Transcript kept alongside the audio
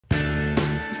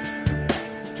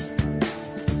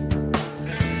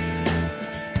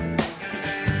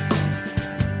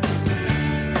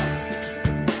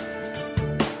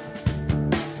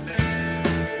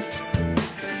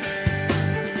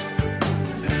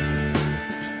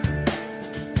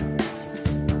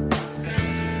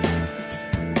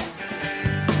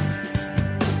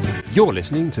You're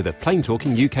listening to the Plane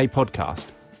Talking UK podcast,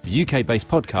 the UK-based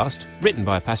podcast written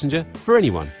by a passenger for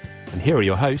anyone. And here are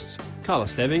your hosts, Carla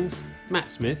Stebbings,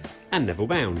 Matt Smith and Neville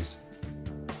Bounds.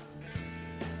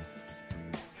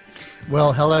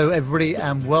 Well, hello everybody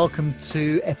and welcome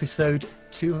to episode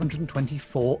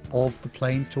 224 of the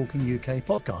Plane Talking UK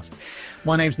podcast.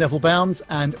 My name's Neville Bounds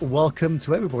and welcome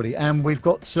to everybody. And we've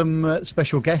got some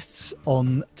special guests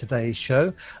on today's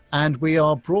show, and we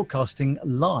are broadcasting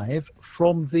live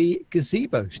from the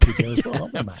Gazebo studio as well,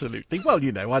 aren't we, Matt? Absolutely. Well,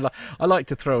 you know, I like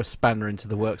to throw a spanner into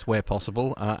the works where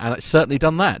possible, and it's certainly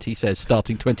done that, he says,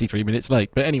 starting 23 minutes late.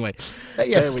 But anyway.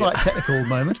 Yes, a slight technical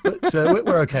moment, but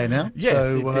we're okay now. Yes,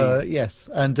 so, yes.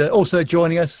 And also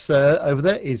joining us over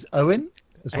there is Owen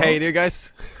as well. Hey there,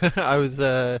 guys. I was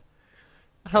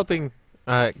helping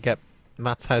get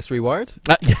Matt's house rewired.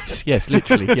 Yes,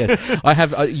 literally, yes. I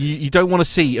have. You don't want to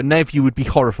see, and Nev, you would be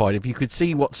horrified if you could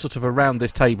see what's sort of around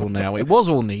this table now. It was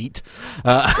all neat.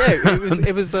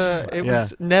 It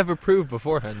was never proved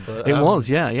beforehand, but it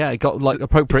was, yeah. It got like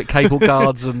appropriate cable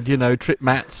guards and trip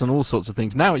mats and all sorts of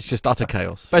things. Now it's just utter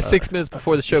chaos. By 6 minutes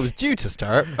before the show was due to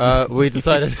start, we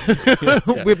decided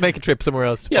we'd make a trip somewhere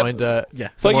else to find some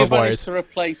So more you've managed wires. to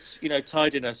replace,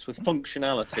 tidiness with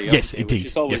functionality. Yes, haven't you? indeed. Which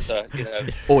is always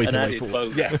always an the way added forward.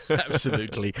 bonus. Yes,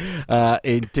 absolutely.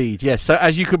 Indeed, yes. So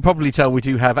as you can probably tell, we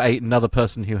do have another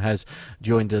person who has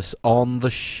joined us on the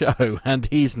show, and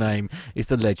his name is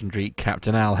the legendary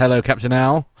Captain Al. Hello, Captain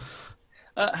Al.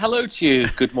 Hello to you.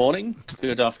 Good morning,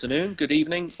 good afternoon, good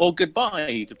evening, or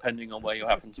goodbye, depending on where you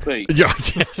happen to be.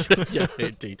 Right, yes. Yeah,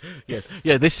 indeed. Yes.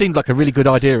 Yeah, this seemed like a really good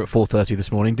idea at 4:30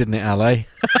 this morning, didn't it, Al? It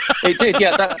did,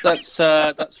 yeah. That's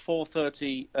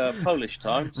 4:30 Polish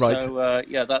time. Right. So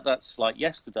that's like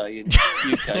yesterday in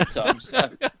UK time. So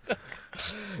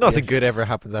Nothing good ever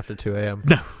happens after 2 a.m.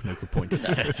 No, good point.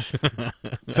 Yes. So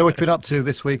what have you been up to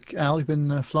this week, Al? You've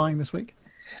been flying this week?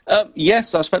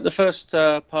 Yes, I spent the first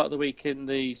part of the week in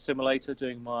the simulator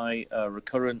doing my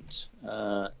recurrent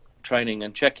training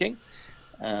and checking.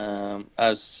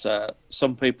 As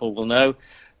some people will know,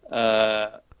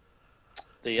 the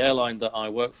airline that I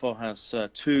work for has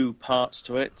two parts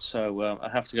to it, so I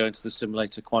have to go into the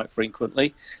simulator quite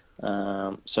frequently.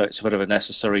 So it's a bit of a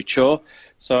necessary chore.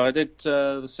 So I did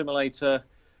the simulator,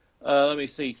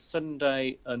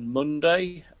 Sunday and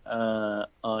Monday.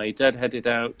 I dead-headed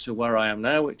out to where I am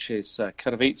now, which is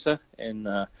Katowice in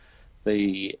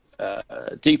the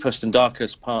deepest and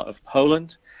darkest part of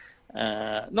Poland.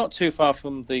 Not too far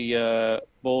from the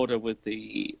border with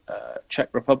the Czech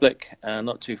Republic, and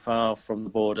not too far from the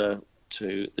border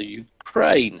to the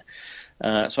Ukraine.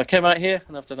 So I came out here,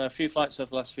 and I've done a few flights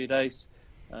over the last few days.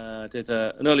 Did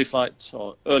an early flight,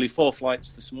 or early 4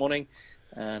 flights this morning,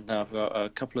 and I've got a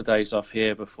couple of days off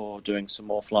here before doing some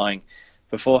more flying,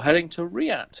 before heading to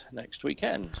Riyadh next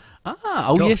weekend.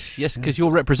 Yes, because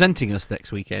you're representing us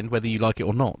next weekend, whether you like it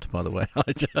or not, by the way.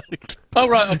 Oh,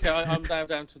 right, okay, I'm now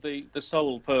down to the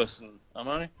sole person, am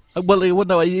I? Well,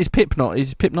 no, is Pip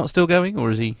not still going,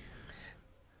 or is he?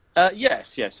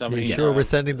 Yes. I mean, Sure, we're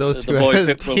sending those the two boy hours.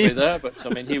 Pip will be there, but I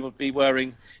mean, he will be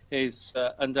wearing his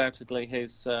undoubtedly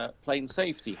his plane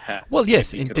safety hat. Well,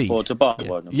 yes, if he could indeed. afford to buy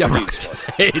one. Yeah, and right. use one.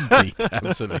 Indeed,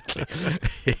 absolutely.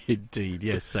 Indeed,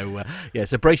 yes. So,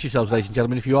 so brace yourselves, ladies and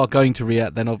gentlemen. If you are going to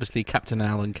Riyadh, then obviously Captain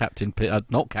Al and Captain Pip,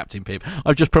 not Captain Pip,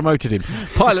 I've just promoted him,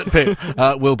 Pilot Pip,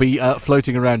 will be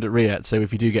floating around at Riyadh. So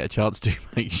if you do get a chance to,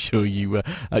 make sure you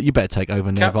better take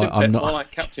over, Nev. Captain I'm Pip, not. more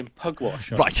like Captain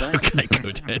Pugwash. Right, okay,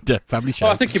 good. Family show. Oh,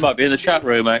 I think he might be in the chat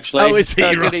room, actually. Oh, is he?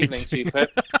 Good Right. evening to you,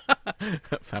 Pip.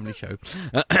 Family show.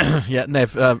 Yeah,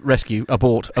 Nev, rescue,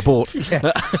 abort. Yes.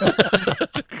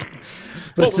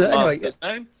 What But was anyway, Master's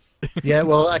name? yeah,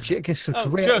 well, actually, I guess Oh,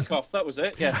 Jerkoff, that was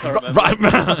it. Yes, I remember. Right.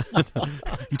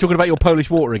 You're talking about your Polish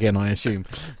water again, I assume.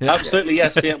 Yeah. Absolutely,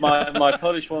 yes. Yeah, my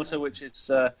Polish water, which is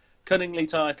cunningly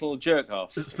titled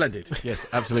Jerkoff. Splendid. Yes,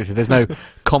 absolutely. There's no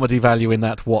comedy value in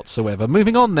that whatsoever.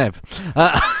 Moving on, Nev.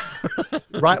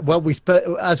 Right, well,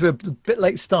 as we're a bit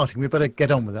late starting, we better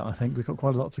get on with it, I think. We've got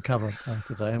quite a lot to cover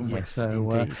today, haven't we? Yes, So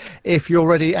indeed. if you're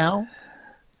ready, Al,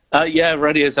 Yeah,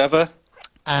 ready as ever.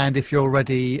 and if you're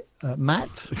ready,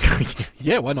 Matt,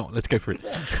 Yeah, why not? Let's go for it.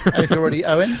 and if you're ready,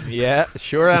 Owen, Yeah,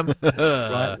 sure am.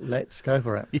 right, let's go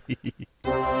for it.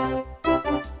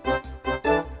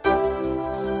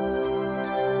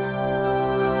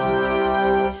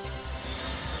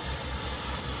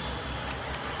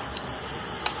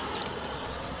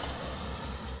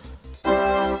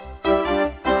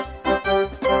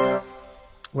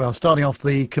 Well, starting off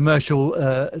the commercial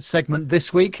segment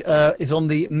this week is on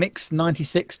the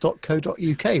mix96.co.uk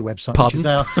website, Pardon? which is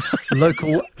our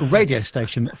local radio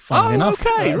station, funnily enough,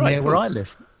 okay, right, near where I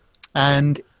live.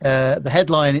 And the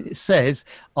headline it says,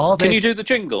 Can you do the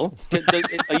jingle?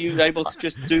 Are you able to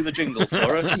just do the jingle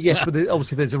for us? Yes, but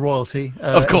obviously there's a royalty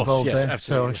of course, involved yes, there,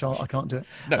 absolutely. so I can't do it.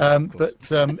 No,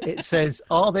 but it says,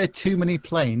 are there too many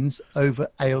planes over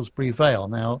Aylesbury Vale?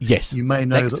 Now, Yes. you may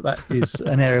know Next. that is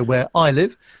an area where I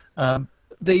live.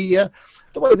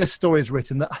 The way this story is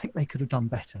written, that I think they could have done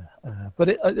better. But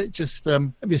it just, let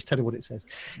me just tell you what it says.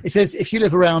 It says, if you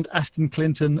live around Aston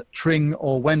Clinton, Tring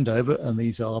or Wendover, and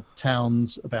these are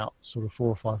towns about sort of 4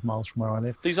 or 5 miles from where I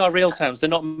live. These are real towns. They're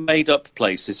not made-up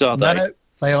places, are they? No,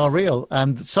 they are real.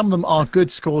 And some of them are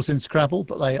good scores in Scrabble,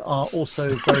 but they are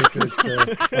also very good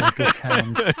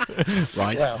towns.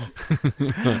 Right. Well,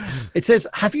 it says,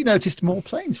 have you noticed more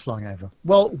planes flying over?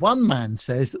 Well, one man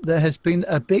says that there has been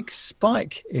a big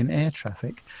spike in air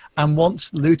traffic and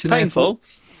wants Luton Painful. Airport.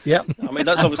 Yeah. I mean,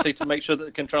 that's obviously to make sure that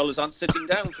the controllers aren't sitting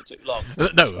down for too long.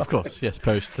 No, of course. Yes,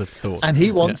 post the thought. And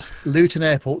he wants Luton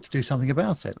Airport to do something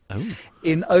about it. Oh.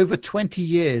 In over 20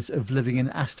 years of living in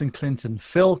Aston Clinton,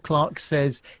 Phil Clark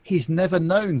says he's never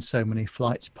known so many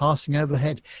flights passing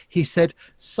overhead. He said,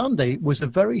 Sunday was a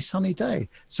very sunny day,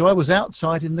 so I was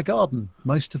outside in the garden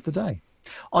most of the day.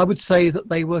 I would say that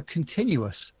they were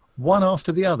continuous, one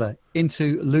after the other,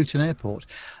 into Luton Airport.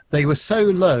 They were so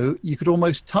low you could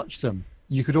almost touch them.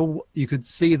 You could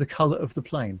see the colour of the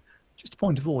plane. Just a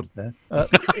point of order there.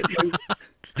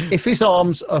 If his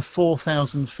arms are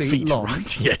 4,000 feet long,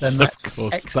 right, yes, then of that's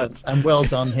course, excellent, and well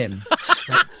done him.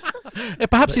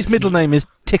 Perhaps his middle name is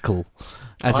Tickle,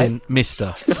 as in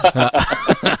Mister.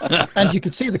 And you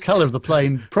could see the colour of the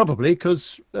plane probably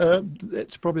because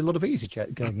it's probably a lot of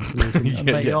EasyJet going into Luton, and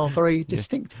they are very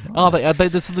distinctive. Are they?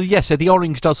 Yes, the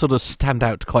orange does sort of stand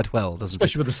out quite well, doesn't it?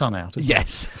 Especially with the sun out.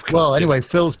 Yes. Of course, Well, yeah. anyway,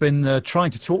 Phil's been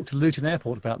trying to talk to Luton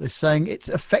Airport about this, saying it's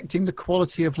affecting the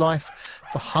quality of life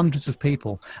for hundreds of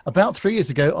people. About 3 years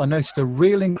ago, I noticed a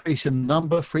real increase in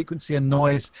number, frequency and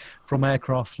noise from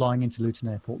aircraft flying into Luton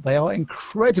Airport. They are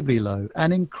incredibly low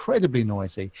and incredibly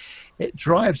noisy. It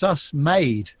drives us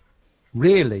mad,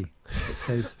 really. It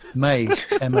says made,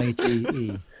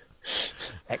 M-A-D-E.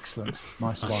 Excellent.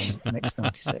 Nice one. Next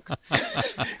 96.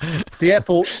 The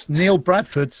airport's Neil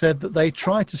Bradford said that they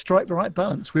try to strike the right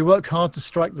balance. We work hard to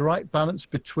strike the right balance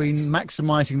between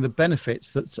maximising the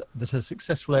benefits that a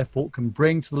successful airport can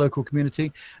bring to the local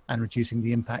community and reducing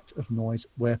the impact of noise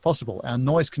where possible. Our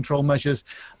noise control measures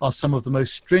are some of the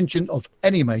most stringent of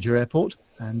any major airport.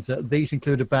 And these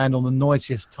include a ban on the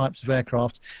noisiest types of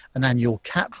aircraft, an annual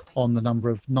cap on the number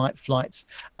of night flights,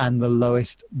 and the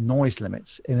lowest noise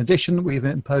limits. In addition, we've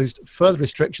imposed further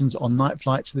restrictions on night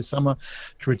flights this summer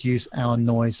to reduce our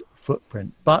noise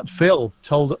footprint. But Phil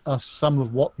told us some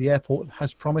of what the airport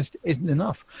has promised isn't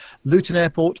enough. Luton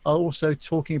Airport are also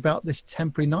talking about this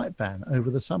temporary night ban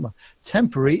over the summer.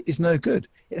 Temporary is no good.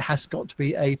 It has got to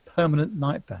be a permanent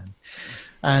night ban.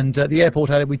 And the airport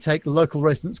added, we take local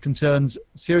residents' concerns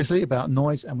seriously about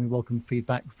noise and we welcome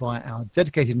feedback via our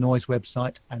dedicated noise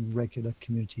website and regular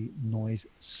community noise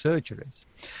surgeries.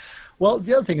 Well,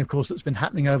 the other thing, of course, that's been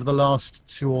happening over the last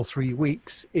 2 or 3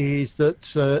 weeks is that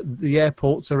the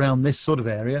airports around this sort of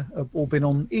area have all been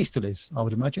on easterlies, I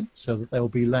would imagine, so that they'll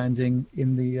be landing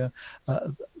in the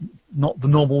not the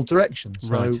normal direction. So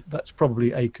Right. that's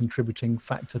probably a contributing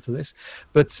factor to this.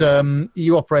 But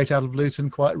you operate out of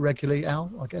Luton quite regularly, Al,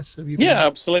 I guess. Have you been? Yeah,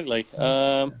 absolutely.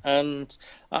 And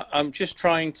I'm just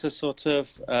trying to sort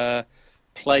of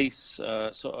place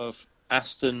sort of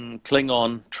Aston,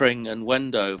 Klingon, Tring and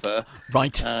Wendover.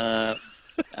 Right. I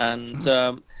mean,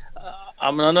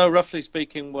 I know roughly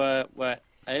speaking where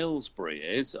Aylesbury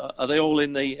is. Are they all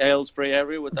in the Aylesbury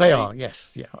area? Would They be? are,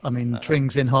 yes. Yeah. I mean,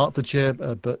 Tring's in Hertfordshire,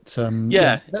 but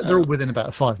Yeah. they're all within about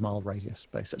a 5-mile radius,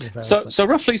 basically. of So Aylesbury.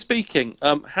 roughly speaking,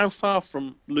 how far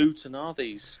from Luton are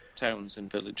these towns and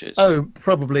villages? Oh,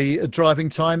 probably a driving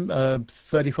time,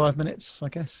 35 minutes, I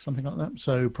guess, something like that.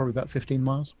 So probably about 15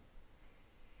 miles.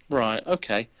 Right,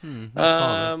 okay. Not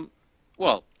far, then.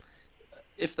 Well,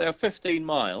 if they are 15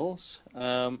 miles,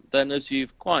 then as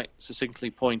you've quite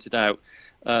succinctly pointed out,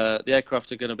 the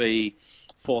aircraft are going to be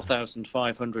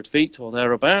 4,500 feet or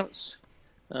thereabouts,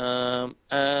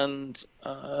 and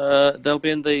they'll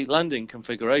be in the landing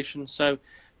configuration, so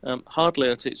hardly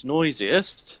at its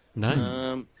noisiest.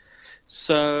 No.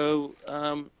 So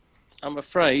I'm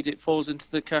afraid it falls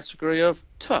into the category of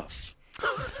tough.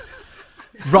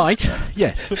 Right.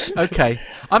 Yes. Okay.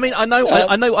 I mean, I know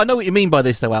what you mean by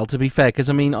this, though, Al. To be fair, because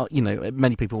I mean,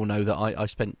 many people will know that I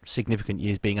spent significant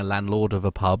years being a landlord of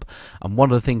a pub, and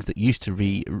one of the things that used to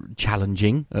be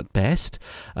challenging at best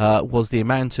was the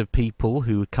amount of people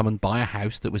who would come and buy a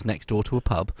house that was next door to a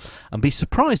pub, and be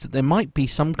surprised that there might be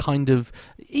some kind of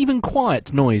even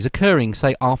quiet noise occurring,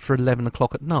 say after 11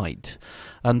 o'clock at night,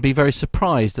 and be very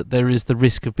surprised that there is the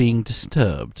risk of being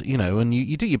disturbed. And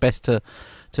you do your best to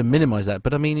minimise that,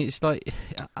 but I mean, it's like,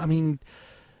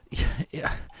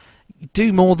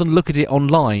 do more than look at it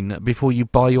online before you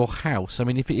buy your house. I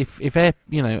mean, if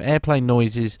airplane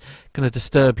noise is going to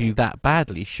disturb you that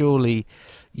badly, surely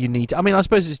you need to, I mean, I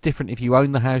suppose it's different if you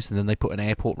own the house and then they put an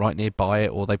airport right nearby it,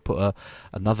 or they put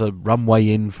another runway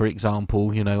in, for example,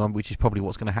 which is probably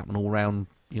what's going to happen all around,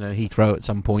 Heathrow at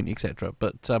some point, etc.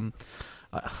 But do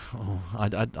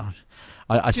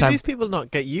these people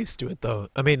not get used to it, though?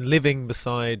 I mean, living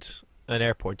beside an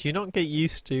airport, do you not get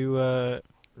used to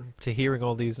hearing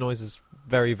all these noises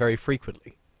very, very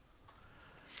frequently?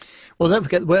 Well, don't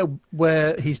forget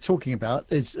where he's talking about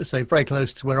is, say, very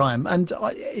close to where I am, and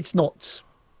it's not.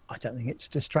 I don't think it's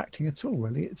distracting at all,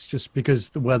 really. It's just because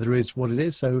the weather is what it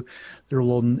is, so they're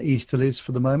all on easterlies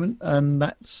for the moment, and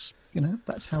that's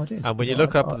how it is. And when you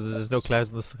look up, there's no clouds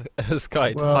in the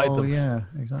sky to hide them. Yeah,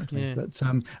 exactly. Yeah. But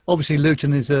obviously,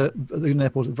 Luton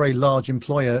Airport is a very large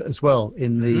employer as well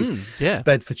in the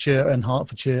Bedfordshire and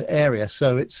Hertfordshire area.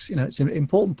 So it's it's an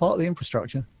important part of the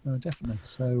infrastructure, definitely.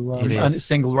 So and it's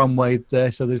single runway there,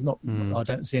 so there's not. I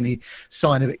don't see any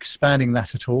sign of expanding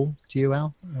that at all. Do you,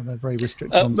 Al? They're very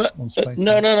restricted on space.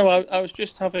 No. I was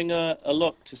just having a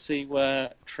look to see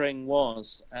where Tring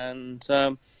was, and.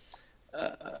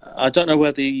 I don't know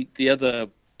where the other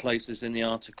places in the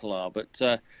article are, but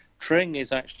Tring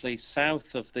is actually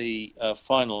south of the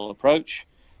final approach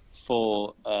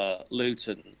for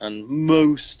Luton, and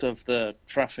most of the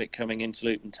traffic coming into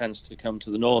Luton tends to come to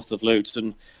the north of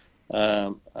Luton,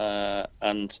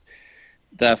 and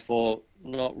therefore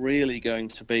not really going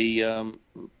to be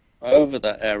over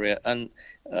that area. And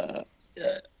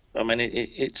I mean,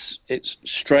 it's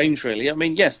strange, really. I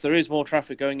mean, yes, there is more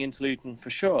traffic going into Luton for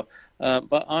sure,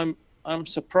 but I'm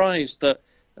surprised that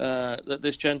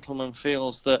this gentleman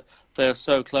feels that they're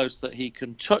so close that he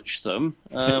can touch them.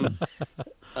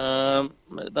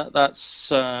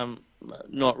 That's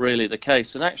not really the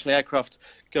case. And actually, aircraft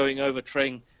going over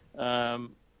Tring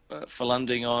for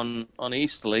landing on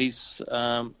easterlies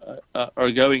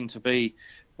are going to be.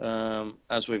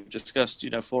 As we've discussed,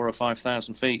 4,000 or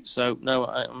 5,000 feet. So no,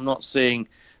 I'm not seeing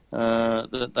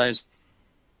that there's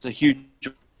a huge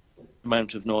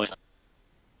amount of noise.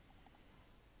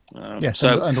 Yes,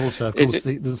 so and also, of course,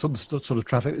 the sort of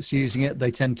traffic that's using it,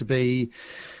 they tend to be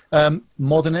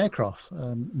modern aircraft,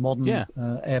 modern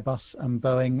Airbus and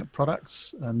Boeing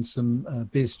products, and some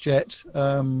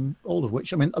BizJet, all of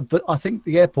which, I mean, I think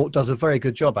the airport does a very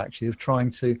good job, actually, of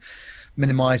trying to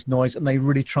minimise noise, and they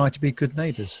really try to be good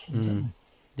neighbours.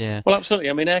 Yeah. Well, absolutely.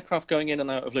 I mean, aircraft going in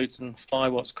and out of Luton fly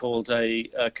what's called a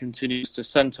continuous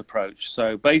descent approach.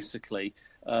 So basically,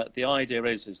 the idea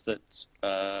is that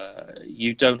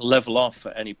you don't level off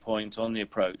at any point on the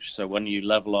approach. So when you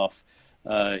level off,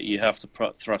 you have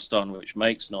to thrust on, which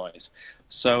makes noise.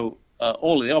 So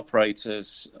all of the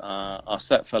operators are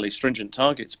set fairly stringent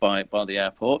targets by the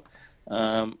airport.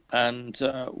 And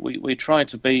we try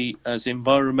to be as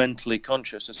environmentally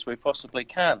conscious as we possibly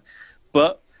can.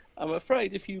 But I'm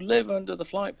afraid if you live under the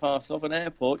flight path of an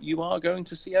airport, you are going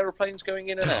to see aeroplanes going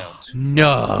in and out.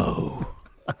 No.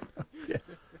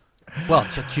 Yes. Well,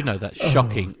 do you know, that's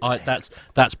shocking.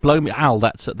 That's blown me, Al.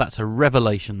 That's a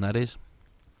revelation. That is.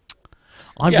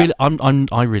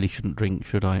 I really shouldn't drink,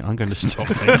 should I? I'm going to stop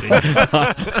drinking.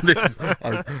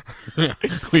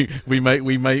 we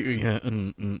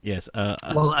may. Yes.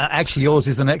 Well, actually, yours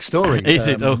is the next story. Is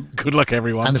it? Oh, good luck,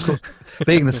 everyone. And of course,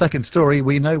 being the second story,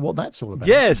 we know what that's all about.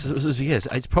 Yes.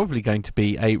 It's probably going to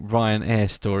be a Ryanair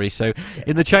story. So,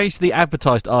 in the change to the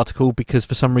advertised article, because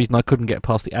for some reason I couldn't get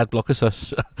past the ad blocker, so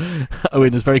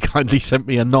Owen has very kindly sent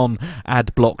me a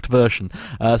non-ad blocked version.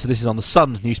 So this is on the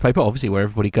Sun newspaper, obviously where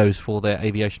everybody goes for their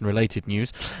aviation-related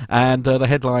news, and the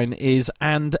headline is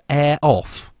 "And Air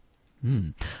Off."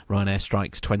 Ryanair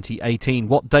strikes 2018.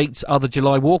 What dates are the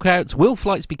July walkouts? Will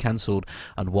flights be cancelled?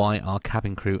 And why are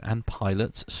cabin crew and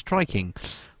pilots striking?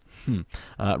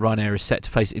 Ryanair is set to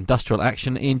face industrial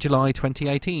action in July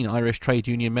 2018. Irish trade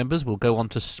union members will go on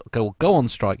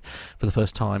strike for the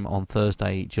first time on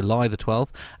Thursday, July the 12th,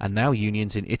 and now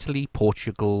unions in Italy,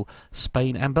 Portugal,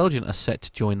 Spain and Belgium are set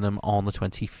to join them on the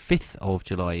 25th of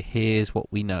July. Here's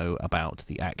what we know about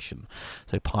the action.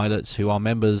 So pilots who are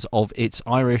members of its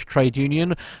Irish trade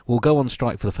union will go on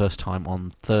strike for the first time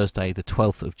on Thursday, the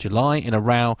 12th of July, in a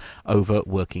row over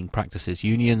working practices.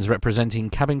 Unions representing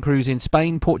cabin crews in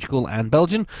Spain, Portugal and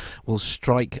Belgium will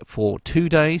strike for 2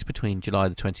 days between July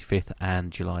the 25th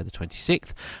and July the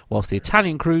 26th, whilst the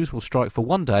Italian crews will strike for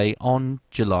 1 day on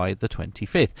July the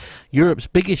 25th. Europe's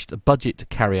biggest budget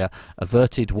carrier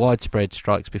averted widespread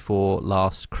strikes before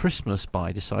last Christmas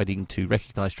by deciding to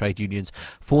recognise trade unions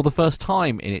for the first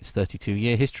time in its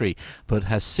 32-year history, but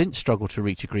has since struggled to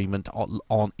reach agreement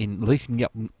on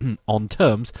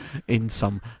terms in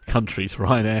some countries.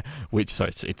 Ryanair, it's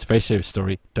a very serious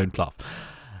story, don't laugh.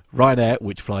 Ryanair,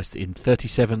 which flies in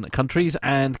 37 countries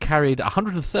and carried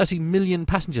 130 million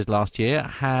passengers last year,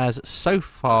 has so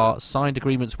far signed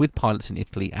agreements with pilots in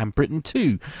Italy and Britain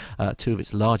too, two of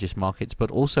its largest markets,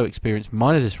 but also experienced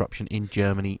minor disruption in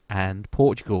Germany and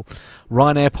Portugal.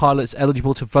 Ryanair pilots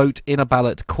eligible to vote in a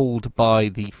ballot called by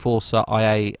the Forza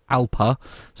IA Alpa,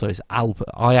 so it's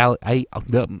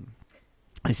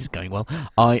this is going well.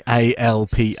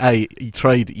 IALPA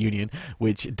trade union,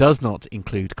 which does not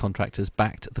include contractors,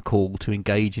 backed the call to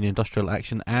engage in industrial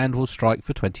action and will strike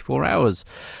for 24 hours.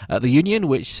 The union,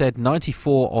 which said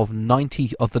 94 of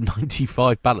 90 of the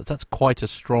 95 ballots, that's quite a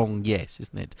strong yes,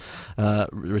 isn't it,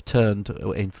 returned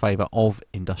in favour of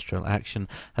industrial action,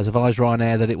 has advised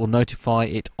Ryanair that it will notify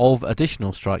it of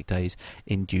additional strike days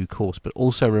in due course, but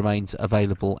also remains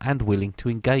available and willing to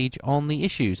engage on the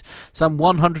issues. Some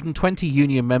 120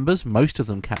 union members, most of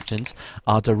them captains,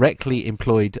 are directly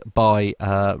employed by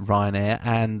Ryanair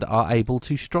and are able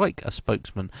to strike, a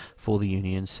spokesman for the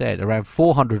union said. Around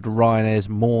 400 of Ryanair's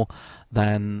more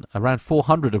than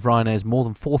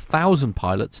 4,000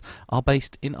 pilots are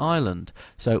based in Ireland.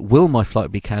 So will my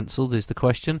flight be cancelled is the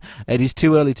question. It is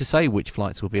too early to say which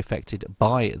flights will be affected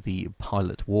by the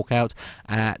pilot walkout.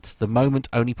 At the moment,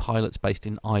 only pilots based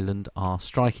in Ireland are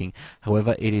striking.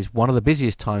 However, it is one of the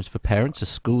busiest times for parents, as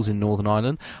schools in Northern Ireland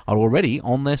are already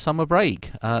on their summer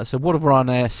break. So what have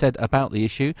Ryanair said about the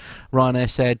issue? Ryanair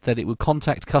said that it would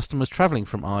contact customers travelling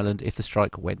from Ireland if the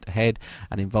strike went ahead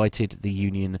and invited the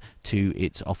union to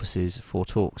its offices for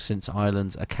talks. Since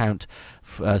Ireland accounts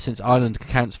for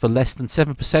less than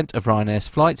 7% of Ryanair's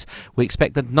flights, we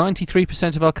expect that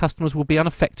 93% of our customers will be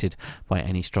unaffected by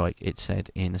any strike, it said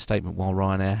in a statement, while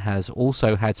Ryanair has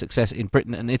also had success in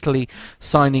Britain and Italy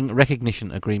signing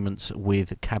recognition agreements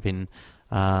with cabin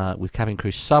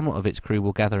crews. Some of its crew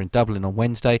will gather in Dublin on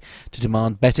Wednesday to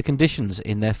demand better conditions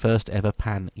in their first ever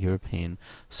pan-European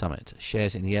summit.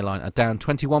 Shares in the airline are down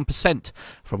 21%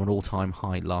 from an all-time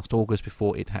high last August,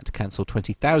 before it had to cancel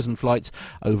 20,000 flights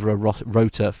over a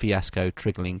rota fiasco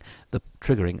triggering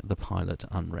the pilot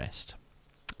unrest.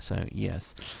 So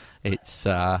yes, it's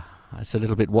a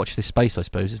little bit watch this space, I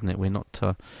suppose, isn't it? We're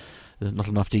not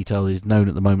enough detail is known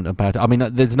at the moment about it. I mean,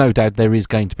 there's no doubt there is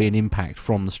going to be an impact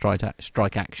from the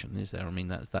strike action, is there? I mean,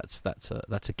 that's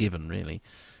a given, really.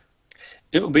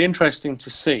 It will be interesting to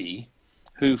see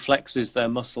who flexes their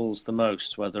muscles the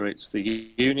most, whether it's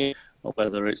the union or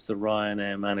whether it's the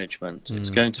Ryanair management. It's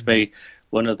going to be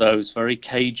one of those very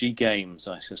cagey games,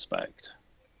 I suspect.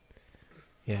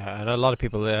 Yeah, and a lot of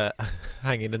people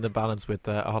hanging in the balance with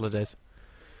holidays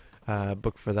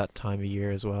booked for that time of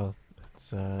year as well.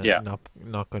 It's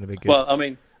not going to be good. Well, I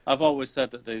mean, I've always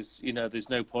said that there's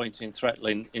no point in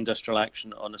threatening industrial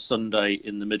action on a Sunday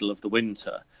in the middle of the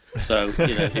winter. So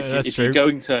if you're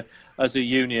going to, as a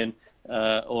union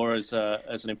or as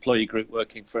an employee group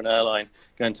working for an airline,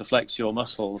 going to flex your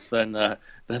muscles, then the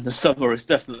summer is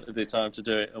definitely the time to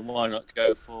do it. And why not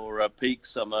go for peak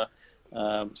summer?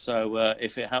 So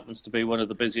if it happens to be one of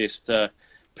the busiest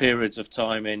periods of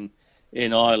time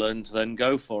in Ireland, then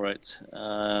go for it.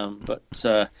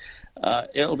 But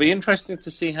it'll be interesting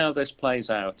to see how this plays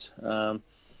out.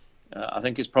 I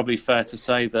think it's probably fair to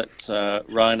say that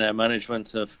Ryanair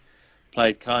management have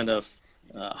played kind of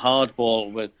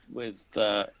hardball with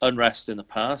unrest in the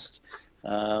past.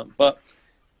 But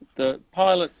the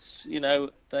pilots,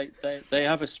 they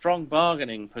have a strong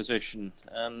bargaining position,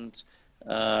 and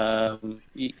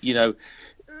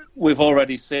we've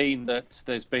already seen that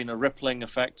there's been a rippling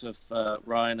effect of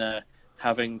Ryanair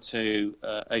having to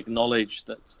acknowledge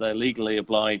that they're legally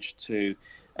obliged to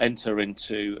enter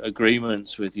into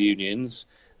agreements with unions,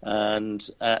 and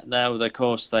now, of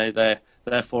course, they're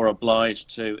therefore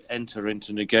obliged to enter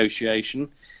into negotiation.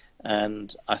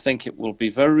 And I think it will be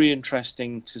very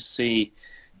interesting to see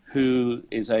who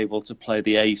is able to play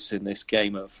the ace in this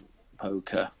game of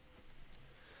poker.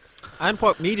 And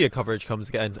what media coverage comes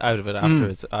out of it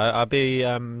afterwards. I'd be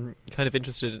kind of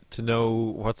interested to know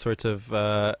what sort of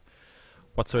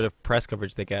press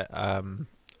coverage they get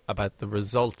about the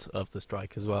result of the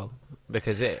strike as well,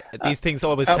 because these things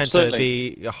always tend to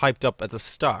be hyped up at the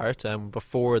start and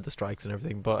before the strikes and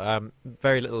everything, but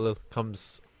very little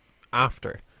comes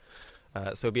after.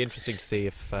 So it'd be interesting to see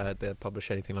if they'll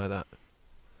publish anything like that.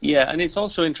 Yeah, and it's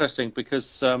also interesting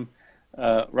because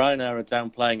Ryanair are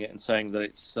downplaying it and saying that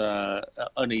it's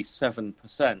only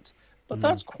 7%, but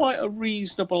that's quite a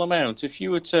reasonable amount. If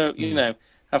you were to,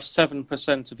 have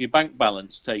 7% of your bank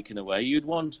balance taken away, you'd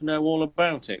want to know all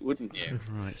about it, wouldn't you?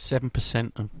 Right,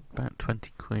 7% of about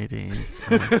 20 quid is...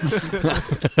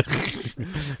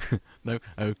 No,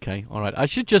 okay, all right. I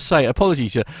should just say,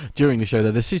 apologies during the show,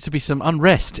 there seems to be some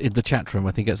unrest in the chat room.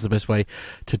 I think that's the best way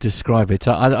to describe it.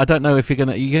 I don't know if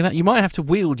you might have to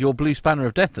wield your blue spanner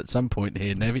of death at some point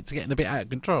here, Nev. It's getting a bit out of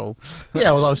control.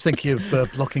 Yeah, well, I was thinking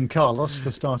of blocking Carlos for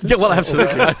starters. Yeah, well,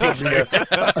 absolutely. I think so.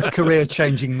 A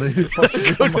career-changing move,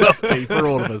 possibly. Could well be for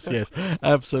all of us, yes,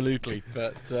 absolutely.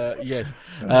 But yes,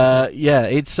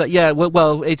 it's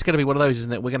well, it's going to be one of those,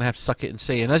 isn't it? We're going to have to suck it and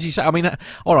see. And as you say, I mean,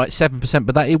 all right, 7%,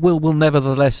 but that it will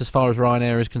nevertheless, as far as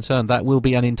Ryanair is concerned, that will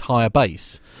be an entire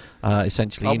base,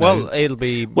 essentially. It'll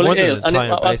be more than an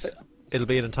entire base. It'll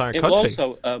be an entire country. It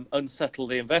will also unsettle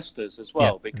the investors as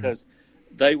well, because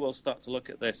they will start to look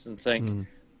at this and think,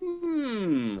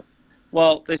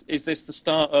 well, is this the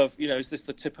start of, is this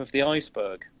the tip of the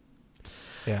iceberg?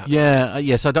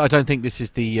 Yes. I don't think this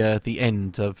is the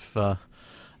end of.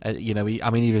 I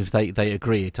mean, even if they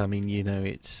agree it, I mean,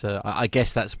 it's. I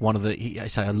guess that's one of the.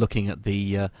 Looking at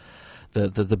the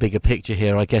bigger picture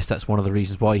here, I guess that's one of the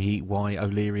reasons why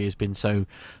O'Leary has been so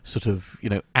sort of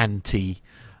anti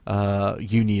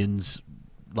unions,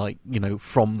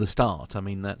 from the start. I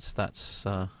mean, that's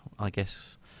I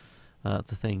guess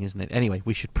the thing, isn't it? Anyway,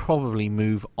 we should probably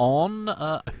move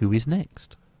on. Who is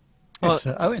next? It's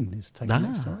Owen is taking the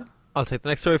next story. I'll take the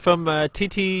next story from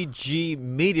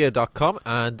ttgmedia.com,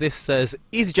 and this says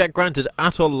EasyJet granted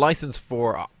ATOL license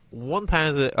for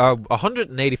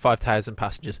 185,000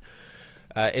 passengers.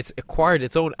 It's acquired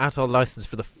its own ATOL license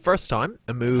for the first time,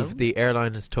 a move the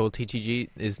airline has told TTG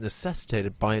is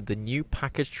necessitated by the new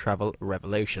package travel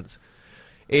revelations.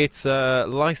 It's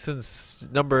license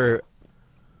number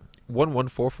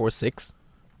 11446.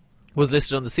 Was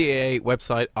listed on the CAA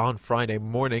website on Friday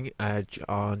morning,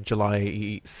 on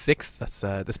July 6th, that's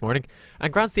this morning,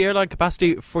 and grants the airline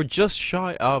capacity for just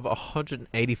shy of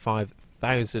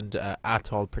 185,000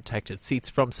 ATOL protected seats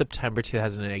from September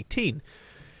 2018.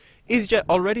 EasyJet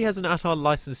already has an ATOL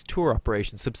licensed tour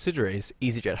operation subsidiaries,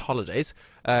 EasyJet Holidays,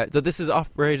 though this is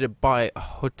operated by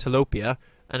Hotelopia,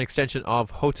 an extension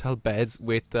of hotel beds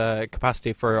with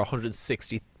capacity for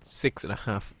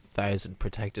 166,500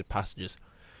 protected passengers.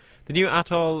 The new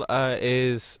ATOL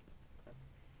is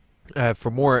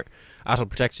for more ATOL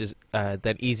protectors than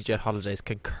EasyJet Holidays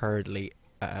can currently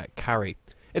carry.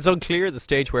 It's unclear at the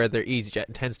stage whether EasyJet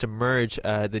intends to merge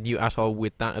the new ATOL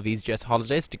with that of EasyJet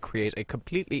Holidays to create a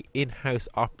completely in-house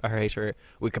operator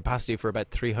with capacity for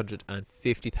about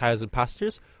 350,000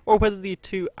 passengers, or whether the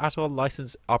two ATOL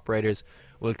licensed operators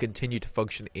will continue to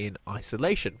function in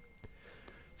isolation.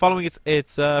 Following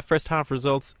its first half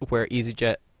results, where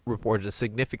EasyJet reported a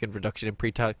significant reduction in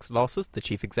pre-tax losses, the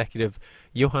chief executive,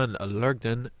 Johan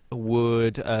Lurgden,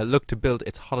 would look to build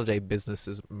its holiday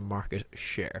business's market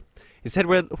share. He said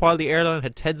while the airline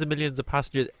had tens of millions of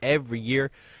passengers every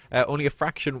year, only a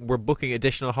fraction were booking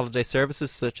additional holiday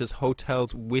services such as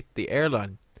hotels with the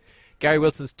airline. Gary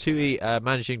Wilson's TUI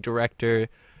managing director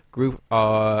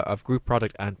of Group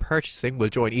Product and Purchasing will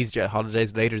join EasyJet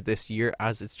Holidays later this year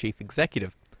as its chief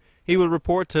executive. He will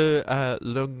report to I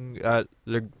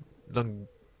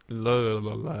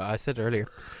said earlier.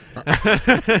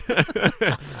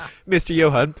 Mr.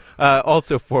 Johan,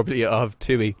 also formerly of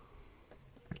TUI.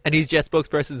 An EasyJet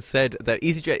spokesperson said that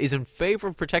EasyJet is in favour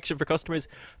of protection for customers,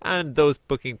 and those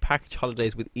booking package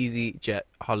holidays with EasyJet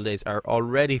Holidays are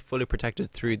already fully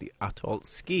protected through the ATOL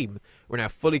scheme. We're now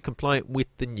fully compliant with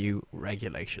the new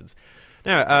regulations.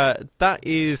 Now, that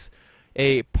is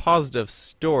a positive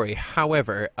story.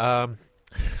 However,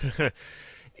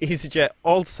 EasyJet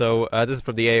also, this is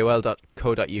from the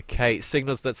AOL.co.uk,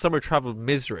 signals that summer travel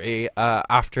misery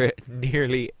after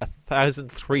nearly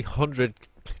 1,300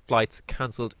 flights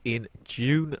cancelled in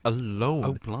June alone.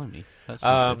 Oh, blimey. That's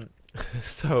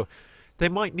so they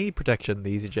might need protection,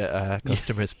 the EasyJet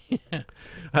customers.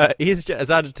 EasyJet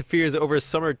has added to fears over a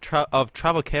summer of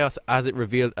travel chaos as it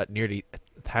revealed that nearly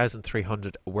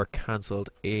 1,300 were cancelled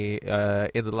in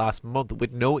the last month,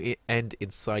 with no end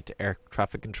in sight to air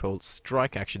traffic control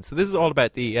strike action. So this is all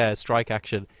about the strike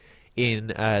action in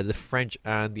the French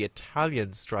and the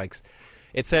Italian strikes.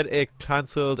 It said it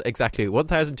cancelled exactly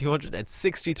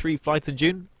 1,263 flights in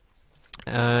June,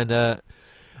 and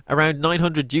around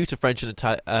 900 due to French and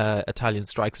Italian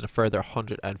strikes, and a further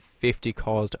 150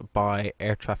 caused by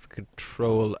air traffic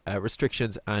control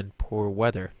restrictions and poor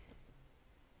weather.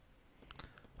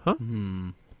 Huh?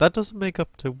 That doesn't make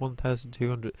up to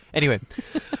 1,200. Anyway,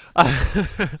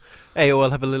 hey,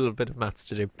 I'll have a little bit of maths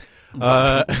to do.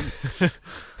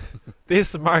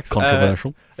 This marks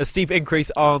controversial. A steep increase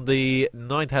on the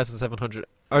 9,700.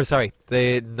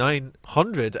 The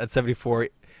 974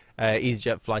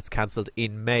 EasyJet flights cancelled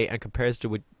in May, and compares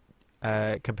to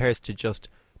just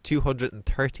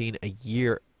 213 a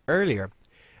year earlier.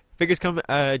 Figures come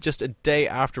just a day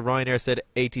after Ryanair said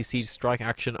ATC's strike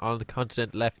action on the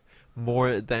continent left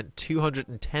more than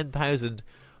 210,000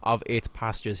 of its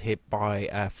passengers hit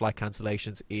by flight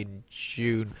cancellations in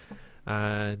June.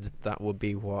 And that would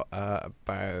be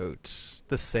about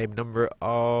the same number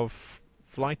of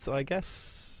flights, I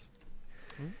guess.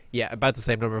 Yeah, about the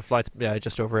same number of flights,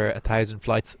 just over 1,000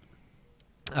 flights.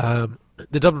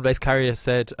 The Dublin-based carrier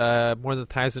said more than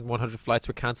 1,100 flights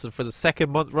were cancelled for the second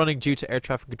month running due to air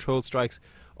traffic control strikes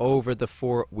over the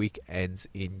 4 weekends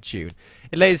in June.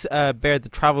 It lays bare the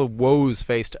travel woes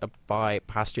faced by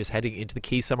passengers heading into the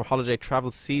key summer holiday travel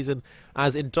season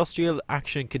as industrial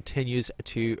action continues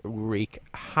to wreak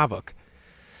havoc.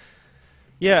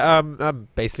 Yeah,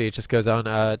 basically it just goes on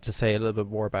to say a little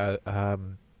bit more about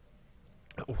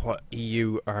what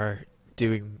EU are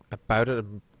doing about it,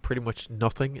 and pretty much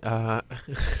nothing. There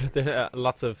are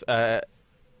lots of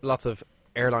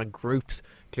airline groups,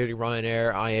 including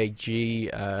Ryanair,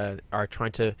 IAG, are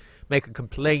trying to make a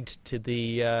complaint to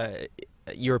the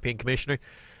European Commission,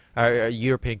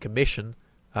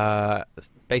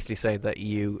 basically saying that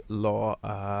EU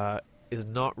law is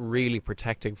not really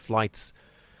protecting flights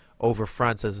over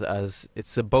France as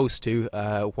it's supposed to,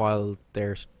 while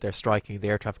they're striking, the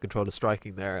air traffic control is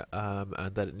striking there,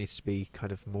 and that it needs to be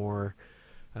kind of more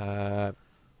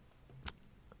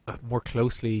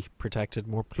closely protected,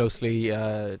 more closely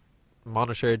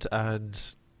monitored,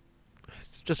 and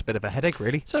it's just a bit of a headache,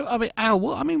 really. So, I mean, Al,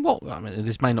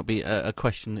 this may not be a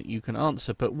question that you can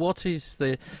answer, but what is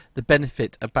the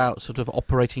benefit about sort of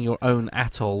operating your own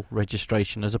ATOL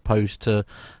registration as opposed to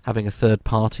having a third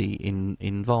party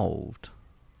involved?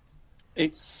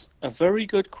 It's a very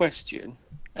good question,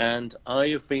 and I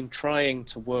have been trying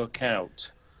to work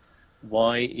out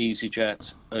why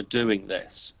EasyJet are doing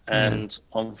this. And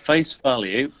on face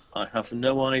value, I have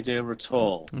no idea at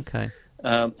all. Okay.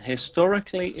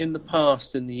 Historically, in the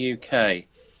past in the UK,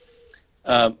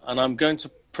 and I'm going to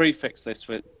prefix this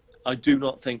with, I do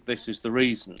not think this is the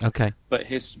reason. Okay. But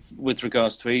with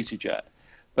regards to EasyJet,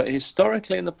 but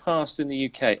historically in the past in the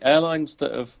UK, airlines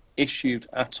that have issued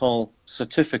ATOL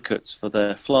certificates for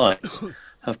their flights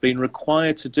have been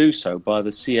required to do so by the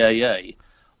CAA.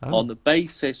 On the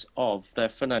basis of their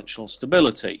financial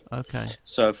stability. Okay.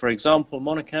 So, for example,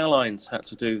 Monarch Airlines had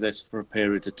to do this for a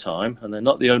period of time, and they're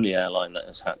not the only airline that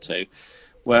has had to,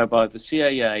 whereby the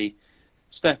CAA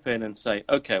step in and say,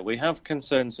 okay, we have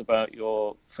concerns about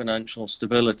your financial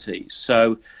stability,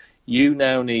 so you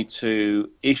now need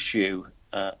to issue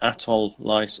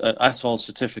ATOL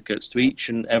certificates to each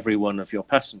and every one of your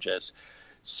passengers.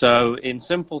 So, in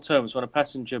simple terms, when a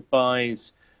passenger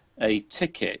buys a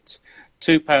ticket,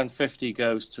 £2.50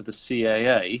 goes to the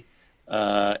CAA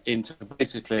into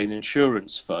basically an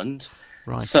insurance fund,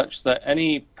 right, such that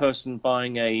any person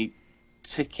buying a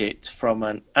ticket from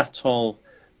an ATOL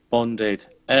bonded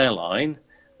airline,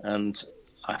 and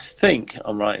I think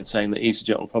I'm right in saying that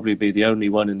EasyJet will probably be the only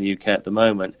one in the UK at the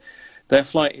moment, their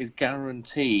flight is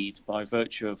guaranteed by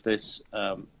virtue of this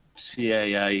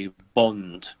CAA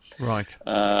bond. Right.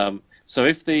 So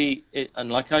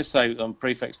and like I say, on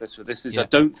prefix this with this is, I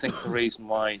don't think the reason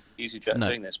why EasyJet are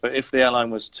doing this, but if the airline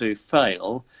was to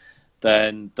fail,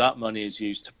 then that money is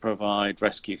used to provide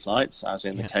rescue flights, as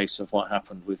in the case of what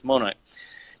happened with Monarch.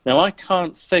 Now, I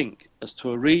can't think as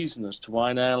to a reason as to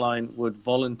why an airline would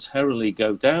voluntarily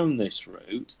go down this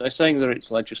route. They're saying that it's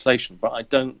legislation, but I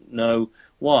don't know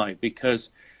why, because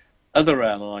other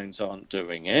airlines aren't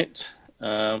doing it.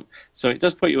 So it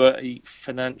does put you at a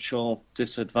financial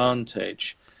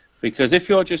disadvantage, because if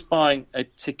you're just buying a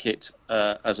ticket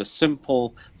as a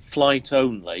simple flight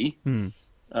only,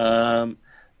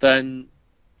 then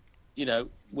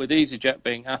with EasyJet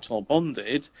being atoll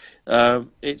bonded,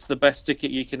 it's the best ticket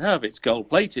you can have. It's gold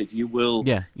plated. You will,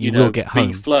 will get home.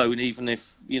 be flown even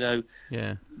if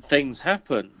things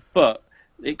happen. But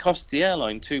it costs the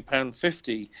airline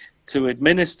 £2.50 to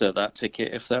administer that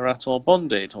ticket if they're atoll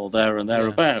bonded or there and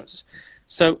thereabouts.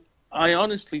 So I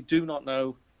honestly do not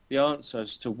know the answer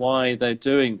as to why they're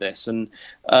doing this. And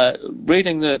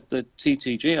reading the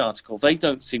TTG article, they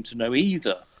don't seem to know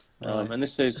either. And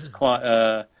this is quite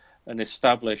an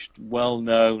established,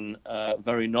 well-known,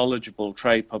 very knowledgeable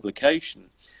trade publication.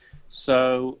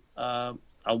 So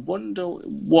I wonder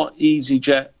what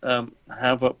EasyJet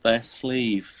have up their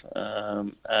sleeve.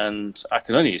 And I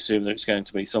can only assume that it's going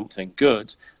to be something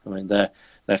good. I mean, their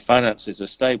finances are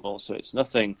stable, so it's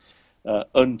nothing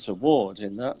untoward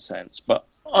in that sense. But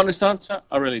honest answer,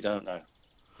 I really don't know.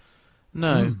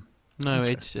 No,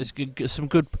 it's good, some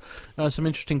good, some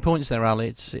interesting points there, Ali.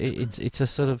 It's a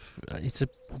sort of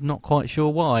not quite sure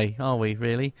why, are we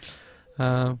really?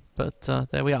 But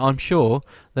there we are. I'm sure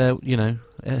there,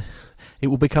 it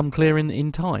will become clear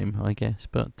in time, I guess.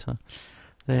 But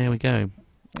there we go.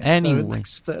 Anyway,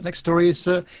 so the next story is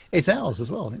ours as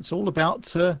well. And it's all about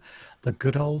the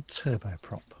good old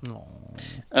turboprop.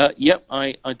 Yep,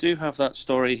 I do have that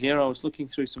story here. I was looking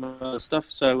through some other stuff,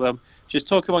 so just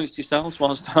talk amongst yourselves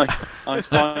whilst I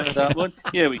find that one.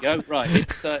 Here we go. Right,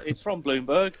 it's from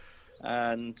Bloomberg,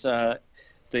 and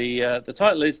the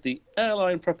title is "The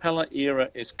Airline Propeller Era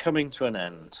is Coming to an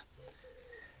End."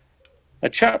 A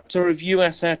chapter of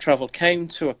US air travel came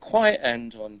to a quiet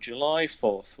end on July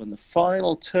 4th when the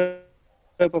final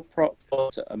turboprop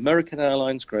flight at American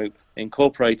Airlines Group,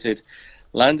 Incorporated,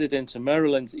 landed into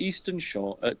Maryland's eastern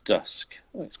shore at dusk.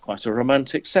 Well, it's quite a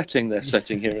romantic setting they're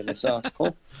setting here in this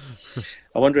article.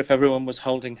 I wonder if everyone was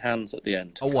holding hands at the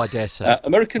end. Oh, I dare say.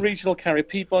 American regional carrier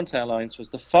Piedmont Airlines was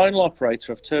the final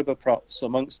operator of turboprops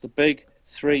amongst the big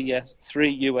three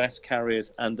US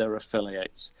carriers and their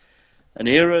affiliates. An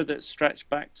era that stretched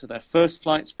back to their first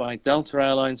flights by Delta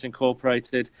Airlines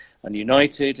Incorporated and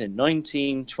United in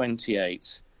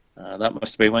 1928. That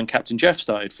must be when Captain Jeff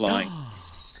started flying.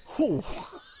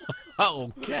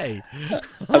 Okay.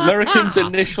 American's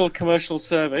initial commercial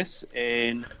service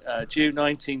in June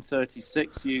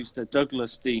 1936 used a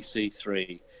Douglas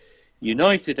DC-3.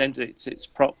 United ended its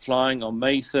prop flying on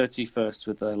May 31st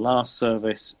with their last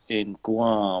service in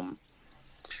Guam.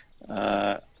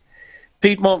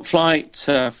 Piedmont Flight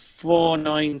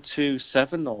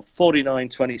 4927 or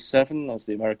 4927, as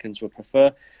the Americans would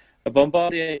prefer, a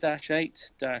Bombardier Dash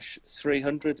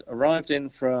 8-300 arrived in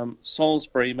from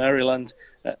Salisbury, Maryland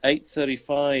at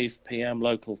 8:35 p.m.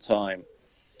 local time.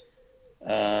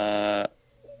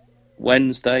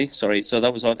 Wednesday, so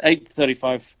that was on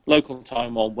 8:35 local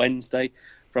time on Wednesday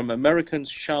from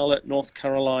American's Charlotte, North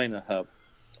Carolina hub.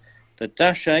 The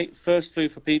Dash 8 first flew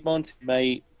for Piedmont in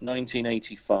May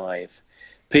 1985.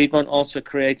 Piedmont also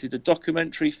created a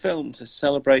documentary film to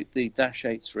celebrate the Dash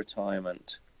 8's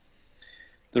retirement.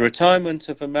 The retirement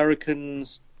of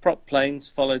Americans' prop planes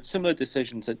followed similar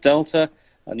decisions at Delta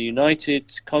and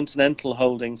United Continental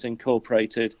Holdings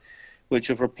Incorporated, which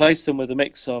have replaced them with a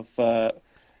mix of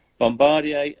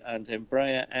Bombardier and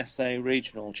Embraer SA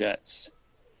regional jets.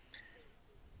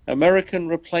 American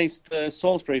replaced the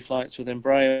Salisbury flights with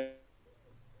Embraer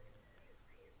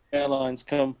Airlines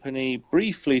Company,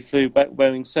 briefly flew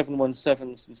Boeing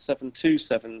 717s and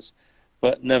 727s,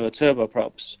 but never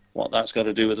turboprops. What that's got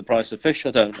to do with the price of fish,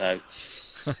 I don't know.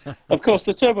 Of course,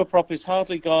 the turboprop is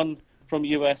hardly gone from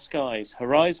US skies.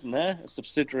 Horizon Air, a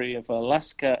subsidiary of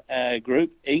Alaska Air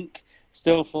Group, Inc.,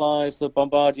 still flies the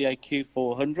Bombardier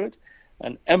Q400,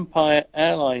 and Empire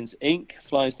Airlines, Inc.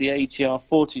 flies the ATR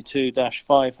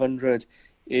 42-500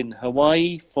 in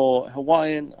Hawaii for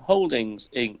Hawaiian Holdings,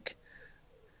 Inc.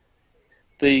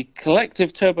 The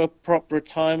collective turboprop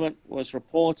retirement was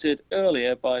reported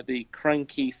earlier by the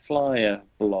Cranky Flyer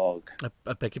blog.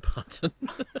 I beg your pardon.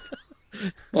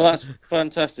 Well, that's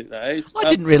fantastic. That is. I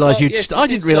didn't realise you'd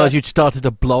started a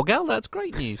blog, Al. That's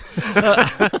great news.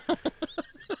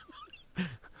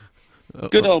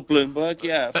 Good old Bloomberg,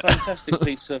 yeah, fantastic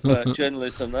piece of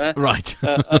journalism there. Right.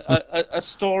 A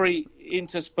story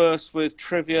interspersed with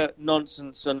trivia,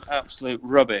 nonsense, and absolute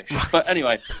rubbish. Right. But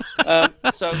anyway,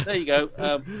 so there you go.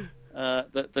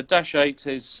 The Dash 8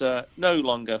 is no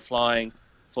longer flying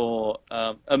for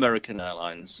American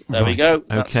Airlines. There we go.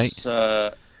 Okay.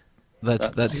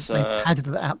 That's They padded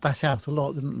that out a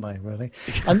lot, didn't they, really?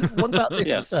 And what about this,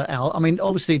 Yes. Al? I mean,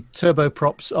 obviously,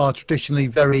 turboprops are traditionally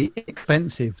very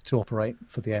expensive to operate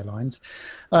for the airlines.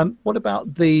 What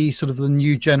about the sort of the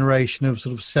new generation of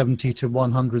sort of 70 to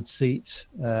 100 seat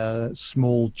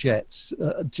small jets?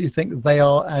 Do you think they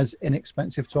are as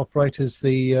inexpensive to operate as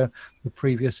the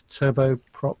previous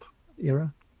turboprop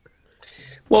era?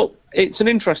 Well, it's an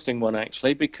interesting one,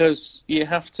 actually, because you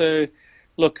have to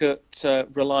look at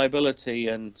reliability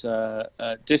and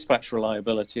dispatch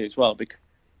reliability as well,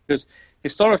 because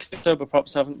historically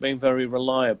turboprops haven't been very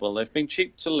reliable. They've been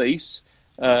cheap to lease,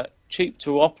 cheap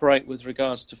to operate with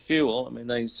regards to fuel. I mean,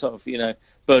 they sort of,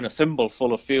 burn a thimble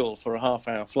full of fuel for a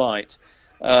half-hour flight.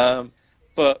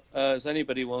 But as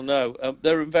anybody will know,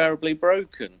 they're invariably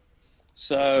broken.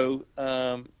 So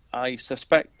I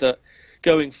suspect that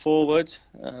going forward,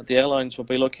 the airlines will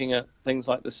be looking at things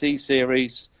like the C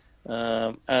Series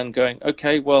and going,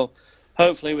 okay, well,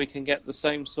 hopefully we can get the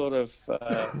same sort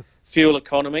of fuel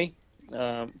economy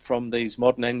from these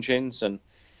modern engines and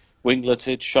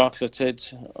wingleted,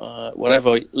 sharkleted,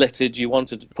 whatever litted you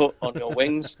wanted to put on your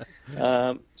wings.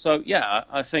 So, yeah,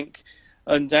 I think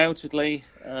undoubtedly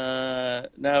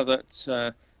now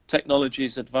that technology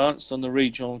is advanced on the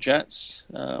regional jets,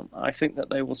 I think that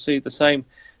they will see the same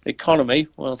economy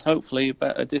with hopefully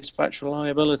better dispatch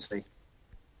reliability.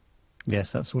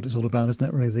 Yes, that's what it's all about, isn't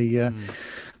it? Really,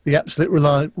 the absolute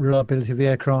reliability of the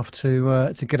aircraft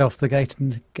to get off the gate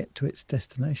and get to its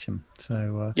destination.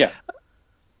 So yeah.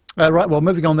 Right. Well,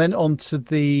 moving on then onto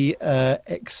the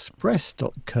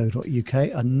express.co.uk,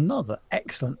 another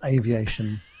excellent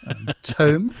aviation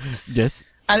tome. Yes.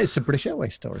 And it's a British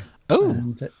Airways story. Oh.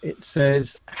 And it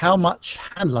says, how much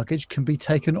hand luggage can be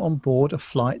taken on board a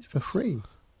flight for free?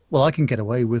 Well, I can get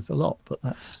away with a lot, but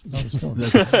that's not a story.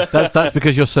 that's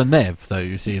because you're Sir Nev, though,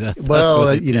 you see. That's well,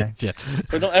 what you know. Yeah.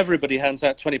 But not everybody hands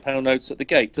out £20 notes at the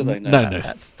gate, do they? No.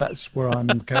 That's where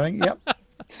I'm going, yep.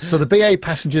 So the BA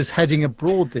passengers heading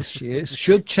abroad this year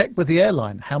should check with the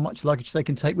airline how much luggage they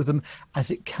can take with them, as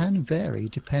it can vary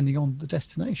depending on the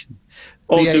destination.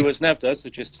 Or BA do as Nev does, so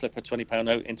just slip a £20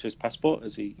 note into his passport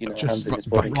as he hands in his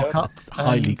boarding rock card. up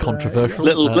Highly and, controversial.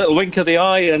 Little wink of the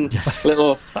eye and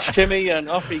little shimmy, and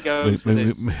off he goes with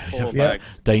his 4 Yeah.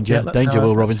 bags. Danger, that's danger, how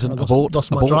Will I Robinson. lost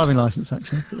my abort. driving licence,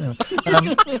 actually.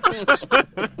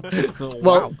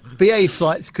 Well, BA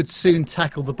flights could soon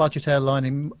tackle the budget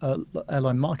airline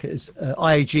market as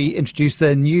IAG introduced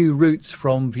their new routes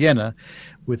from Vienna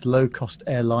with low-cost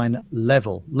airline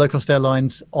Level. Low-cost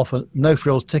airlines offer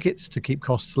no-frills tickets to keep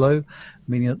costs low,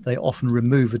 meaning that they often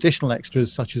remove additional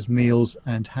extras such as meals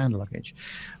and hand luggage.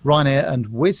 Ryanair and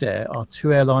Wizz Air are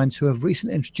two airlines who have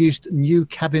recently introduced new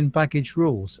cabin baggage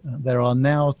rules. There are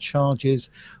now charges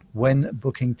when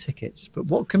booking tickets. But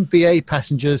what can BA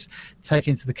passengers take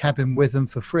into the cabin with them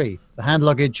for free? The hand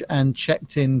luggage and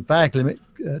checked-in bag limit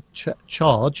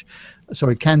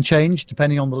can change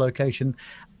depending on the location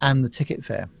and the ticket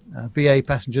fare. BA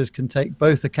passengers can take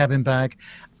both a cabin bag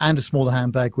and a smaller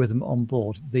handbag with them on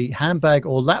board. The handbag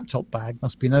or laptop bag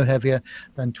must be no heavier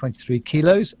than 23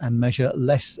 kilos and measure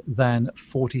less than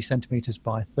 40 centimetres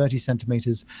by 30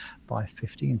 centimetres by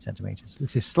 15 centimetres.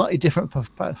 This is slightly different for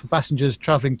passengers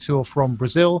travelling to or from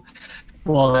Brazil,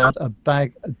 who are allowed a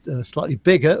bag slightly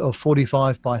bigger of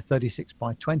 45 by 36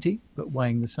 by 20, but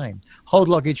weighing the same. Hold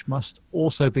luggage must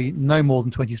also be no more than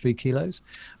 23 kilos,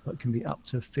 but can be up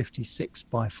to 56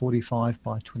 by 45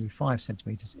 by 25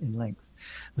 centimetres in length.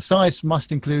 The size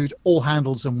must include all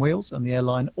handles and wheels, and the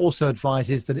airline also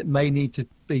advises that it may need to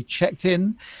be checked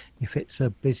in if it's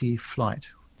a busy flight.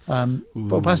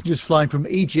 But passengers flying from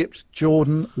Egypt,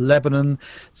 Jordan, Lebanon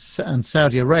and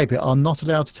Saudi Arabia are not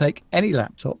allowed to take any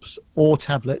laptops or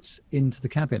tablets into the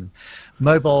cabin.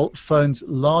 Mobile phones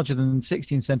larger than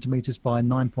 16 centimetres by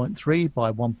 9.3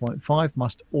 by 1.5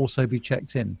 must also be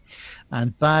checked in.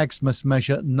 And bags must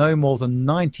measure no more than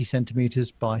 90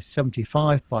 centimetres by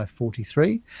 75 by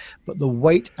 43, but the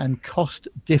weight and cost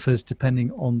differs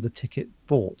depending on the ticket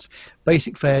bought.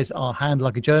 Basic fares are hand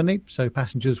luggage only, so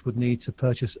passengers would need to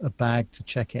purchase a bag to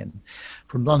check in.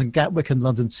 From London Gatwick and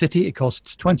London City, it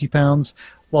costs £20,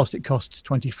 whilst it costs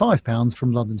 £25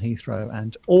 from London Heathrow.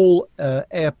 And all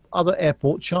other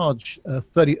airports charge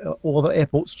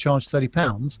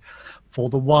 £30 for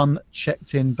the one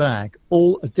checked-in bag.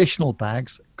 All additional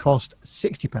bags cost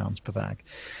 £60 per bag.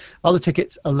 Other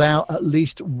tickets allow at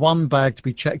least one bag to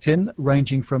be checked in,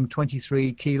 ranging from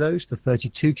 23 kilos to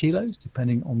 32 kilos,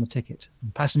 depending on the ticket.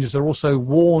 And passengers are also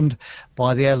warned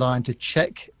by the airline to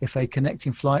check if a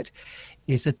connecting flight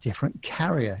is a different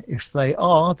carrier? If they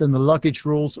are, then the luggage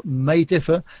rules may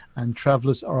differ, and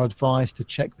travellers are advised to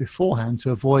check beforehand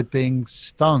to avoid being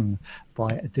stung by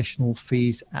additional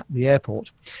fees at the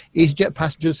airport. EasyJet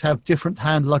passengers have different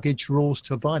hand luggage rules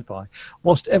to abide by.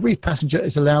 Whilst every passenger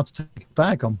is allowed to take a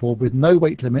bag on board with no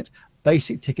weight limit,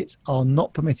 basic tickets are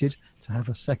not permitted to have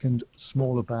a second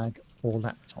smaller bag or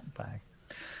laptop bag.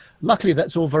 Luckily,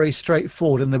 that's all very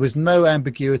straightforward, and there was no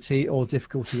ambiguity or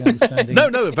difficulty understanding. No,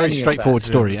 a very any of straightforward that.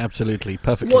 story. Absolutely,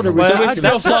 perfectly. What a normal. So ridiculous if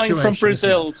you're flying from situation,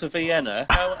 Brazil to Vienna,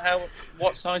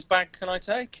 what size bag can I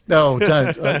take? No,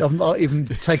 don't. I've not even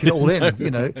taken it all in,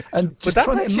 And just that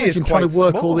trying to actually is imagine trying to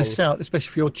quite work all this small. out, especially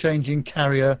if you're changing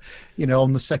carrier,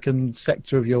 on the second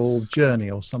sector of your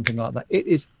journey or something like that. It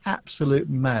is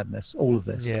absolute madness, all of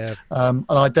this. Yeah. And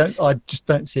I just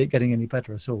don't see it getting any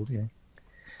better at all. Yeah.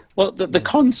 Well, the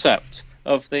concept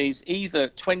of these either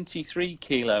 23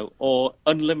 kilo or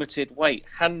unlimited weight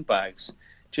handbags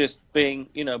just being,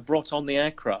 brought on the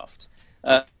aircraft,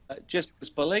 just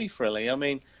disbelief, really. I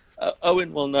mean,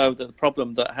 Owen will know the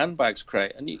problem that handbags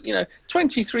create. And,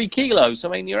 23 kilos, I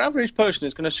mean, your average person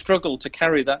is going to struggle to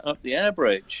carry that up the air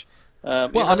bridge. Well,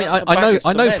 that's a I bag know of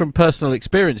I know cement. from personal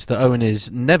experience that Owen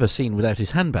is never seen without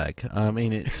his handbag. I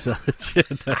mean, it's no,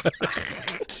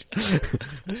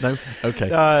 okay.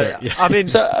 So, yes. I mean,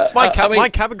 So, my I mean- my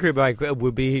cabin crew bag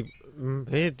would be.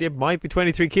 It might be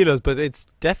 23 kilos, but it's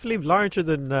definitely larger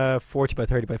than 40 by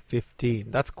 30 by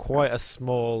 15. That's quite a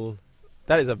small.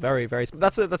 That is a very, very small.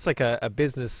 That's like a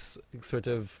business sort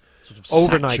of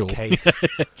overnight satchel. case.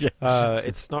 Yeah.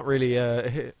 It's not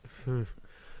really.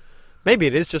 Maybe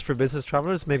it is just for business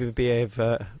travellers. Maybe BA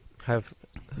have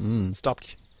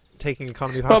stopped taking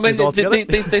economy Well, I passengers mean,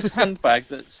 altogether. this handbag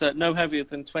that's no heavier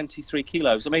than 23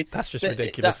 kilos. I mean, That's just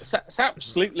ridiculous. That's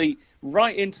absolutely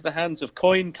right into the hands of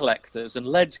coin collectors and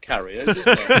lead carriers,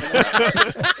 isn't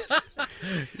it?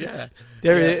 Yeah.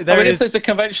 There I mean, is. if there's a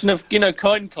convention of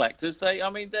coin collectors, they're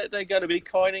going to be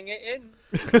coining it in.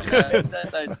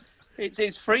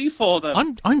 It's free for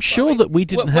them. I'm sure that we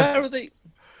didn't Where have. are they?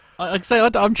 I'd say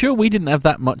I'm sure we didn't have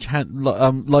that much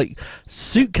like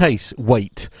suitcase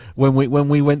weight when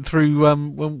we went through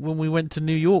when we went to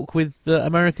New York with not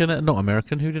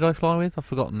American. Who did I fly with? I've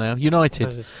forgotten now.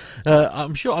 United.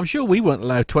 I'm sure we weren't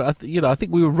allowed to. I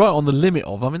think we were right on the limit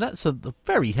of. I mean, that's a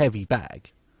very heavy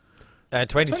bag.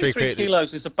 23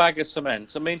 kilos is a bag of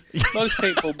cement. I mean, most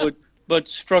people would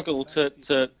struggle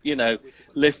to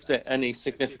lift it any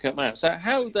significant amount. So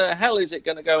how the hell is it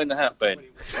going to go in the hat bin?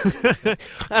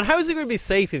 And how is it going to be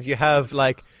safe if you have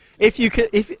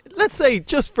if let's say,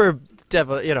 just for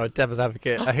devil's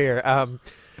advocate here,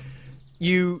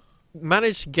 you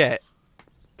manage to get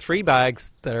 3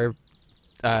 bags that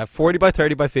are 40 by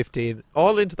 30 by 15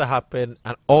 all into the hat bin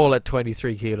and all at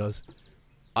 23 kilos.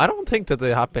 I don't think that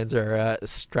the hat bins are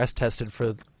stress tested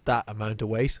for that amount of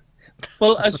weight.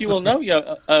 Well, as you all know,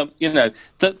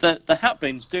 the hat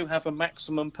bins do have a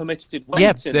maximum permitted weight.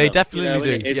 Yeah, in they them, definitely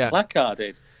do, and it is yeah.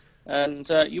 placarded, and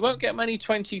you won't get many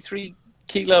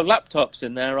 23-kilo laptops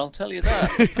in there. I'll tell you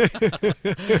that.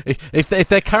 If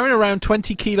they're carrying around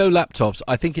 20-kilo laptops,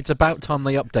 I think it's about time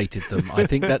they updated them. I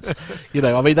think that's,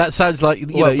 I mean, that sounds like,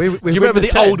 do you remember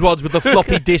the old ones with the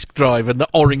floppy disk drive and the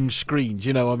orange screens?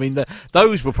 I mean,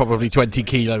 those were probably 20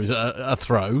 kilos a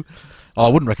throw. I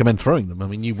wouldn't recommend throwing them. I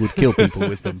mean, you would kill people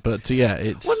with them. But yeah,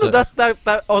 it's. Well, no,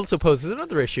 that also poses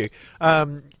another issue.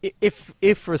 If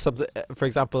for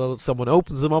example, someone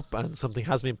opens them up and something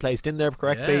has been placed in there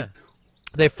correctly. Yeah.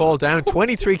 They fall down.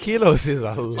 23 kilos is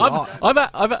a lot.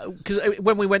 Because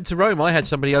when we went to Rome, I had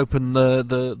somebody open the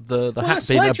Well, a hat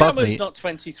bin above sledgehammer's me, not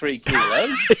 23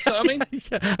 kilos. So, I mean,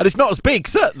 and it's not as big,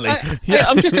 certainly.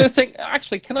 I'm just going to think,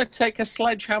 actually, can I take a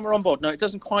sledgehammer on board? No, it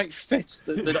doesn't quite fit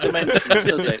the dimensions,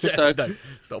 does it? So, No,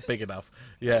 it's not big enough.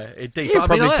 Yeah, indeed. You But,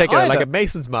 I mean, probably take I it had like a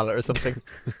mason's mallet or something.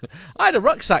 I had a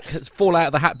rucksack fall out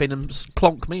of the hat bin and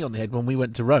clonk me on the head when we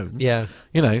went to Rome. Yeah.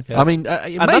 I mean, it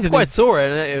And made that's an quite sore,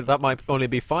 and that might only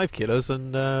be 5 kilos,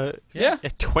 and yeah.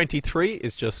 23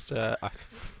 is just...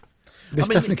 This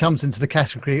definitely comes into the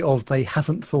category of they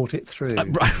haven't thought it through.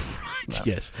 right,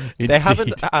 yes. They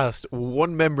haven't asked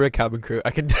one member of cabin crew.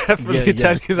 I can definitely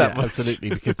tell you that much. Absolutely,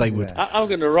 because they would. Yeah. I'm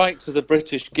going to write to the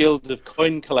British Guild of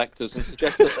Coin Collectors and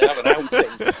suggest that they have an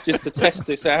outing just to test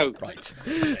this out. Right.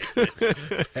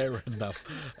 Fair enough.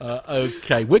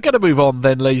 Okay, we're going to move on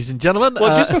then, ladies and gentlemen.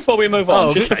 Well, just before we move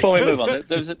on, okay.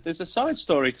 there's a side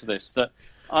story to this that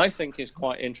I think is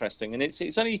quite interesting, and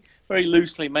it's only very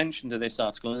loosely mentioned in this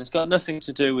article, and it's got nothing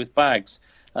to do with bags.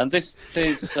 And this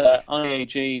is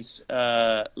IAG's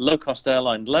low-cost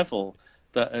airline Level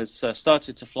that has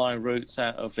started to fly routes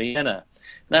out of Vienna.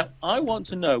 Now, I want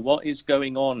to know what is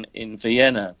going on in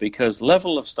Vienna, because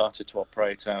Level have started to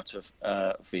operate out of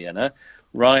Vienna.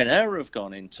 Ryanair have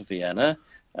gone into Vienna.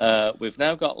 We've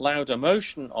now got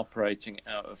Laudamotion operating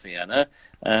out of Vienna,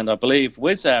 and I believe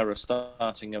Wizz Air are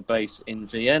starting a base in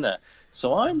Vienna.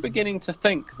 So I'm beginning to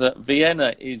think that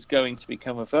Vienna is going to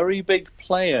become a very big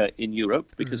player in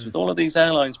Europe, because with all of these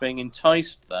airlines being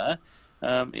enticed there,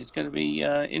 it's going to be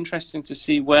interesting to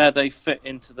see where they fit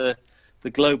into the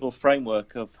global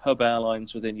framework of hub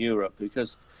airlines within Europe,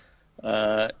 because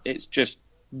it's just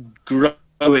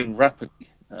growing rapidly,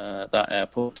 that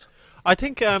airport. I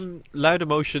think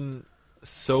Laudamotion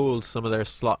sold some of their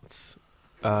slots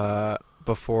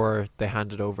before they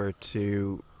handed over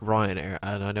to Ryanair,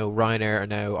 and I know Ryanair are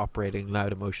now operating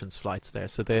Laudamotion's flights there.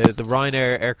 So the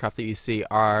Ryanair aircraft that you see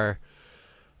are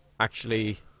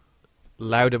actually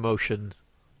Laudamotion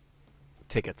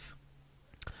tickets.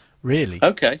 Really?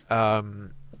 Okay.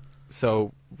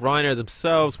 So Ryanair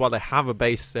themselves, while they have a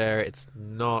base there, it's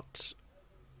not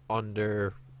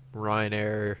under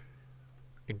Ryanair.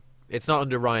 It's not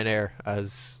under Ryanair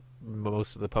as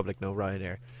most of the public know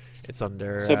Ryanair. It's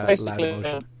under So basically,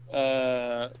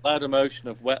 Laudamotion. Laudamotion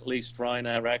have wet leased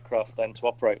Ryanair aircraft then to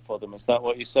operate for them. Is that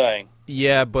what you're saying?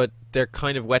 Yeah, but they're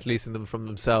kind of wet leasing them from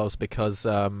themselves, because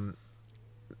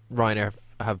Ryanair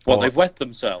have bought... Well, they've wet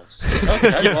themselves.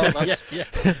 Okay, well, that's...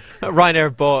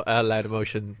 Ryanair bought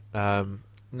Laudamotion,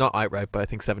 not outright, but I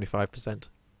think 75%.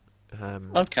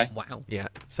 Okay. Wow. Yeah,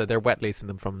 so they're wet leasing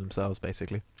them from themselves,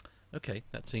 basically. Okay,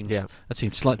 that seems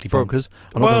slightly For- bonkers.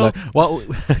 I'm well, not gonna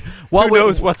lie. Well, Who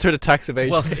knows what sort of tax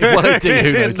evasion? Well, indeed,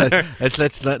 who knows?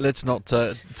 Let's not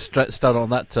start on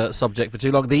that subject for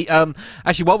too long. The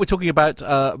actually, while we're talking about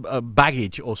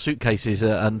baggage or suitcases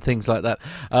and things like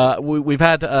that, we've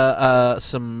had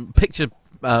some picture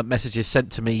messages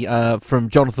sent to me from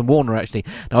Jonathan Warner, actually.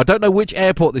 Now, I don't know which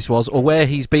airport this was or where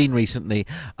he's been recently,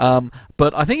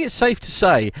 but I think it's safe to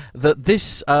say that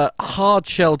this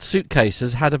hard-shelled suitcase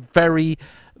has had a very,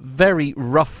 very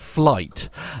rough flight.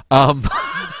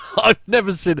 I've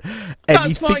never seen anything...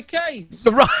 That's my case!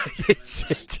 Right, it's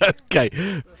okay,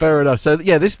 fair enough. So,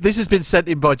 yeah, this has been sent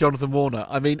in by Jonathan Warner.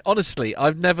 I mean, honestly,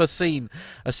 I've never seen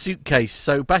a suitcase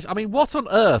so bad. I mean, what on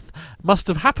earth must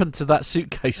have happened to that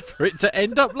suitcase for it to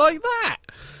end up like that?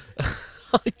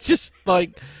 I just,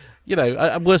 like, you know,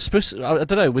 I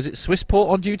don't know, was it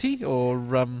Swissport on duty, or...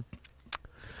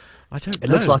 I don't know. It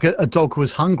looks like a dog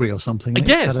was hungry or something.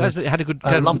 Yes, it had a good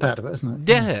lump out of it, isn't it?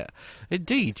 Yeah,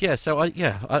 indeed. Yeah, so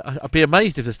I'd be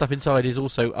amazed if the stuff inside is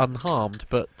also unharmed.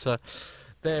 But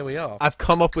there we are. I've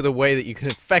come up with a way that you can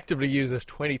effectively use this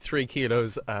 23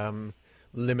 kilos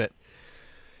limit.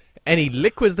 Any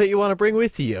liquids that you want to bring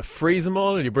with you, you freeze them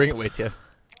all and you bring it with you.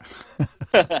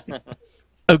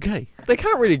 Okay. They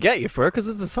can't really get you for it because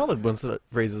it's a solid once it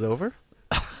freezes over.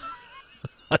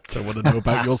 I don't want to know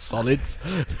about your solids.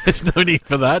 There's no need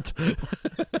for that.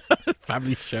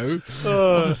 Family show.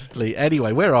 Honestly.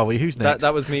 Anyway, where are we? Who's next?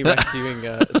 That was me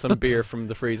rescuing some beer from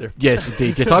the freezer. Yes,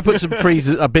 indeed. Yes, I put some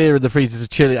beer in the freezer to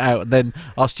chill it out, and then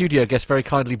our studio guest very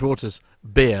kindly brought us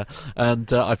beer,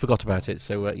 and I forgot about it.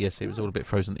 So yes, it was all a bit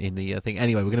frozen in the thing.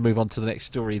 Anyway, we're going to move on to the next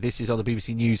story. This is on the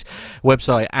BBC News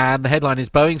website, and the headline is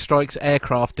Boeing strikes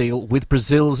aircraft deal with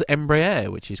Brazil's Embraer,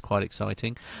 which is quite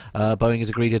exciting. Boeing has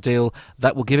agreed a deal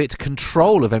that will give it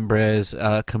control of Embraer's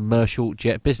commercial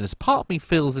jet business. Part of me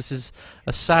feels this is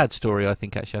a sad story, I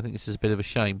think this is a bit of a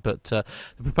shame, but the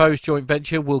proposed joint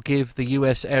venture will give the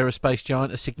US aerospace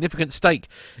giant a significant stake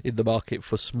in the market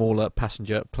for smaller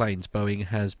passenger planes. Boeing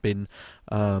has been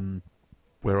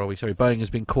Boeing has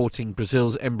been courting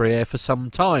Brazil's Embraer for some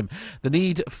time. The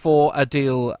need for a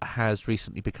deal has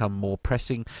recently become more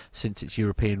pressing since its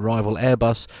European rival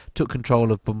Airbus took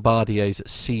control of Bombardier's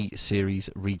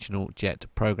C-Series regional jet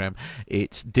program.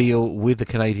 Its deal with the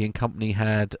Canadian company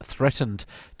had threatened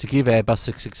to give Airbus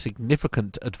a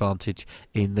significant advantage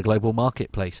in the global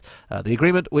marketplace. The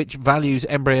agreement, which values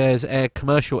Embraer's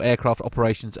commercial aircraft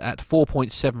operations at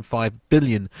 $4.75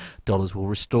 billion, will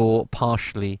restore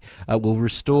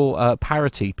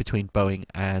parity between Boeing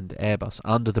and Airbus.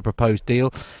 Under the proposed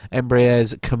deal,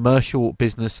 Embraer's commercial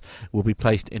business will be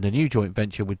placed in a new joint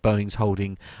venture with Boeing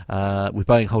holding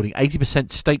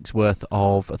 80% stakes worth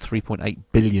of $3.8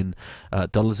 billion.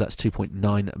 That's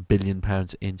 £2.9 billion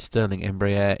in sterling.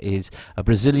 Embraer is a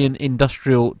Brazilian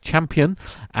industrial champion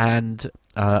and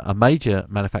a major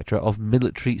manufacturer of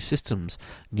military systems.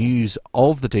 News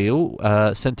of the deal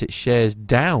sent its shares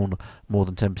down more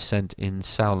than 10% in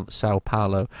Sao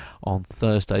Paulo on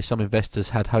Thursday. Some investors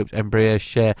had hoped Embraer's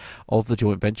share of the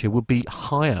joint venture would be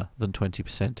higher than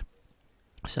 20%.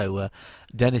 So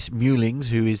Dennis Mullings,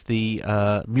 who is the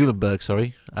Muhlenberg,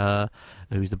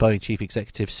 who's the Boeing chief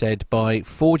executive, said, by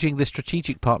forging this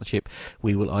strategic partnership,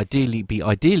 we will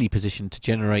ideally positioned to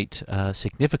generate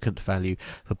significant value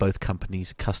for both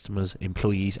companies, customers,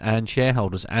 employees and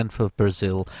shareholders, and for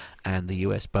Brazil and the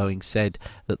US. Boeing said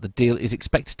that the deal is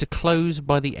expected to close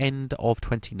by the end of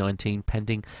 2019,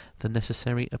 pending the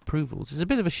necessary approvals. It's a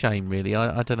bit of a shame, really.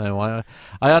 I don't know.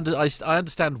 I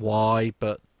understand why,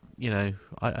 but I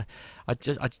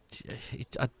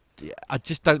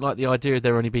just don't like the idea of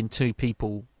there only been two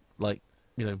people,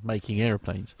 making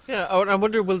aeroplanes. Yeah, I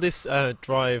wonder, will this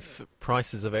drive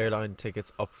prices of airline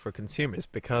tickets up for consumers?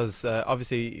 Because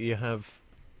obviously you have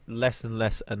less and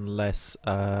less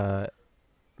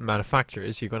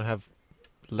manufacturers. You're going to have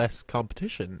less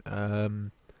competition,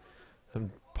 and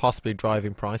possibly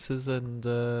driving prices and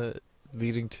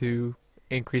leading to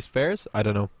increased fares. I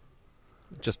don't know.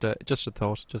 Just a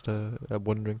thought, just a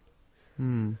wondering.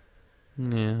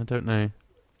 Yeah, I don't know.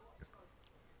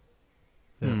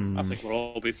 Yeah. I think we'll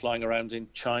all be flying around in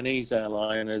Chinese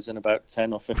airliners in about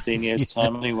 10 or 15 years'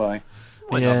 time anyway.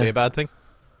 Might not be a bad thing.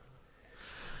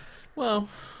 Well,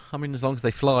 I mean, as long as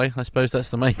they fly, I suppose that's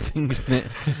the main thing, isn't it?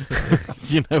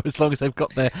 As long as they've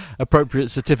got their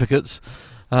appropriate certificates.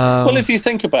 Well, if you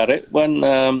think about it, when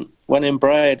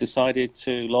Embraer decided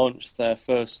to launch their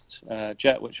first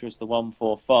jet, which was the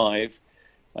 145,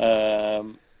 a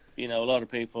lot of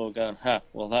people are going,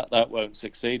 well, that won't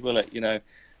succeed, will it?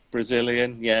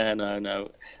 Brazilian,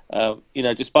 no.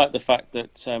 Despite the fact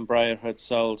that Embraer had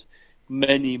sold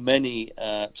many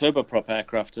turboprop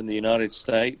aircraft in the United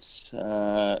States,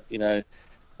 Brasilia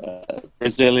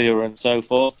and so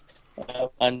forth,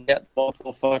 and yet the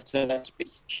 145 turned out to be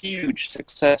a huge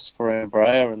success for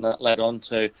Embraer, and that led on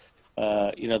to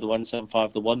the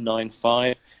 175, the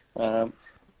 195,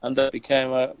 and that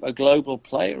became a global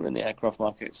player in the aircraft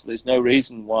market. So there's no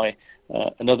reason why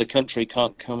another country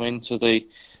can't come into the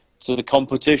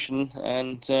competition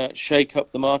and shake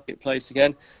up the marketplace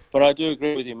again. But I do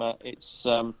agree with you, Matt. It's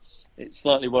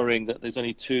slightly worrying that there's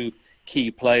only two key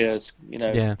players,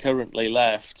 currently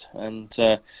left,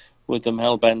 and with them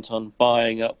hell-bent on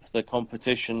buying up the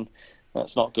competition,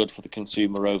 that's not good for the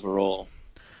consumer overall.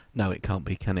 No, it can't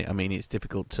be, can it? I mean, it's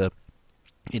difficult to,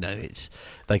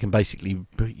 they can basically,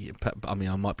 I mean,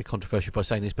 I might be controversial by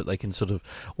saying this, but they can sort of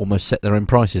almost set their own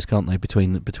prices, can't they,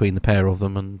 between the pair of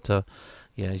them? And,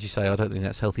 as you say, I don't think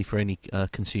that's healthy for any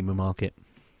consumer market.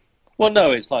 Well,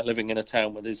 no, it's like living in a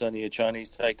town where there's only a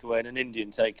Chinese takeaway and an Indian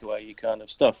takeaway. You're kind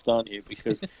of stuffed, aren't you?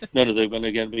 Because none of them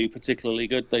are going to be particularly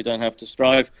good. They don't have to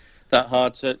strive that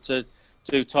hard to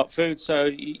do top food, so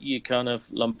you kind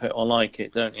of lump it or like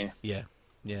it, don't you? Yeah,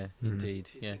 indeed,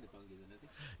 yeah.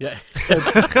 Yeah.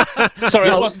 Sorry,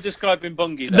 I wasn't describing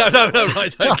Bungie there. No,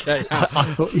 right, okay. I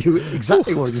thought you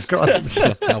exactly what I described.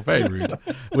 How very rude.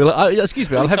 Well,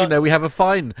 excuse me, I'll have you know we have a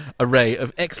fine array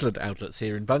of excellent outlets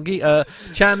here in Bungie.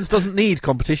 Chans doesn't need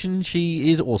competition.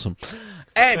 She is awesome.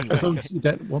 Anyway. As long as you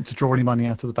don't want to draw any money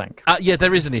out of the bank. Yeah,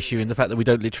 there is an issue in the fact that we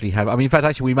don't literally have... I mean, in fact,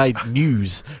 actually, we made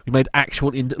news. We made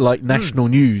actual, national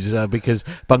news because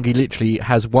Bungie literally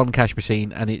has one cash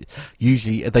machine and it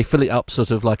usually... They fill it up sort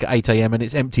of like at 8 a.m. and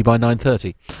it's empty by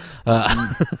 9:30.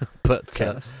 But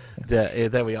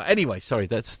there we are. Anyway, sorry,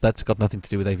 that's got nothing to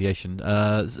do with aviation.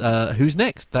 Who's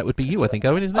next? That would be you, I think,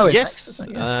 Owen, isn't it? Yes.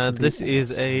 This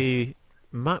is a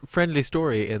Matt-friendly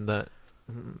story in that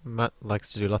Matt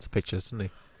likes to do lots of pictures, doesn't he?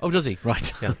 Oh, does he?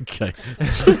 Right. Yeah. Okay.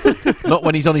 Not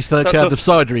when he's on his third can of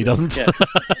cider, he doesn't. Yeah.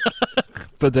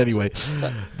 But anyway,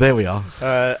 there we are.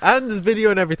 And there's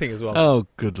video and everything as well. Oh,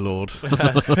 good Lord.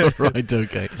 Right,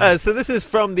 okay. So this is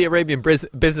from the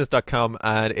ArabianBusiness.com,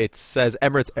 and it says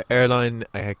Emirates Airline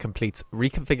completes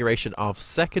reconfiguration of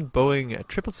second Boeing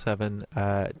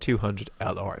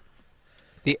 777-200LR.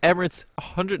 The Emirates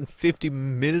 $150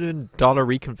 million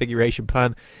reconfiguration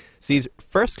plan sees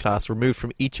first class removed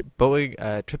from each Boeing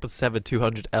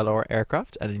 777-200LR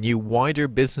aircraft and a new wider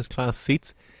business class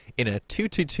seats in a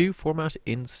 222 format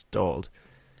installed.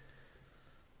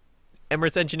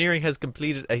 Emirates Engineering has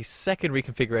completed a second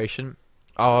reconfiguration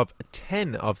of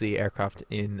 10 of the aircraft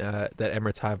that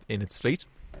Emirates have in its fleet.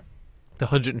 The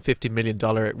 $150 million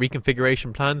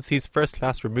reconfiguration plan sees first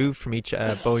class removed from each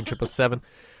Boeing 777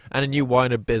 and a new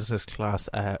wider business class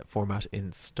format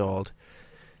installed.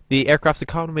 The aircraft's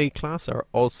economy class are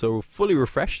also fully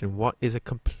refreshed in what is a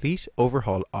complete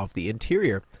overhaul of the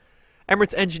interior.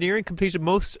 Emirates Engineering completed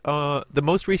the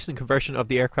most recent conversion of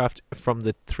the aircraft from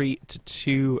the 3 to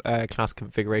 2 class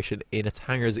configuration in its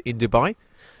hangars in Dubai.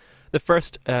 The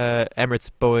first Emirates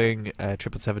Boeing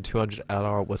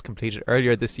 777-200LR was completed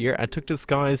earlier this year and took to the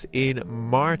skies in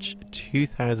March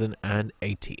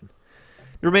 2018.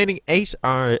 The remaining 8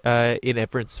 are in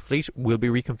Emirates' fleet will be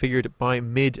reconfigured by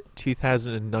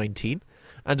mid-2019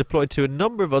 and deployed to a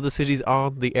number of other cities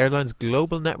on the airline's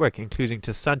global network, including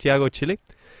to Santiago, Chile,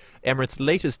 Emirates'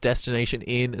 latest destination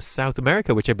in South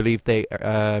America, which I believe they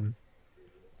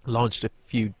launched a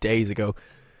few days ago.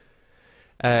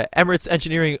 Emirates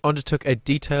Engineering undertook a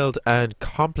detailed and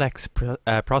complex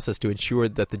process to ensure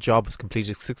that the job was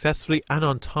completed successfully and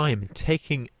on time,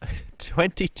 taking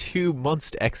 22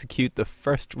 months to execute the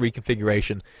first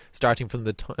reconfiguration, starting from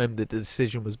the time the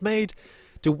decision was made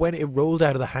to when it rolled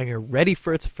out of the hangar ready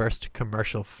for its first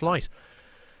commercial flight.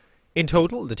 In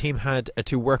total, the team had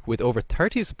to work with over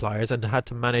 30 suppliers and had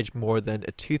to manage more than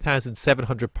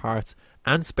 2,700 parts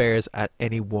and spares at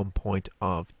any one point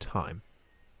of time.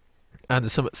 And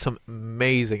there's some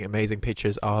amazing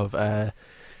pictures of the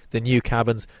new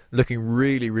cabins looking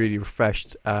really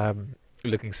refreshed,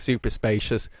 looking super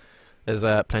spacious. There's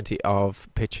plenty of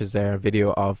pictures there and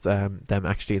video of them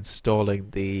actually installing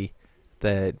the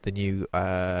new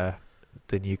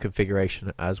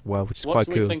configuration as well, which is quite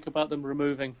cool. What do we think about them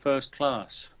removing first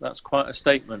class? That's quite a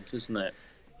statement, isn't it?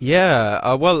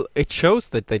 Yeah, well, it shows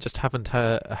that they just haven't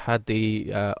had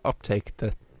the uptake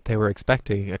that they were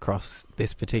expecting across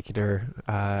this particular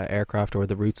aircraft or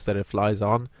the routes that it flies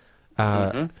on,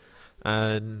 and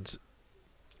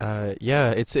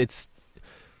yeah, it's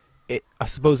I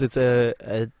suppose it's they're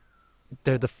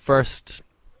the first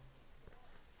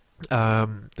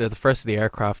of the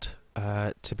aircraft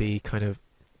to be kind of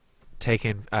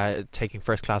taking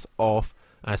first class off,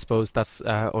 and I suppose that's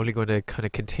only going to kind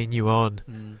of continue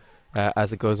on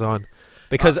as it goes on.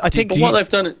 Because I think what they've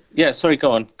done, yeah. Sorry,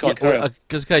 go on. Carry on.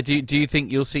 Do you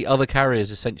think you'll see other carriers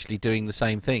essentially doing the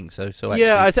same thing? So actually,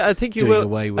 yeah, I think you will.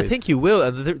 Away with... I think you will,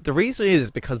 and the reason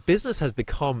is because business has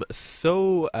become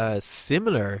so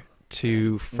similar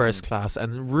to first class,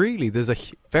 and really, there's a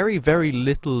very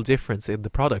little difference in the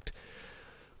product.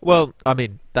 Well, I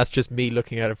mean, that's just me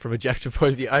looking at it from a objective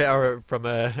point of view. Or from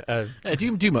do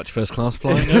you do much first class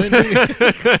flying, Owen, do you?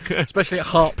 Especially at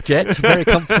Harp Jet, very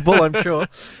comfortable, I'm sure.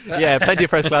 Yeah, plenty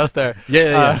of first class there.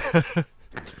 Yeah.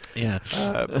 Yeah.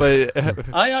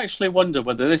 But I actually wonder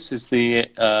whether this is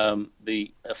the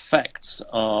effects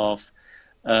of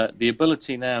the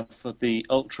ability now for the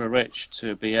ultra rich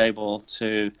to be able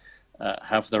to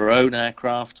have their own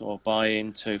aircraft or buy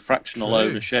into fractional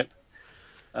ownership.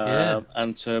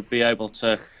 And to be able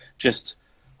to just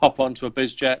hop onto a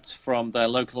BizJet from their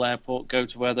local airport, go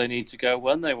to where they need to go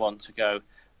when they want to go.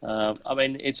 I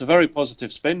mean, it's a very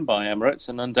positive spin by Emirates,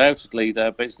 and undoubtedly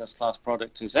their business class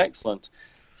product is excellent.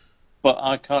 But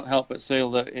I can't help but feel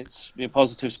that it's a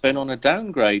positive spin on a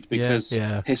downgrade, because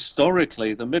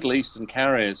historically the Middle Eastern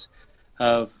carriers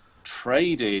have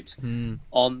traded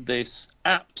on this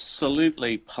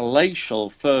absolutely palatial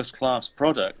first-class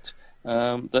product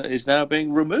that is now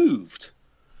being removed.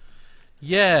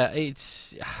 Yeah,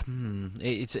 it's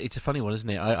a funny one, isn't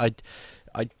it?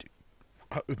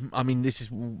 I mean, this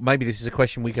is a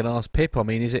question we can ask Pip. I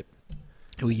mean, is it?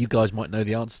 Well, you guys might know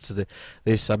the answer to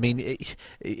this. I mean,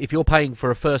 if you're paying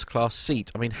for a first class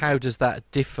seat, I mean, how does that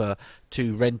differ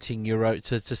to renting your own?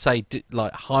 To say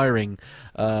like hiring,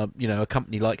 a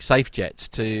company like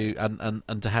SafeJet to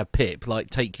have Pip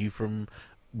like take you from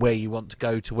where you want to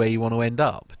go to where you want to end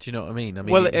up. Do you know what I mean?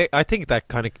 Well, I think that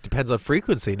kind of depends on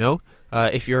frequency. No,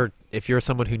 if you're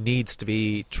someone who needs to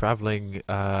be traveling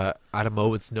at a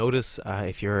moment's notice,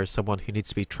 if you're someone who needs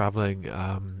to be traveling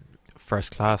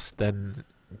first class, then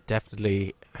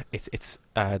definitely it's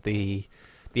the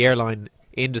airline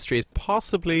industry is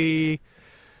possibly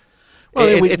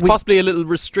it's possibly a little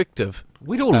restrictive.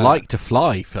 We'd all like to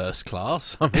fly first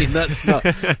class. I mean, that's not.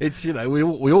 It's we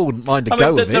all wouldn't mind a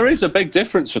go of it. There is a big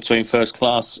difference between first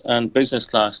class and business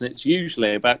class, and it's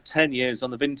usually about 10 years on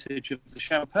the vintage of the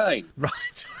champagne.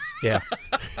 Right. Yeah.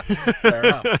 Fair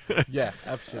enough. Yeah,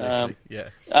 absolutely. Yeah.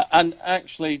 And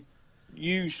actually,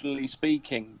 usually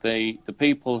speaking, the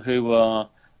people who are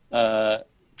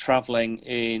travelling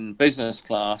in business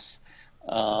class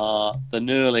are the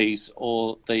nerlies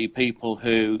or the people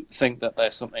who think that they're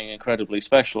something incredibly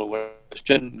special, whereas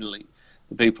generally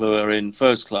the people who are in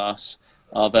first class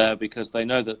are there because they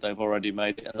know that they've already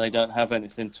made it and they don't have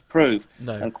anything to prove.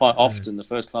 No. And quite often the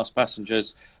first class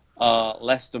passengers are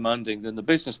less demanding than the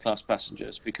business class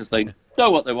passengers because they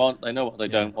know what they want, they know what they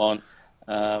don't want.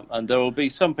 And there will be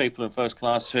some people in first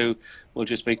class who will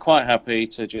just be quite happy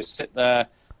to just sit there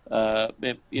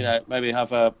maybe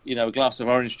have a glass of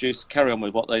orange juice, carry on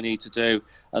with what they need to do,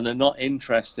 and they're not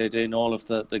interested in all of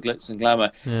the glitz and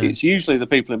glamour. Yeah. It's usually the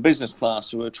people in business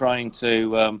class who are trying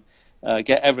to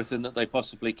get everything that they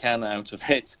possibly can out of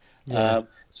it. Yeah.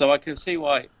 So I can see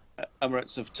why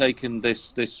Emirates have taken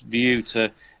this view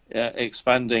to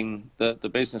expanding the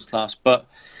business class, but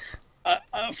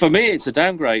for me, it's a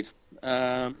downgrade.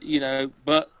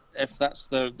 But if that's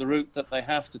the route that they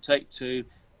have to take to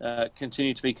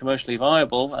continue to be commercially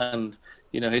viable, and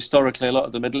historically a lot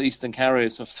of the Middle Eastern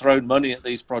carriers have thrown money at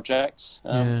these projects,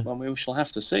 well, we shall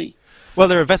have to see. Well,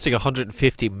 they're investing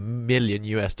 $150 million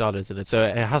in it, so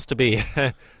it has to be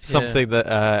something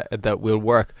that will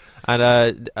work.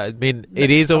 And I mean, it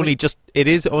is only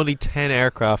 10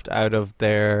 aircraft out of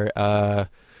their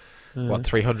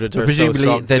 300 or so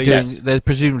strong fleet. They're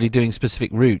presumably doing specific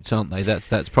routes, aren't they?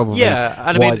 That's probably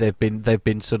and why they've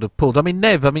been sort of pulled. I mean,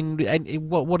 Nev,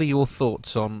 what are your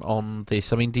thoughts on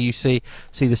this? I mean, do you see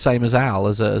the same as Al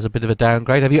as a bit of a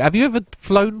downgrade? Have you ever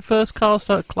flown first class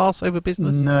over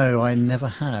business? No, I never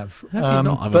have. Have you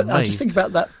not? But I just think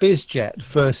about that BizJet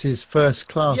versus first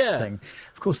class thing.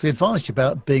 Of course, the advantage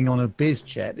about being on a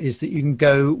BizJet is that you can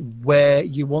go where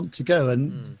you want to go,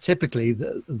 and typically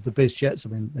the BizJets, I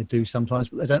mean, they do sometimes,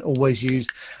 but they don't always use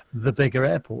the bigger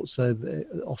airports. So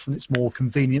often it's more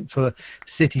convenient for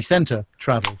city centre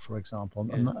travel, for example,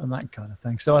 and that kind of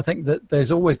thing. So I think that there's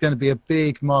always going to be a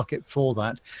big market for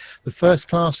that. The first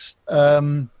class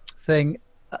thing,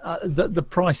 the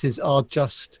prices are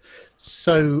just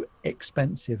so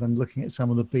expensive. And looking at some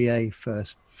of the BA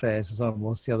first fares, as I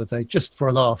was the other day, just for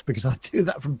a laugh, because I do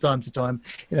that from time to time.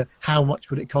 How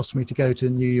much would it cost me to go to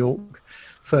New York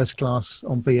first class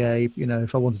on BA?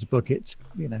 If I wanted to book it,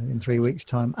 in 3 weeks'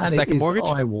 time, and it is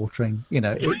eye-watering.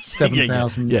 It's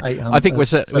 7,800. I think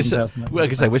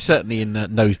we're certainly in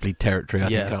nosebleed territory. I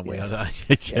think, aren't we?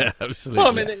 Yeah, absolutely. Well,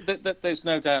 I mean, there's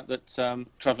no doubt that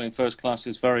travelling first class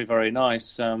is very, very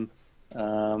nice. When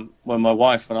my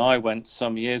wife and I went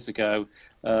some years ago,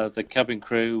 the cabin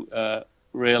crew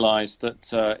realised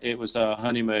that it was our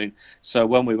honeymoon. So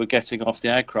when we were getting off the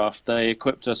aircraft, they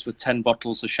equipped us with 10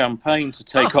 bottles of champagne to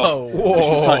take off. Which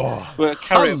was like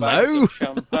carrier bags of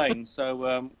champagne.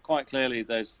 So quite clearly,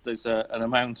 there's an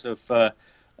amount of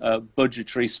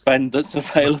budgetary spend that's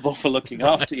available for looking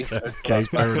after you. Okay,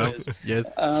 fair enough. Yes.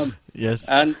 Yes.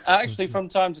 And actually, from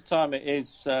time to time, it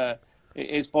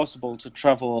is possible to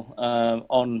travel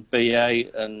on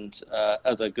BA and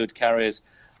other good carriers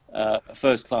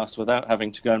first class without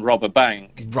having to go and rob a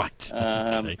bank. Right.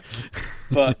 Okay.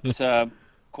 But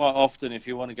quite often, if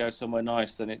you want to go somewhere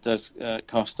nice, then it does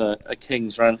cost a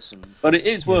king's ransom. But it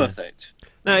is worth it.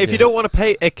 Now, if you don't want to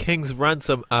pay a king's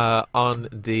ransom on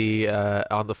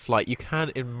the flight, you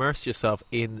can immerse yourself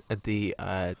in the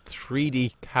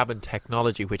 3D cabin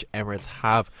technology which Emirates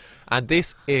have, and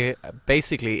this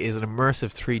basically is an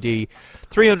immersive 3D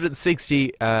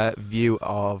 360 view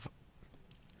of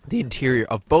the interior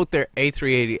of both their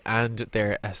A380 and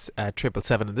their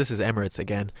 777, and this is Emirates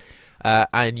again,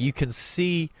 and you can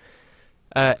see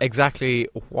exactly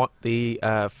what the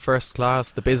first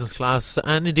class, the business class,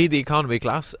 and indeed the economy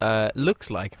class looks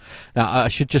like. Now, I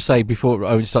should just say before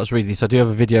Owen starts reading this, I do have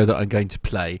a video that I'm going to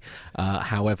play.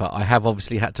 However, I have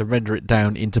obviously had to render it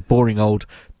down into boring old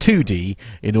 2D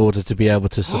in order to be able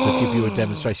to sort of give you a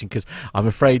demonstration, because I'm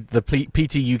afraid the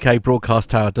PT UK broadcast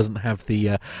tower doesn't have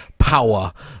the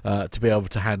power to be able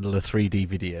to handle a 3D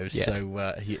video. Yet.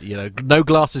 So, no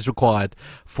glasses required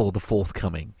for the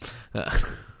forthcoming.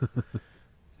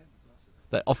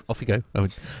 Off you go. Oh,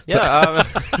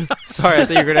 sorry, I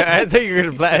think you're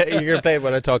gonna play it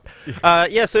when I talk.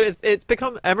 So it's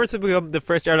become Emirates have become the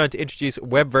first airline to introduce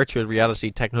web virtual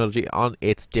reality technology on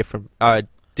its different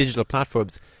digital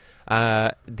platforms.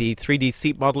 The 3D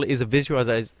seat model is a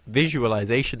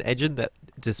visualization engine that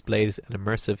displays an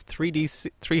immersive 3D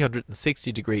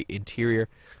 360 degree interior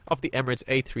of the Emirates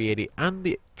A380 and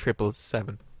the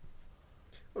 777.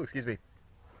 Oh, excuse me.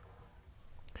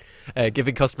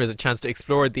 Giving customers a chance to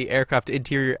explore the aircraft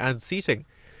interior and seating.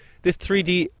 This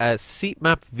 3D seat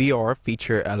map VR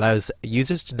feature allows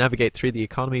users to navigate through the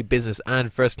economy, business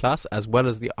and first class, as well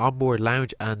as the onboard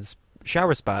lounge and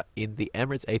shower spa in the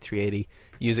Emirates A380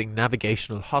 using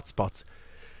navigational hotspots.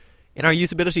 In our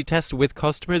usability test with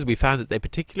customers, we found that they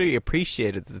particularly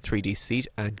appreciated the 3D seat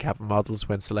and cabin models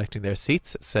when selecting their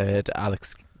seats, said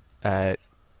Alex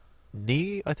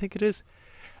Nee, I think it is.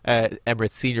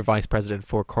 Emirates Senior Vice President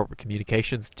for Corporate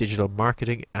Communications, Digital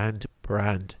Marketing and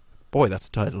Brand. Boy, that's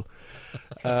a title.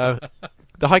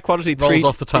 The high-quality rolls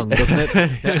off the tongue, doesn't it?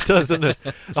 It does, doesn't it?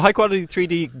 The high-quality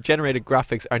 3D generated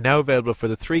graphics are now available for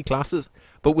the 3 classes,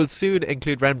 but will soon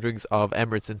include renderings of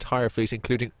Emirates' entire fleet,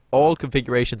 including all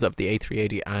configurations of the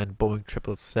A380 and Boeing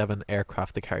 777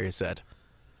 aircraft, the carrier said.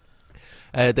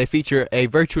 They feature a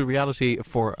virtual reality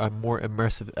for a more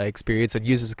immersive experience, and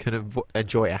users can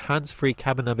enjoy a hands-free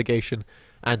cabin navigation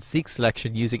and seat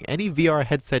selection using any VR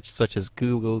headset such as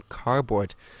Google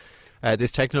Cardboard.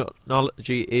 This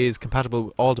technology is compatible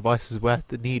with all devices without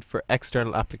the need for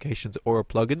external applications or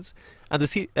plugins. And the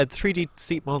 3D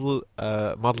seat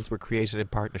models were created in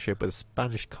partnership with a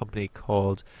Spanish company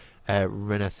called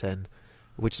Renesen,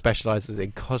 which specialises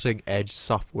in cutting-edge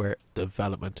software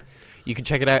development. You can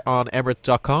check it out on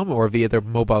Emirates.com or via their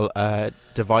mobile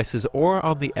devices, or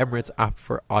on the Emirates app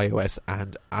for iOS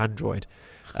and Android.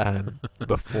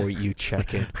 Before you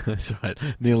check in. That's right.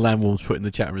 Neil Lamworm's put in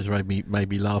the chat room, has made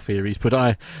me laugh here. He's put,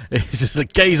 it's just a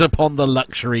gaze upon the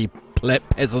luxury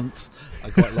peasants. I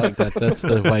quite like that. That's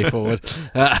the way forward.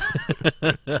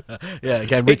 Yeah,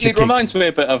 again, Richard it reminds me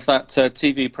a bit of that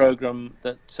TV program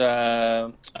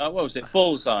that, what was it,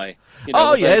 Bullseye. You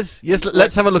know, yes.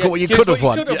 Let's have a look at what you could have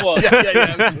won.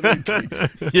 Absolutely.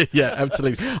 Yeah,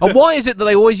 absolutely. And why is it that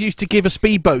they always used to give a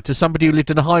speedboat to somebody who lived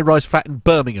in a high-rise flat in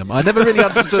Birmingham? I never really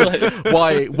understood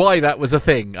why that was a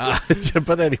thing.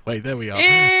 But anyway, there we are.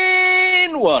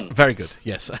 In one. Very good.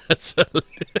 Yes.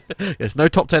 Yes. No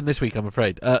top 10 this week, I'm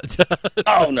afraid.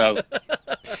 Oh no.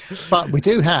 But we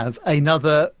do have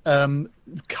another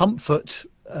comfort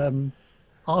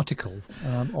article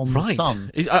on the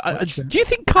Sun. Do you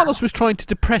think Carlos was trying to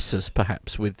depress us,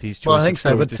 perhaps, with these choices? Well, I think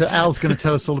so, but Al's going to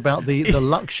tell us all about the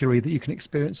luxury that you can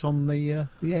experience on the Aer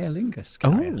Lingus.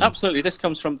 Absolutely. This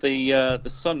comes from the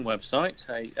Sun website,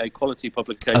 a quality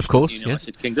publication of course, in the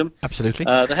United Kingdom. Absolutely.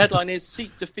 The headline is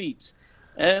Seat Defeat.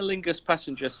 Aer Lingus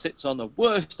passenger sits on the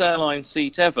worst airline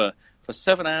seat ever for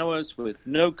 7 hours with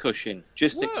no cushion,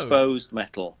 just exposed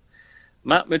metal.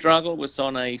 Matt Midragl was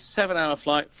on a 7-hour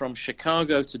flight from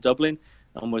Chicago to Dublin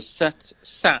and was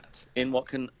sat in what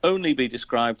can only be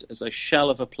described as a shell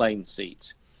of a plane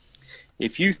seat.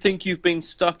 If you think you've been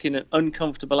stuck in an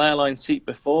uncomfortable airline seat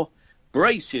before,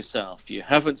 brace yourself. You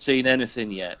haven't seen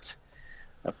anything yet.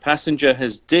 A passenger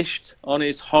has dished on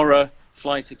his horror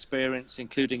flight experience,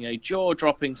 including a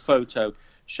jaw-dropping photo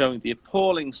showing the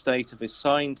appalling state of his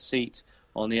assigned seat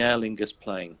on the Aer Lingus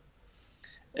plane.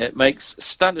 It makes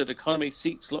standard economy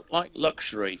seats look like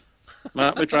luxury.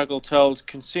 Matt Midragl told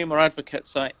consumer advocate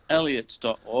site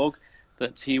Elliot.org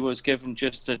that he was given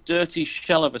just a dirty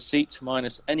shell of a seat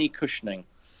minus any cushioning.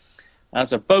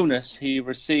 As a bonus, he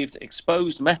received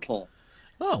exposed metal,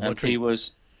 and he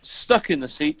was stuck in the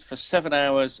seat for 7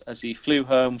 hours as he flew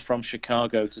home from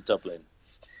Chicago to Dublin.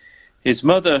 His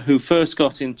mother, who first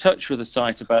got in touch with the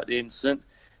site about the incident,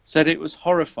 said it was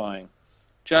horrifying.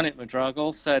 Janet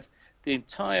Midragl said, "The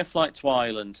entire flight to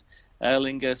Ireland, Aer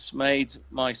Lingus made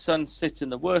my son sit in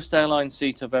the worst airline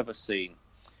seat I've ever seen."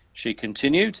 She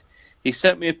continued, "He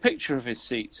sent me a picture of his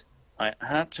seat. I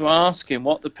had to ask him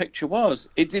what the picture was.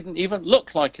 It didn't even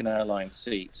look like an airline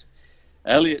seat."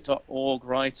 Elliot.org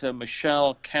writer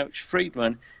Michelle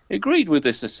Couch-Friedman agreed with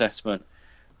this assessment,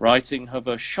 writing of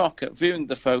her shock at viewing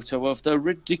the photo of the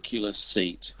ridiculous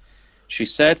seat. She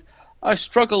said, "I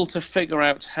struggle to figure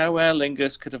out how Aer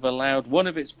Lingus could have allowed one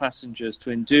of its passengers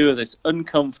to endure this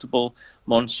uncomfortable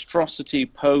monstrosity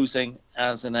posing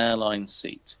as an airline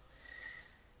seat."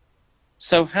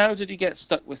 So how did he get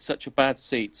stuck with such a bad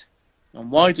seat?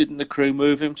 And why didn't the crew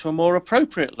move him to a more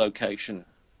appropriate location?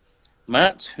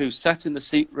 Matt, who sat in the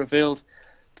seat, revealed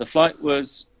the flight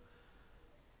was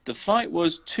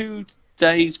 2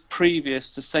 days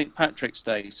previous to St. Patrick's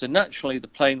Day, so naturally the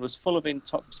plane was full of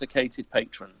intoxicated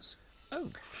patrons.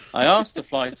 I asked the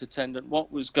flight attendant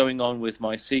what was going on with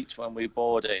my seat when we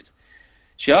boarded.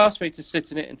 She asked me to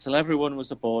sit in it until everyone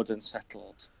was aboard and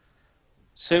settled.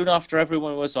 Soon after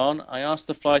everyone was on, I asked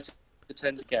the flight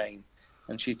attendant again,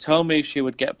 and she told me she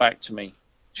would get back to me.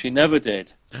 She never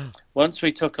did. Once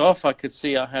we took off, I could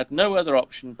see I had no other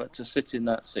option but to sit in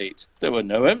that seat. There were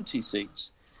no empty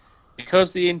seats.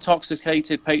 Because the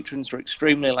intoxicated patrons were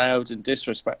extremely loud and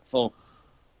disrespectful,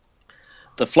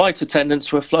 the flight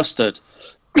attendants were flustered.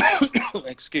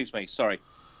 Excuse me, sorry.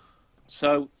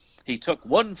 So he took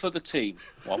one for the team.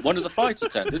 Well, one of the flight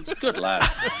attendants, good lad.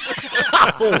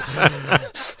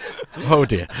 Oh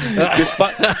dear.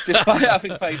 Despite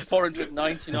having paid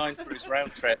 $499 for his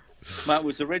round trip, Matt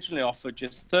was originally offered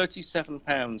just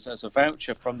 £37 as a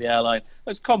voucher from the airline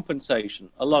as compensation,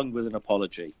 along with an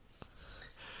apology.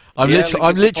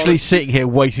 I'm literally sitting here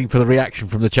waiting for the reaction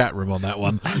from the chat room on that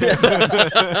one.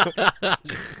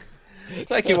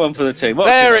 Taking one for the team. What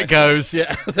There can I it goes.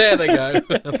 Yeah, there they go.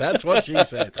 That's what she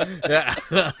said. Yeah.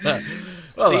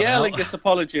 Well, The Aer Lingus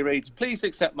apology reads, please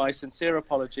accept my sincere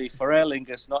apology for Aer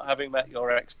Lingus not having met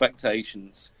your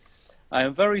expectations. I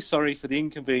am very sorry for the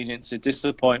inconvenience and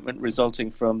disappointment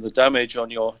resulting from the damaged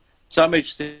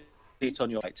seat on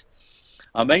your flight.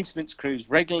 Our maintenance crews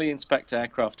regularly inspect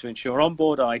aircraft to ensure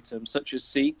onboard items such as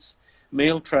seats,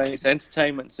 meal trays,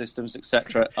 entertainment systems,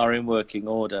 etc. are in working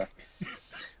order.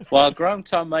 While ground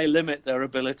time may limit their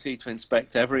ability to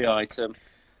inspect every item,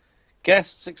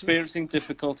 guests experiencing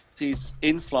difficulties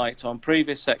in flight on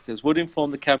previous sectors would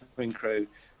inform the cabin crew,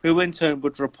 who in turn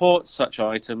would report such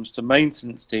items to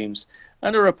maintenance teams,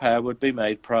 and a repair would be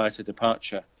made prior to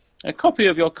departure. A copy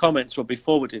of your comments will be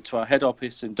forwarded to our head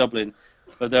office in Dublin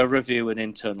for their review and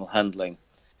internal handling.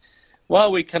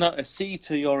 While we cannot accede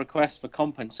to your request for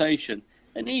compensation,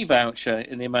 an e-voucher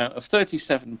in the amount of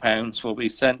 £37 will be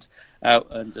sent out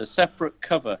under a separate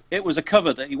cover. It was a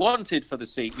cover that he wanted for the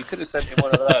seat. You could have sent him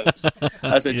one of those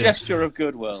as a gesture of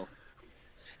goodwill.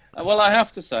 Well, I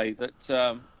have to say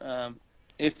that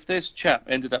if this chap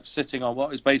ended up sitting on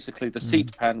what is basically the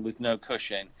seat pan with no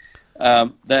cushion,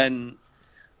 then,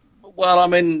 well, I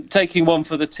mean, taking one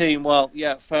for the team, well,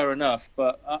 yeah, fair enough.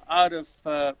 But I'd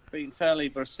have been fairly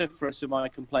vociferous in my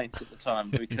complaints at the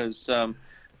time because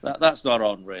that's not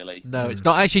on, really. No, it's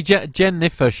not. Actually, Jen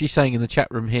Niffer, she's saying in the chat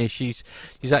room here, she's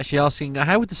actually asking,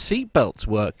 how would the seat belts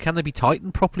work? Can they be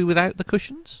tightened properly without the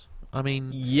cushions? I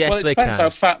mean, yes, well, it they depends can. how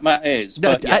fat Matt is,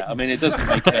 but yeah, I mean, it doesn't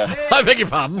make a... I beg your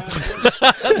pardon.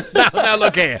 now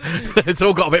look here. It's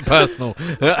all got a bit personal.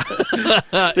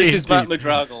 This is Matt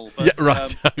McDraggle. But, yeah,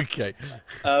 right, okay.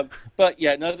 But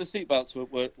yeah, no, the seat belts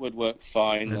would work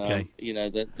fine. Okay. You know,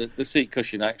 the seat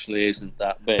cushion actually isn't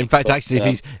that big. In fact, but,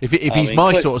 actually, if he's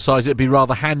my sort of size, it'd be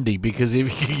rather handy because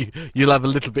you'll have a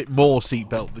little bit more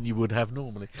seatbelt than you would have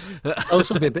normally. I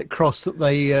also be a bit cross that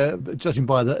they, judging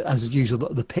by as usual,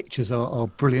 the pictures are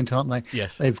brilliant, aren't they?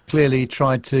 Yes. They've clearly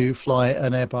tried to fly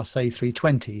an Airbus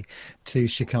A320 to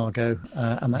Chicago,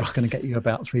 and that's going to get you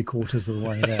about 3/4 of the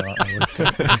way there.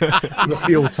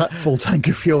 The full tank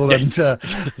of fuel, yes, and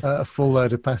a full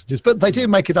load of passengers. But they do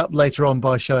make it up later on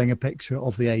by showing a picture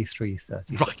of the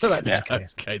A330. Right. So that's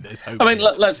okay. There's hope. I mean,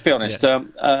 let's be honest.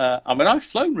 Yeah. I mean, I've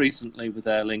flown recently with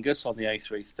Aer Lingus on the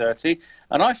A330,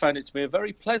 and I found it to be a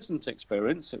very pleasant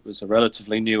experience. It was a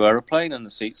relatively new aeroplane, and the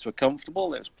seats were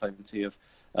comfortable. There was plenty of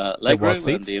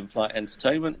legroom, and the in-flight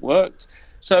entertainment worked.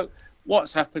 So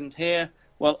what's happened here?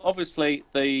 Well, obviously,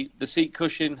 the seat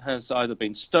cushion has either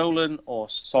been stolen or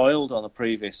soiled on the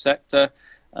previous sector,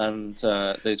 and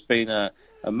there's been a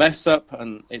mess up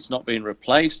and it's not been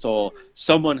replaced, or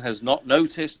someone has not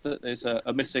noticed that there's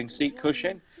a missing seat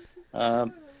cushion.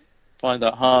 Find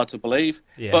that hard to believe.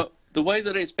 Yeah. But the way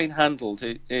that it's been handled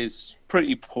is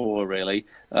pretty poor, really.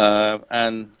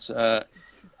 And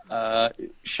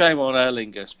shame on Aer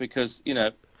Lingus because, you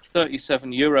know,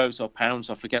 €37 or pounds,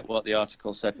 I forget what the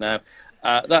article said now,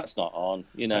 that's not on,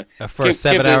 you know. For a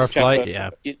 7-hour flight,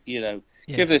 you know,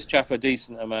 yeah. Give this chap a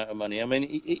decent amount of money. I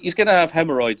mean, he's going to have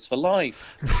hemorrhoids for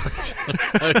life.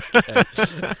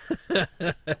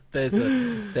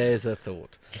 There's a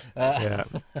thought. Yeah.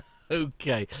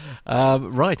 Okay.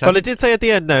 Right. Well, it did say at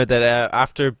the end now that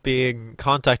after being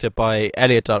contacted by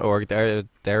Elliot.org,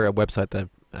 they're a website that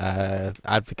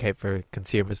advocate for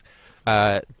consumers,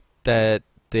 that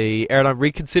the airline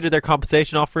reconsidered their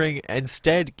compensation offering,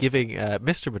 instead giving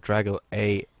Mr. McDraggle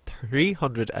a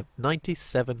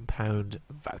 £397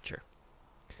 voucher.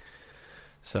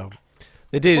 So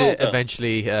they did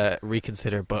eventually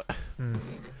reconsider, but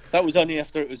that was only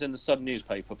after it was in the Sun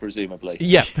newspaper, presumably.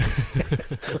 Yeah.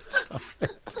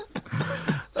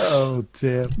 Oh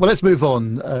dear. Well, let's move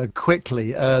on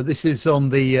quickly. This is on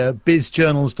the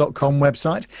bizjournals.com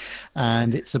website,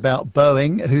 and it's about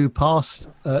Boeing, who passed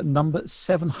number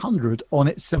 700 on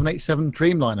its 787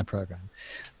 Dreamliner program.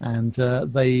 And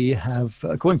they have,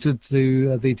 according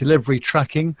to the delivery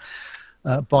tracking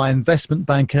by investment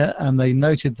banker, and they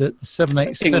noted that the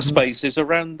 787 spaces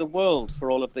around the world for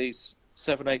all of these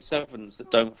 787s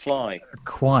that don't fly.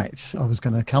 Quite. I was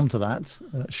going to come to that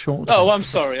shortly. Oh, I'm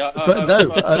sorry.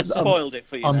 I spoiled it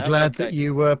for you. I'm glad that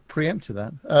you preempted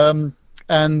that.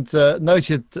 And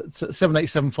noted that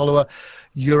 787 follower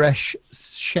Yuresh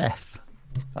Sheth,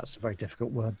 that's a very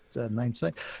difficult word name to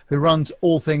say, who runs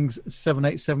All Things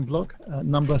 787 blog.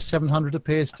 Number 700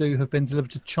 appears to have been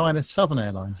delivered to China Southern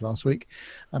Airlines last week,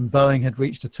 and Boeing had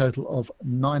reached a total of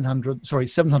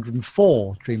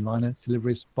 704 Dreamliner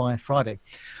deliveries by Friday.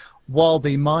 While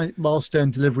the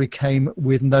milestone delivery came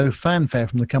with no fanfare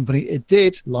from the company, it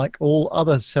did, like all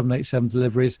other 787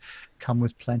 deliveries, come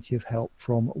with plenty of help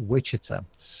from Wichita.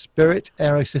 Spirit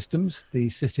Aerosystems, the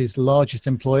city's largest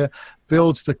employer,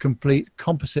 builds the complete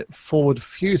composite forward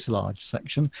fuselage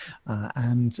section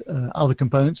and other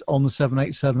components on the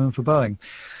 787 for Boeing.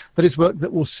 That is work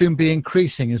that will soon be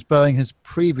increasing, as Boeing has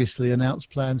previously announced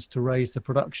plans to raise the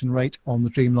production rate on the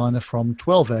Dreamliner from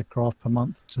 12 aircraft per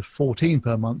month to 14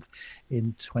 per month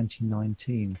in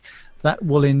 2019. That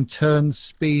will in turn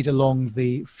speed along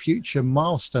the future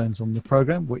milestones on the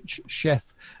program, which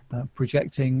Chef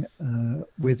projecting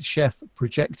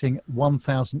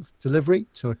 1,000th delivery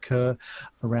to occur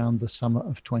around the summer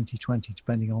of 2020,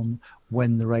 depending on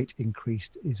when the rate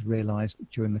increased is realised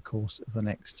during the course of the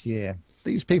next year.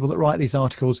 These people that write these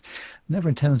articles never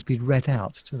intend them to be read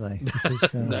out, do they?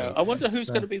 Because, no. I wonder who's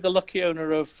going to be the lucky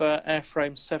owner of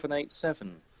Airframe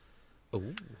 787.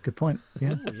 Ooh. Good point.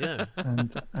 Yeah. Ooh, yeah.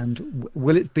 And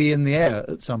will it be in the air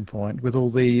at some point with all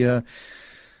the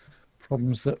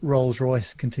problems that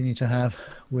Rolls-Royce continue to have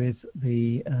with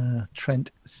the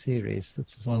Trent series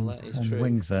that's on the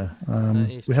wings there?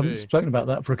 We haven't spoken about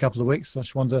that for a couple of weeks, so I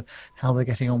just wonder how they're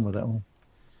getting on with it all.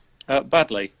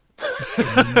 Badly.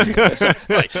 Because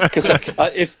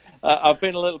I've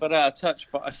been a little bit out of touch,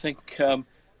 but I think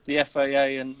the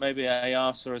FAA and maybe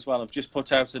EASA as well have just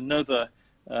put out another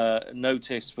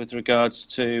notice with regards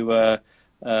to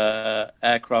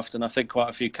aircraft, and I think quite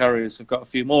a few carriers have got a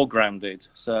few more grounded.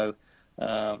 So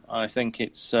I think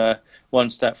it's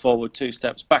one step forward, two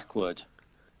steps backward.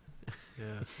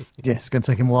 Yeah. Yes, it's going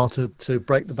to take him a while to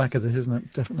break the back of this, isn't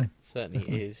it? Definitely.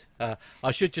 Certainly is.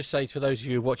 I should just say, for those of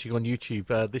you watching on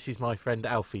YouTube, this is my friend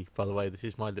Alfie, by the way. This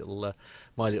is my little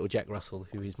Jack Russell,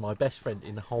 who is my best friend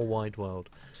in the whole wide world.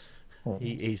 Oh.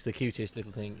 He's the cutest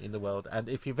little thing in the world, and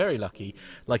if you're very lucky,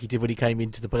 like he did when he came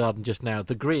into the garden just now,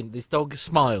 the grin. This dog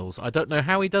smiles. I don't know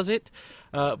how he does it,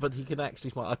 but he can actually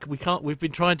smile. We've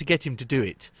been trying to get him to do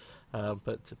it,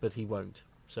 but he won't.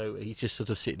 So he's just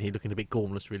sort of sitting here looking a bit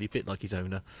gormless, really, a bit like his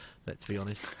owner. Let's be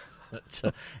honest.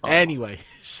 But anyway,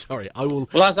 sorry, I will.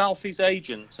 Well, as Alfie's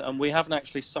agent, and we haven't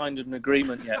actually signed an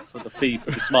agreement yet for the fee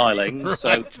for the smiling. Right,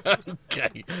 so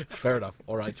okay, fair enough.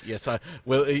 All right, yes, I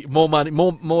will. More money,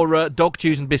 more dog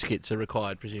chews and biscuits are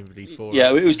required, presumably for.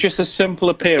 Yeah, it was just a simple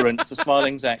appearance. The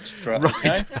smiling's extra.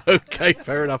 Right. Okay,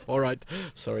 fair enough. All right.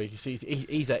 Sorry. You see,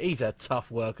 he's a tough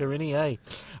worker, isn't he? Eh?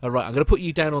 All right. I'm going to put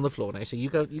you down on the floor now. So you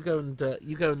go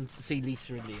and see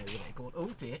Lisa and Leo. Go on. Oh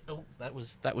dear. Oh, that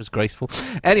was graceful.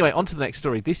 Anyway, on to the next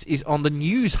story. This is on the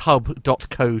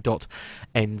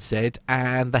newshub.co.nz,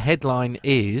 and the headline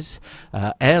is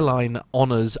Airline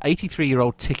honours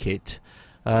 83-year-old ticket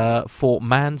for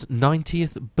man's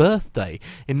 90th birthday.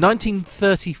 In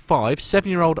 1935,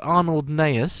 7-year-old Arnold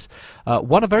Nijs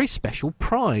won a very special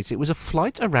prize. It was a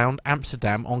flight around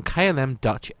Amsterdam on KLM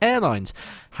Dutch Airlines.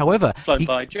 However, flown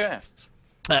by Jeff.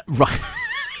 Right.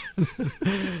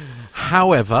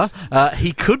 However,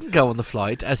 he couldn't go on the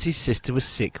flight as his sister was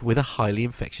sick with a highly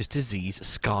infectious disease,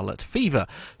 scarlet fever.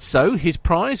 So his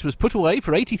prize was put away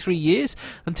for 83 years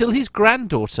until his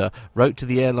granddaughter wrote to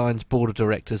the airline's board of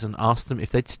directors and asked them if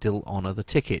they'd still honour the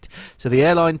ticket. So the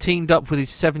airline teamed up with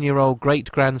his 7-year-old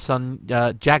great-grandson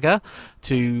Jagger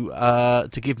to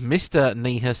give Mr.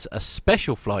 Nijs a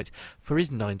special flight for his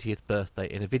 90th birthday.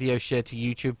 In a video shared to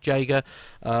YouTube, Jagger,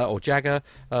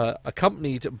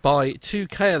 accompanied by 2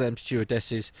 KLM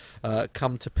stewardesses,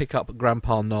 come to pick up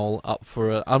Grandpa Noel up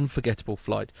for an unforgettable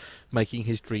flight, making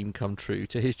his dream come true.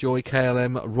 To his joy,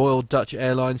 KLM Royal Dutch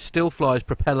Airlines still flies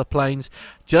propeller planes,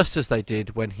 just as they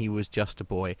did when he was just a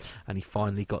boy, and he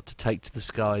finally got to take to the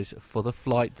skies for the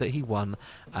flight that he won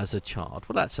as a child.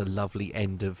 Well, that's a lovely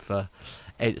end of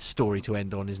story to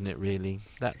end on, isn't it? Really,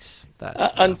 that's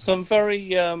and some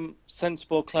very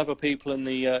sensible, clever people in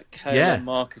the KLM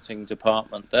marketing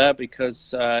department there,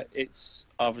 because it's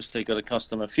obviously going to cost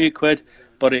them a few quid,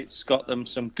 but it's got them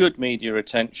some good media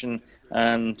attention,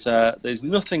 and there's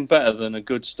nothing better than a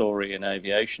good story in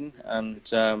aviation,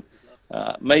 and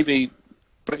maybe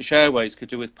British Airways could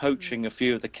do with poaching a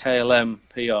few of the KLM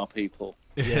PR people.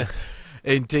 Yeah.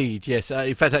 Indeed, yes.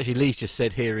 In fact, actually, Lee's just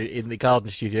said here in the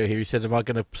garden studio here, he said, am I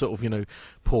going to sort of,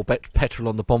 pour petrol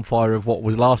on the bonfire of what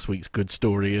was last week's good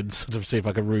story and sort of see if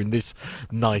I can ruin this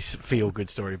nice,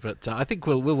 feel-good story? But I think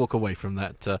we'll walk away from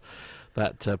that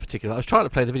particular. I was trying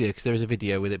to play the video because there is a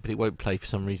video with it, but it won't play for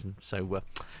some reason. So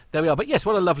there we are. But yes,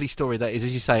 what a lovely story that is,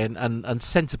 as you say, and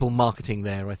sensible marketing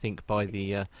there, I think, by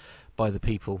the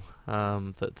people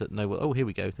that know what. Oh, here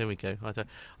we go. There we go. I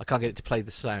can't get it to play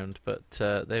the sound, but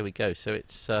there we go. So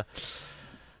it's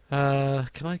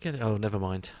Can I get it? Oh, never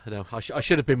mind. No, I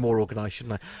should have been more organised,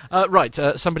 shouldn't I? Right,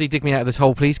 somebody dig me out of this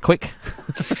hole, please, quick.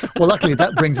 Well, luckily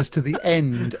that brings us to the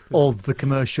end of the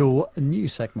commercial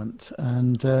news segment.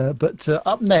 And but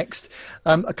up next,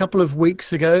 a couple of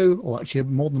weeks ago, or actually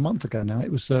more than a month ago now,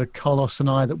 it was Carlos and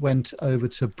I that went over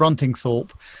to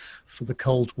Bruntingthorpe for the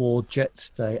Cold War Jets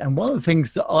Day. And one of the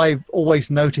things that I've always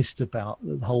noticed about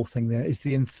the whole thing there is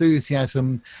the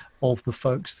enthusiasm of the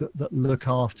folks that look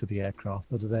after the aircraft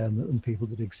that are there and people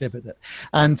that exhibit it.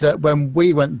 And when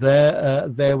we went there,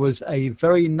 there was a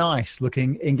very nice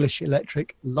looking English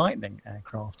Electric Lightning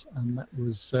aircraft. And that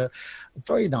was a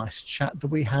very nice chat that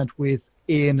we had with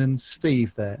Ian and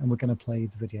Steve there. And we're going to play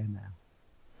the video now.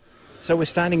 So we're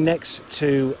standing next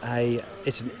to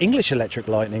it's an English Electric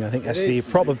Lightning, I think that's the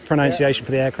proper pronunciation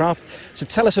for the aircraft. So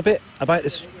tell us a bit about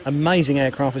this amazing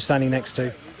aircraft we're standing next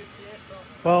to.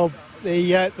 Well,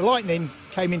 the Lightning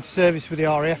came into service with the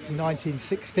RAF in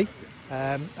 1960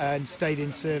 and stayed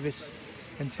in service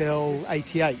until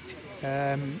 88.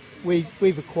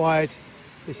 We've acquired,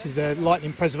 this is the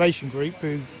Lightning Preservation Group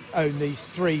who own these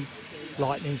 3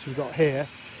 Lightnings we've got here.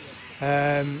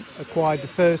 Acquired the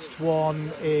first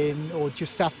one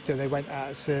just after they went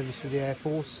out of service with the Air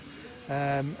Force,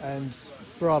 and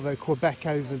Bravo Quebec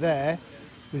over there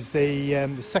was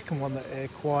the second one that they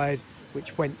acquired,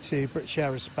 which went to British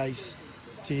Aerospace,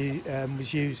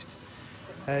 was used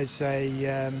as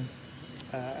a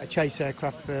chase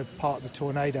aircraft for part of the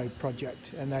Tornado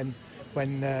project, and then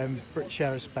when British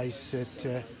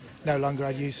Aerospace no longer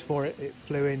had use for it, it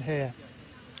flew in here.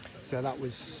 So that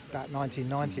was about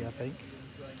 1990, I think.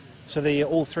 So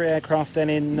all 3 aircraft then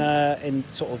in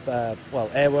sort of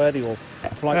airworthy or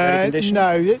flight-ready condition?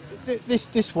 No,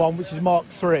 this one, which is Mark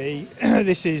III,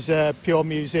 this is a pure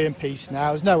museum piece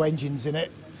now. There's no engines in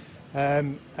it,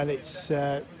 and it's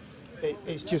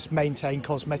just maintained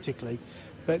cosmetically.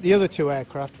 But the other 2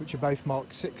 aircraft, which are both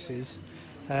Mark VIs,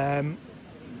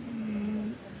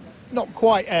 not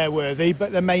quite airworthy,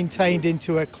 but they're maintained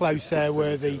into a close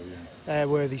airworthy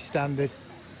standard.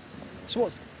 So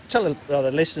tell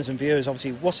the listeners and viewers,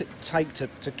 obviously, what's it take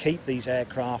to keep these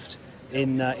aircraft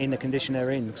in the condition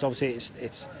they're in? Because obviously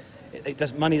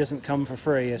money doesn't come for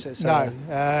free. No,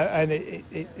 and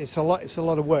it's a lot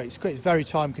of work. It's a very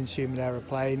time-consuming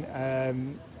aeroplane.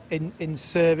 In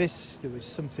service, there was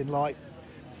something like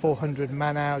 400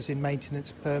 man-hours in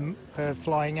maintenance per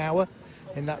flying hour,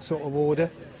 in that sort of order.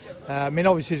 I mean,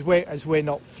 obviously, as we're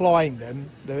not flying them,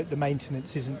 the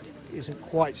maintenance isn't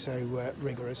quite so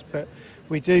rigorous, but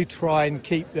we do try and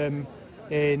keep them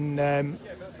in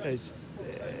as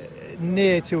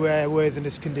near to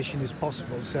airworthiness condition as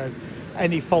possible. So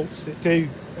any faults that do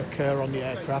occur on the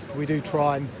aircraft, we do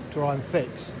try and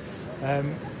fix.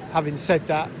 Having said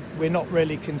that, we're not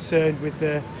really concerned with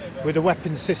the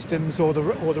weapon systems or the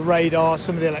radar,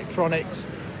 some of the electronics,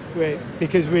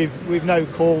 because we've no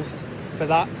call for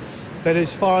that. But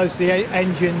as far as the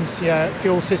engines,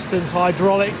 fuel systems,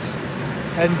 hydraulics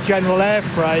and general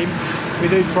airframe, we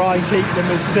do try and keep them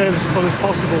as serviceable as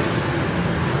possible.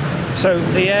 So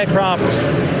the aircraft,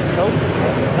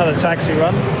 another taxi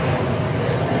run.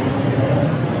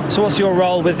 So what's your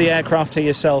role with the aircraft here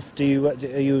yourself? Are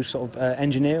you sort of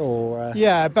engineer or?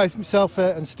 Yeah, both myself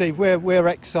and Steve. We're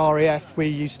ex-RAF. We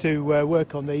used to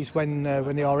work on these when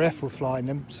the RAF were flying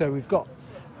them. So we've got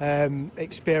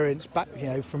experience back,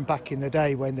 from back in the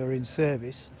day when they were in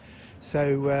service.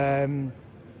 So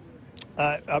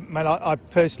I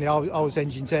personally, I was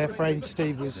engines airframe.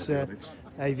 Steve was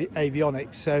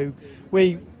avionics. So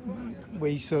we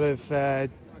sort of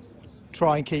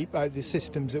try and keep the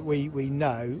systems that we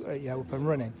know up and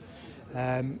running.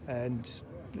 And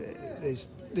there's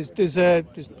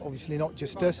obviously not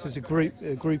just us. There's a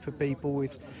group of people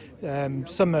with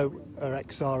some are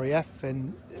ex-RAF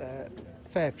and.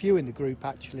 Fair few in the group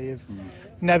actually have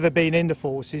never been in the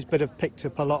forces but have picked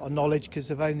up a lot of knowledge because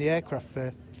they've owned the aircraft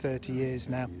for 30 years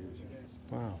now.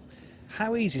 Wow.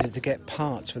 How easy is it to get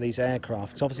parts for these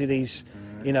aircraft? Obviously these,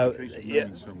 when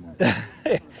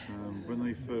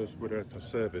they first went out of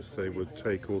service, they would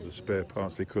take all the spare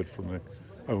parts they could from the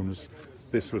owners.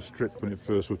 This was stripped when it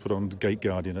first was put on the Gate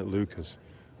Guardian at Lucas,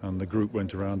 and the group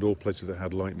went around all places that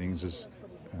had Lightnings as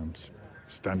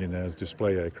standing there as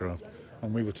display aircraft.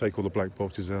 And we would take all the black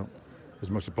boxes out as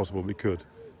much as possible we could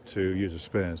to use as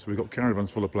spares. We've got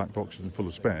caravans full of black boxes and full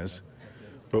of spares,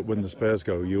 but when the spares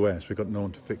go US, we've got no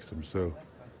one to fix them, so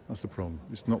that's the problem.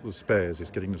 It's not the spares, it's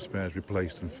getting the spares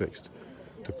replaced and fixed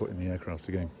to put in the aircraft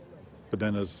again. But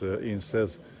then, as Ian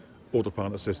says,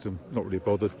 autopilot system, not really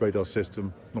bothered. Radar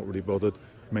system, not really bothered.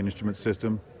 Main instrument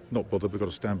system, not bothered. We've got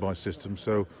a standby system,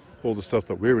 so all the stuff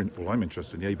that I'm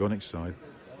interested in, the avionics side,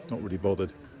 not really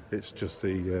bothered. It's just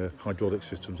the hydraulic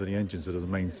systems and the engines that are the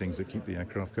main things that keep the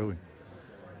aircraft going.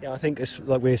 Yeah, I think it's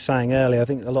like we were saying earlier, I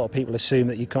think a lot of people assume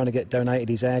that you kind of get donated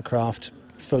these aircraft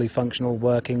fully functional,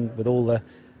 working with all the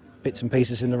bits and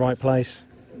pieces in the right place.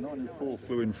 94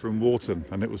 flew in from Wharton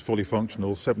and it was fully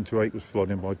functional. 728 was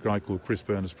flown in by a guy called Chris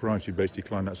Berners-Price, who basically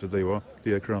climbed out and said, there you are,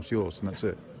 the aircraft's yours, and that's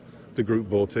it. The group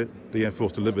bought it, the Air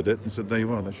Force delivered it and said, there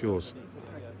you are, that's yours.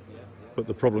 But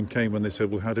the problem came when they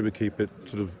said, well, how do we keep it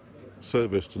sort of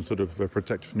serviced and sort of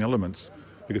protected from the elements?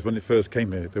 Because when it first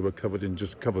came here, they were covered in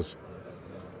just covers.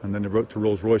 And then they wrote to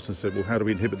Rolls-Royce and said, well, how do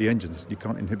we inhibit the engines? You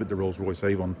can't inhibit the Rolls-Royce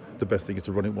Avon. The best thing is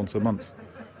to run it once a month.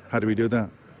 How do we do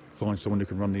that? Find someone who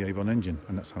can run the Avon engine,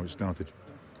 and that's how it started.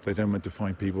 They then went to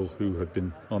find people who had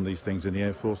been on these things in the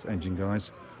Air Force, engine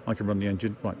guys. I can run the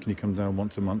engine. Right, can you come down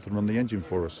once a month and run the engine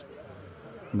for us?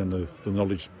 And then the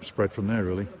knowledge spread from there,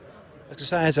 really. I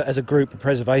was going to say, as a group, a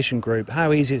preservation group,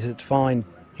 how easy is it to find,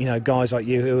 guys like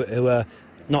you who are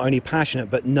not only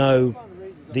passionate but know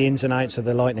the ins and outs of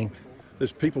the Lightning?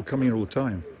 There's people coming in all the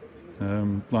time.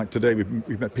 Like today,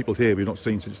 we've met people here we've not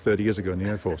seen since 30 years ago in the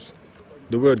Air Force.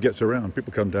 The word gets around.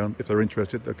 People come down. If they're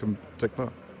interested, they'll come take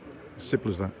part. As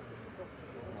simple as that.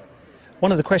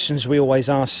 One of the questions we always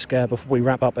ask before we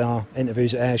wrap up our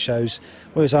interviews at air shows,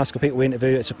 we always ask the people we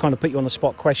interview, it's a kind of put you on the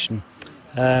spot question.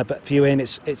 But for you, Ian,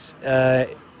 it's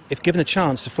if given a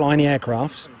chance to fly any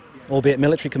aircraft, albeit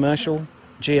military, commercial,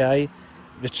 GA,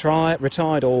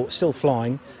 retired or still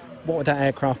flying, what would that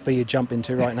aircraft be you'd jump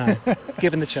into right now,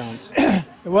 given the chance?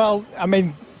 Well, I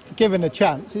mean, given a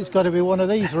chance, it's got to be one of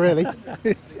these, really.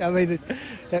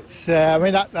 That's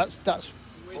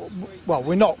well,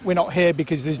 we're not here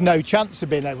because there's no chance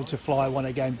of being able to fly one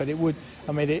again. But it would,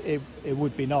 it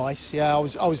would be nice. Yeah, I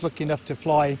was lucky enough to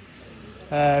fly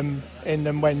in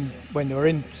them when they were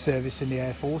in service in the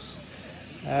Air Force.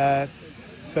 But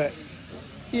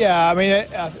yeah,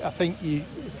 I think the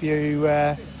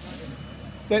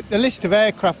list of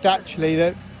aircraft actually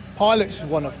that pilots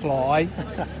want to fly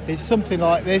is something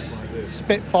like this.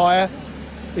 Spitfire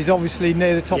is obviously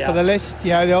near the top of the list.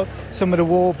 Some of the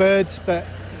Warbirds, but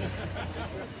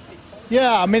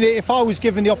yeah, if I was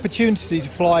given the opportunity to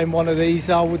fly in one of these,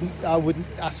 I wouldn't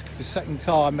ask for a second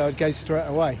time. I'd go straight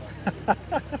away.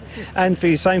 And for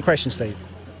you, same question, Steve.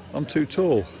 I'm too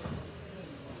tall.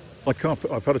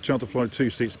 I've had a chance to fly a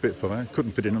two-seat Spitfire.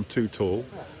 Couldn't fit in. I'm too tall.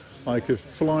 I could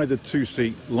fly the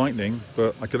two-seat Lightning,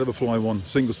 but I could never fly one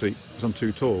single-seat because I'm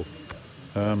too tall.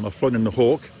 I've flown in the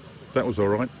Hawk. That was all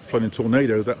right. Flown in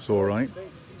Tornado. That's all right.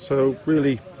 So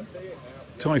really,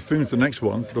 Typhoon's the next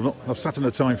one. But I've sat in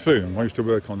a Typhoon. I used to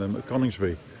work on them at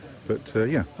Coningsby. But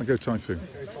yeah, I go Typhoon.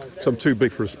 So I'm too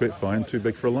big for a Spitfire and too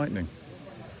big for a Lightning.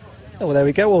 Oh, well, there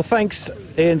we go. Well, thanks,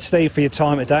 Ian, Steve, for your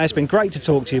time today. It's been great to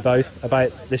talk to you both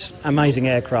about this amazing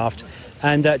aircraft.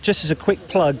 And just as a quick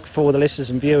plug for the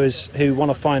listeners and viewers who want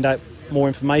to find out more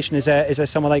information, is there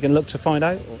somewhere they can look to find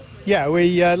out? Yeah,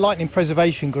 Lightning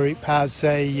Preservation Group has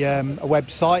a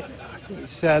website. I think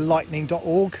it's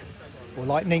lightning.org or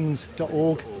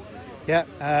lightnings.org. Yeah,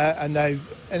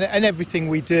 and everything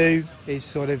we do is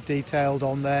sort of detailed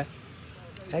on there.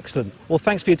 Excellent. Well,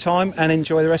 thanks for your time and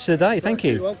enjoy the rest of the day. Thank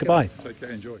you. Goodbye. Take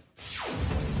care. Enjoy.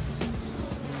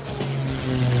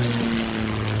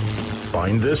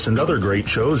 Find this and other great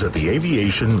shows at the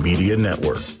Aviation Media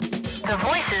Network.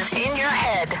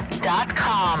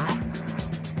 thevoicesinyourhead.com.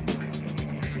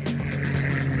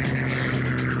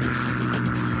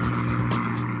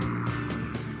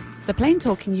 The Plain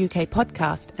Talking UK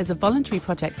podcast is a voluntary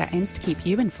project that aims to keep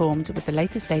you informed with the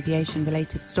latest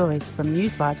aviation-related stories from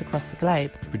newswires across the globe.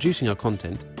 Producing our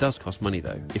content does cost money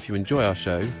though. If you enjoy our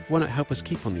show, why not help us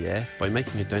keep on the air by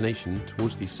making a donation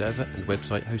towards the server and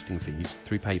website hosting fees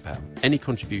through PayPal. Any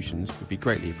contributions would be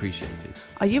greatly appreciated.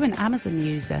 Are you an Amazon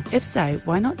user? If so,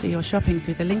 why not do your shopping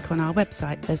through the link on our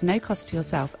website? There's no cost to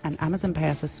yourself and Amazon pay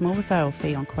us a small referral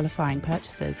fee on qualifying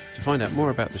purchases. To find out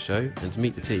more about the show and to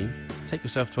meet the team, take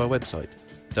yourself to our website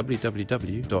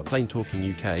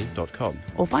www.plaintalkinguk.com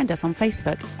or find us on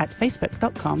Facebook at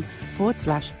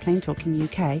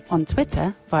facebook.com/plaintalkinguk, on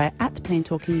Twitter via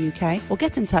 @plaintalkinguk, or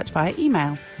get in touch via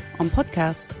email on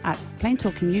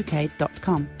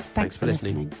podcast@plaintalkinguk.com. Thanks for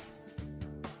listening.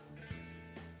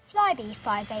 Flybe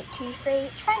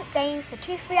 5823, Trent Dane for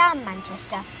 23R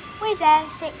Manchester, Wizz Air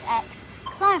 6X,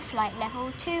 climb flight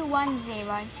level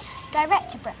 210, direct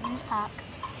to Bretlands Park.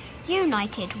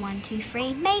 United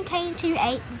 123, maintain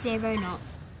 280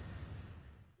 knots.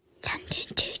 London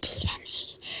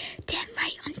 2TME, turn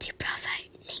right onto Bravo,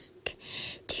 link,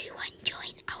 21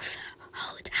 join Alpha,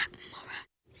 hold at Mora,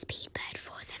 Speedbird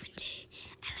 472,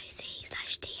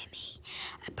 LOC/DME,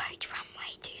 approach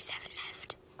runway 27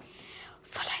 left.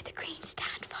 Follow the green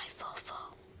stand 5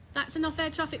 That's enough air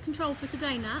traffic control for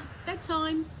today, Nat.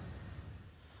 Bedtime.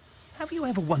 Have you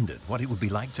ever wondered what it would be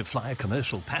like to fly a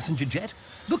commercial passenger jet?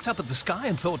 Looked up at the sky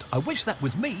and thought, I wish that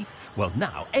was me? Well,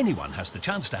 now anyone has the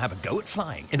chance to have a go at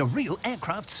flying in a real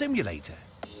aircraft simulator.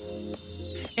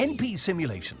 NP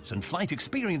Simulations and Flight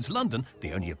Experience London,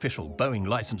 the only official Boeing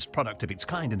licensed product of its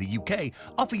kind in the UK,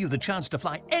 offer you the chance to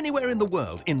fly anywhere in the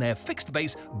world in their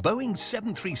fixed-base Boeing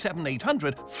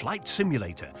 737-800 flight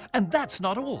simulator. And that's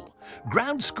not all.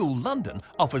 Ground School London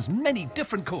offers many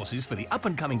different courses for the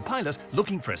up-and-coming pilot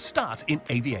looking for a start in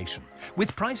aviation.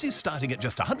 With prices starting at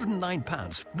just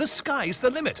 £109, the sky's the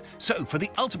limit. So for the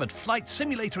ultimate flight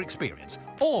simulator experience,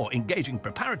 or engaging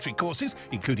preparatory courses,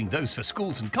 including those for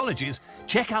schools and colleges,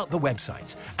 check out the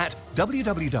websites at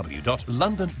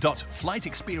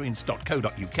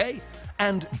www.london.flightexperience.co.uk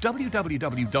and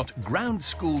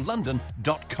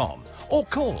www.groundsschoollondon.com, or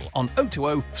call on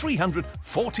 020 300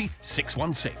 40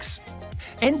 616.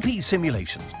 NP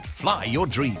Simulations. Fly your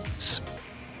dreams.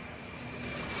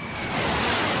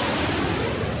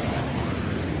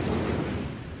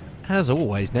 As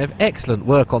always, Nev, excellent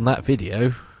work on that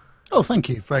video. Oh, thank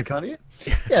you. Very kind of you.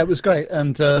 Yeah, it was great.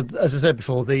 And as I said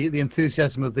before, the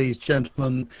enthusiasm of these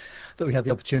gentlemen that we had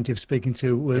the opportunity of speaking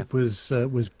to was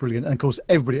brilliant. And of course,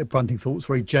 everybody at Brunting thought was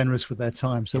very generous with their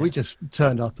time. So we just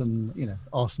turned up and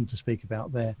asked them to speak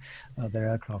about their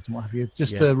aircraft and what have you.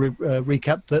 Just to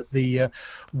recap that the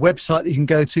website that you can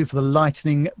go to for the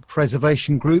Lightning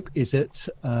Preservation Group is at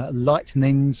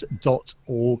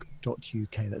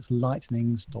lightnings.org.uk. That's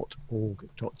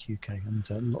lightnings.org.uk, and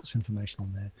lots of information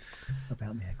on there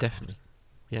about the aircraft. Definitely.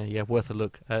 Yeah, worth a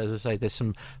look. As I say, there's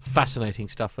some fascinating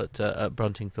stuff at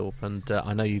Bruntingthorpe, and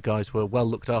I know you guys were well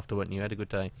looked after, weren't you? Had a good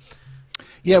day.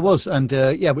 Yeah, it was, and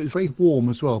but it was very warm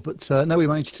as well. But no, we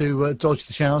managed to dodge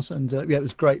the showers, and it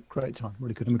was great time,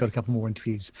 really good. And we've got a couple more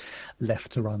interviews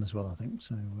left to run as well, I think.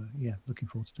 So looking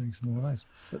forward to doing some more of those.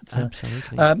 But,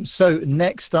 absolutely. So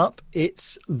next up,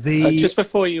 it's the just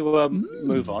before you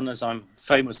move on, as I'm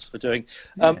famous for doing.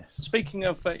 Speaking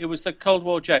of, it was the Cold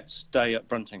War Jets Day at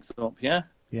Bruntingthorpe, yeah.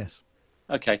 Yes.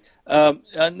 Okay.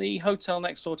 And the hotel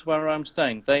next door to where I'm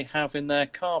staying, they have in their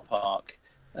car park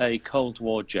a Cold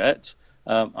War jet.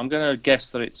 I'm going to guess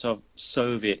that it's of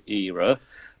Soviet era.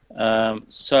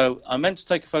 So I meant to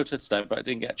take a photo today, but I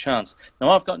didn't get a chance. Now,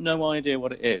 I've got no idea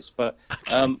what it is, but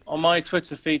on my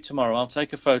Twitter feed tomorrow, I'll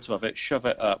take a photo of it, shove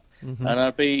it up, and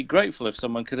I'd be grateful if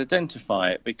someone could identify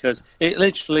it, because it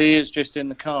literally is just in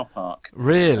the car park.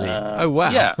 Really? Oh,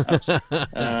 wow. Yeah,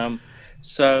 absolutely.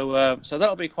 So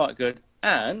that'll be quite good.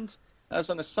 And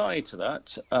as an aside to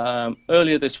that,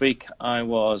 earlier this week I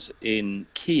was in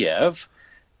Kiev,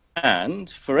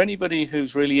 and for anybody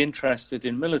who's really interested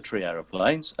in military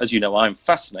aeroplanes, as you know, I'm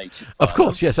fascinated by Of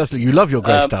course, them. yes, absolutely. You love your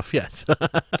great stuff, yes.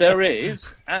 There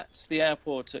is, at the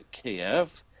airport at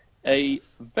Kiev, a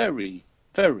very,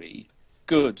 very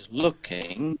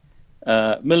good-looking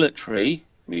military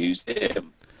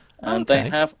museum. And they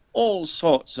have all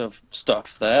sorts of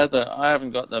stuff there that I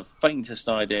haven't got the faintest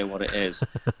idea what it is.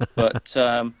 But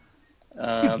you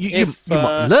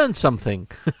might learn something.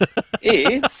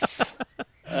 If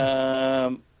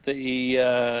the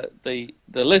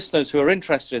listeners who are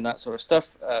interested in that sort of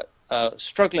stuff are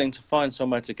struggling to find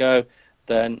somewhere to go,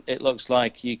 then it looks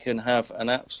like you can have an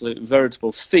absolute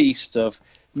veritable feast of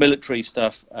military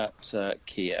stuff at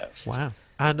Kiev. Wow.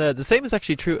 And the same is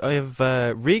actually true of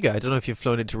Riga. I don't know if you've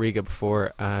flown into Riga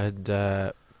before and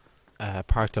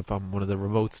parked up on one of the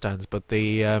remote stands, but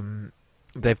they've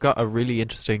got a really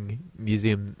interesting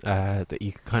museum that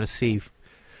you can kind of see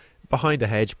behind a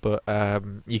hedge, but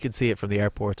you can see it from the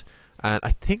airport. And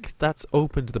I think that's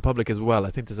open to the public as well. I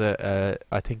think there's an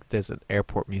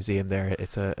airport museum there.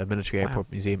 It's a military airport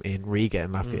museum in Riga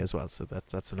in Latvia as well. So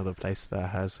that's another place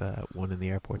that has one in the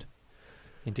airport.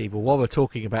 Indeed. Well, while we're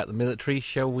talking about the military,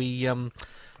 shall we do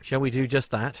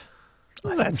just that?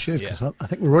 I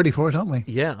think we're ready for it, aren't we?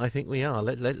 Yeah, I think we are.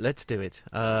 Let's do it.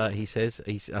 He says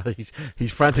he's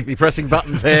frantically pressing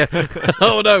buttons here.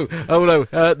 Oh no!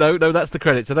 No, that's the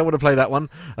credits. I don't want to play that one.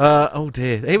 Oh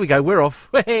dear. Here we go. We're off.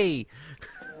 Hey!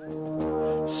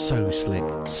 So slick.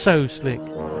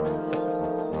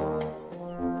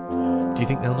 Do you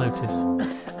think they'll notice?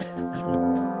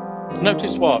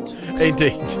 Notice what?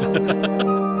 Indeed.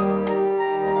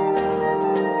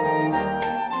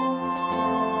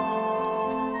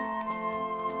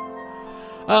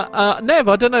 Nev,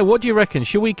 I don't know. What do you reckon?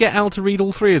 Should we get Al to read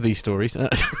all three of these stories?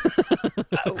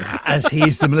 As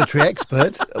he's the military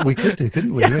expert, we could do,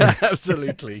 couldn't we? Yeah, really?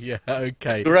 absolutely. Yeah.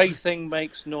 Okay. Grey thing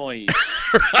makes noise.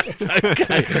 Right,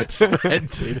 okay.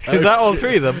 Splendid. Is that all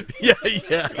three of them?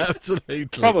 Yeah, absolutely.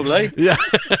 Probably. Yeah.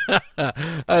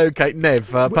 Okay, Nev,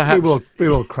 perhaps... We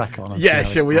will crack on. Yeah,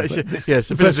 sure. Yes,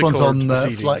 the first one's on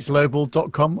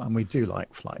flightglobal.com, and we do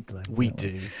like Flight Global. We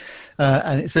do.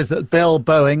 And it says that Bell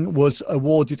Boeing was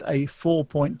awarded a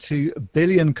 $4.2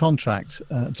 billion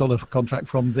dollar contract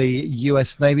from the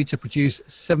US Navy to produce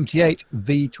 78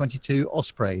 V-22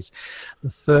 Ospreys, the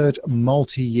third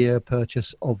multi-year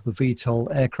purchase of the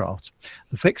VTOL aircraft.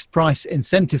 The fixed price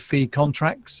incentive fee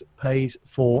contracts pays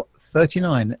for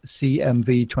 39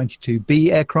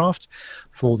 CMV-22B aircraft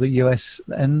for the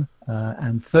USN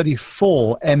and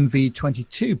 34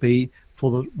 MV-22B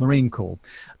for the Marine Corps,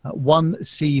 1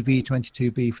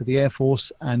 CV-22B for the Air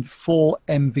Force, and 4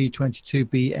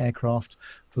 MV-22B aircraft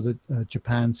for the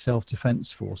Japan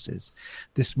Self-Defense Forces.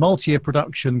 This multi-year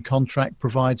production contract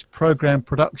provides program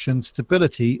production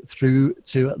stability through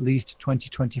to at least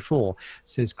 2024,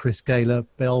 says Chris Gaylor,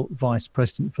 Bell Vice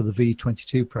President for the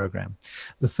V-22 program.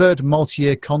 The third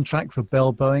multi-year contract for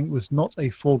Bell Boeing was not a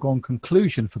foregone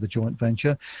conclusion for the joint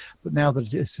venture, but now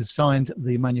that it is signed,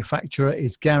 the manufacturer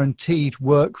is guaranteed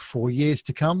work for years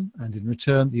to come, and in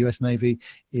return, the US Navy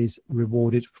is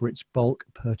rewarded for its bulk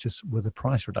purchase with a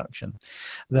price reduction.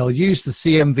 They'll use the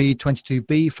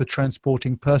CMV-22B for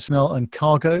transporting personnel and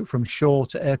cargo from shore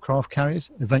to aircraft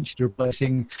carriers, eventually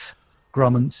replacing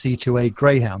Grumman C-2A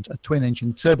Greyhound, a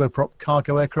twin-engine turboprop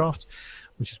cargo aircraft,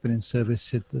 which has been in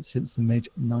service since the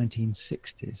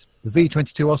mid-1960s. The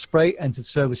V-22 Osprey entered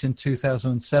service in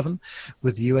 2007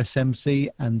 with the USMC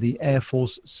and the Air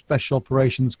Force Special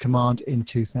Operations Command in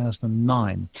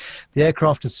 2009. The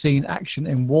aircraft has seen action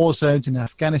in war zones in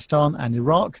Afghanistan and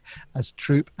Iraq as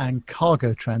troop and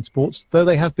cargo transports, though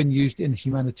they have been used in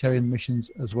humanitarian missions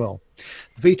as well.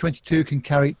 The V-22 can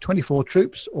carry 24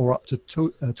 troops or up to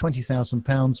 20,000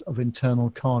 pounds of internal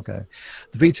cargo.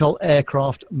 The VTOL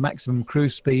aircraft maximum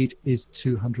cruise speed is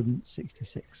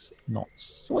 266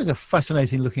 knots. It's always a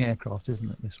fascinating looking aircraft, isn't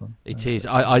it, this one? It is.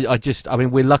 I mean,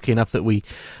 we're lucky enough that we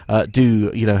do,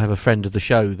 have a friend of the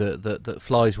show that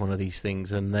flies one of these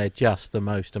things, and they're just the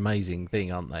most amazing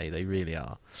thing, aren't they? They really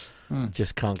are.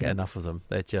 Just can't get enough of them.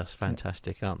 They're just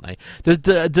fantastic, aren't they? Do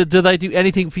they do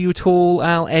anything for you at all,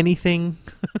 Al? Anything?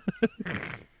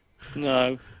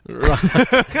 No. Right.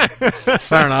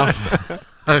 Fair enough.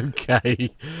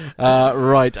 Okay.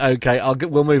 Right. Okay.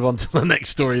 We'll move on to the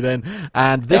next story then.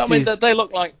 And this they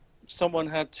look like someone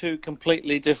had two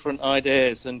completely different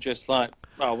ideas and just like,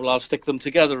 oh well, I'll stick them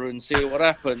together and see what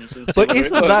happens. And see but whether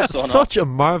isn't it that works or such not. a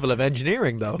marvel of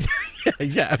engineering, though?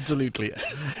 Yeah, absolutely.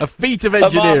 A feat of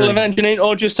engineering. A marvel of engineering,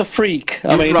 or just a freak?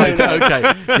 I mean, right. Okay.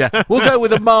 Yeah, we'll go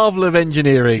with a marvel of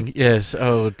engineering. Yes.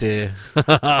 Oh dear.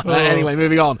 Anyway,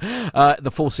 moving on. The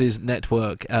Forces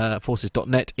Network,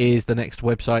 forces.net is the next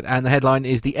website, and the headline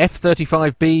is the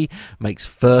F-35B makes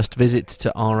first visit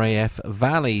to RAF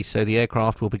Valley. So the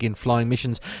aircraft will begin flying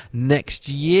missions next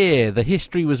year. The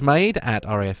history was made at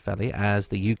RAF Valley as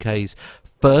the UK's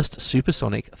first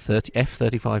supersonic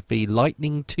F-35B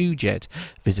Lightning II jet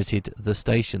visited the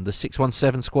station. The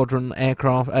 617 Squadron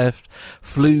aircraft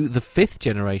flew the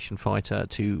fifth-generation fighter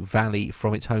to Valley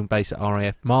from its home base at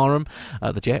RAF Marham.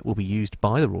 The jet will be used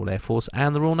by the Royal Air Force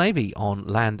and the Royal Navy on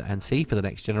land and sea for the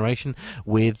next generation,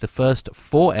 with the first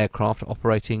 4 aircraft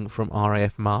operating from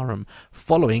RAF Marham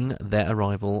following their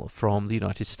arrival from the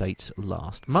United States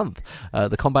last month.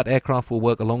 The combat aircraft will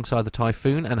work alongside the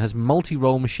Typhoon and has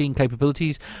multi-role machine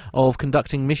capabilities of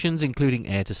conducting missions including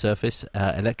air-to-surface,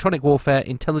 electronic warfare,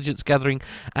 intelligence gathering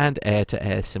and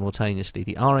air-to-air simultaneously.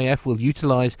 The RAF will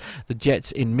utilise the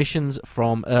jets in missions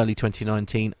from early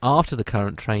 2019 after the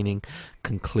current training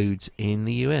concludes in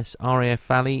the US. RAF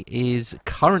Valley is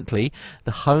currently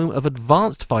the home of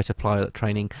advanced fighter pilot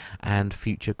training and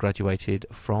future graduated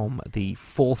from the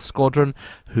 4th Squadron,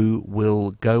 who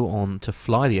will go on to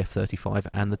fly the F-35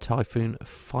 and the Typhoon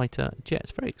fighter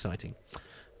jets. Very exciting.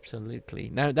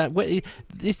 Absolutely. Now,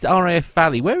 this RAF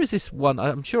Valley, where is this one?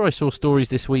 I'm sure I saw stories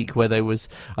this week where there was.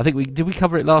 I think we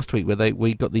cover it last week where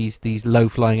we got these low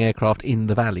flying aircraft in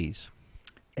the valleys.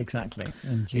 Exactly.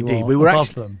 And indeed, we were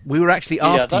actually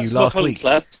after you last week.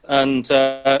 And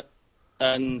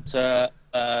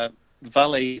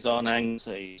Valley's on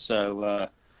Anglesey, so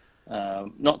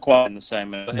not quite in the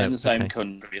same, but in the same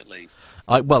country at least.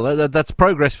 Well, that's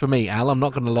progress for me, Al. I'm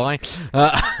not going to lie.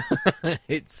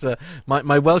 It's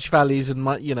my Welsh valleys and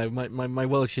my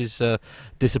Welsh is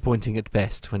disappointing at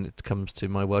best when it comes to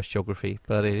my Welsh geography.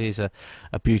 But it is a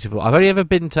beautiful. I've only ever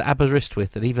been to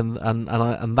Aberystwyth,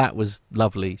 and that was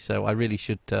lovely. So I really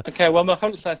should. Okay, well,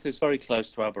 Machynlleth is very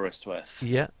close to Aberystwyth.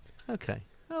 Yeah. Okay.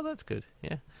 Oh, that's good.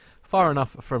 Yeah. far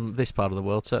enough from this part of the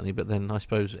world, certainly, but then I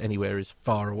suppose anywhere is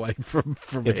far away from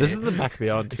Yeah, here. this is the back of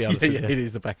beyond, to be honest with you. It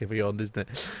is the back of beyond, isn't it?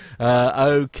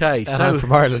 Okay, And so I'm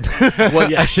from Ireland.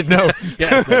 well, yeah, I should know.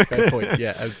 Yeah, no, fair point.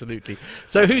 Yeah, absolutely.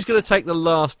 So who's going to take the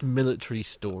last military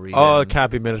story? Oh, then? it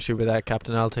can't be military without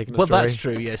Captain Al taking a Well, story. that's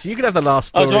true. Yeah, so you can have the last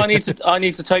story. Oh, do I need to? I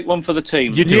need to take one for the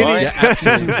team. You do. I? Yeah,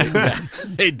 absolutely. Yeah.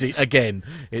 Indeed. Again,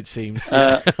 it seems.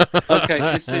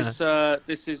 Okay, this is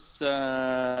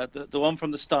the one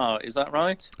from the start. Is that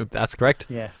right? That's correct.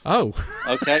 Yes. Oh.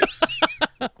 Okay.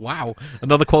 Wow.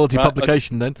 Another quality Right,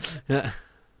 publication then. Yeah.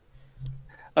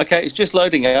 Okay, it's just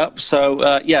loading it up.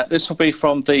 So, yeah, this will be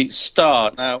from the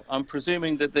Star. Now, I'm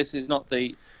presuming that this is not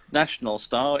the national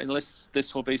Star, unless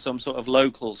this will be some sort of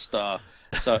local Star.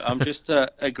 So I'm just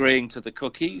agreeing to the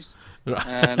cookies.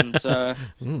 And,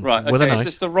 right, okay, nice. is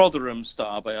this the Rotherham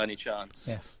Star by any chance?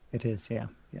 Yes, it is. Yeah.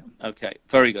 Okay,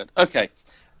 very good. Okay.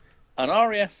 An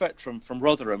RAF veteran from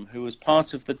Rotherham who was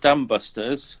part of the Dam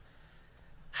Busters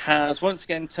has once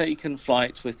again taken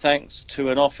flight with thanks to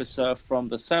an officer from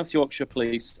the South Yorkshire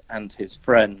Police and his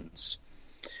friends.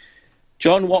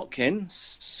 John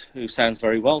Watkins, who sounds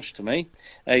very Welsh to me,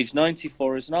 aged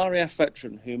 94, is an RAF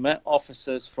veteran who met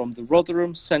officers from the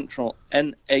Rotherham Central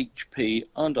NHP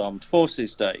and Armed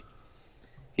Forces Day.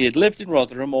 He had lived in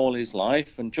Rotherham all his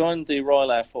life and joined the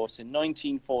Royal Air Force in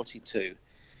 1942.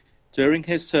 During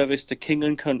his service to King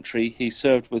and Country, he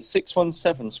served with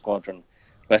 617 Squadron,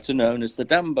 better known as the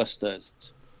Dam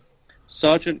Busters.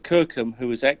 Sergeant Kirkham, who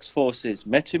was ex-forces,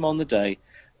 met him on the day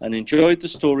and enjoyed the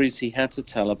stories he had to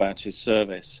tell about his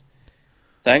service.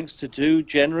 Thanks to two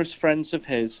generous friends of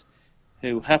his,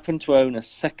 who happened to own a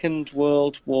Second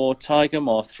World War Tiger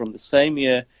Moth from the same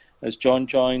year as John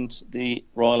joined the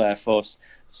Royal Air Force,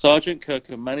 Sergeant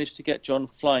Kirkham managed to get John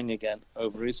flying again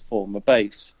over his former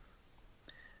base.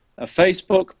 A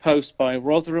Facebook post by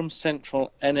Rotherham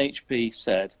Central NHP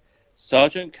said,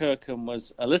 Sergeant Kirkham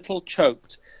was a little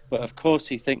choked, but of course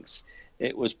he thinks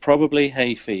it was probably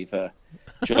hay fever.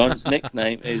 John's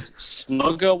nickname is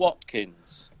Snogger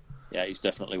Watkins. Yeah, he's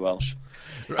definitely Welsh.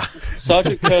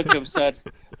 Sergeant Kirkham said,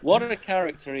 what a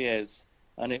character he is,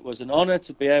 and it was an honour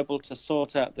to be able to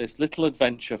sort out this little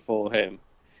adventure for him.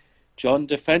 John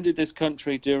defended this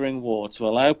country during war to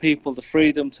allow people the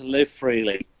freedom to live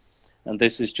freely, and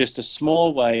this is just a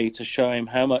small way to show him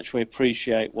how much we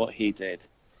appreciate what he did.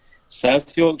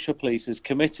 South Yorkshire Police is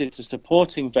committed to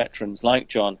supporting veterans like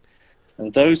John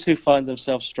and those who find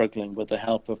themselves struggling with the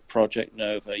help of Project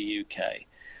Nova UK.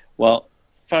 Well,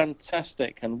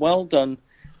 fantastic and well done,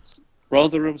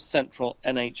 Rotherham Central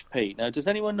NHP. Now, does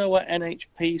anyone know what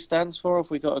NHP stands for? Have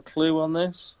we got a clue on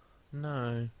this?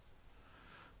 No.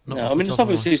 No, I mean, it's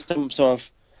obviously some sort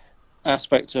of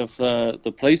aspect of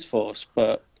the police force,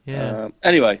 but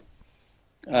anyway,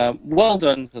 well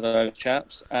done to those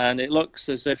chaps, and it looks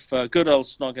as if good old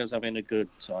Snogger's having a good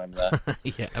time there.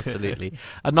 Yeah, absolutely.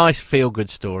 A nice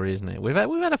feel-good story, isn't it? We've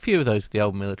had a few of those with the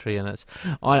old military, and it's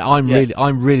I'm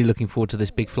really looking forward to this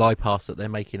big fly past that they're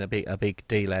making a big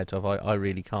deal out of. I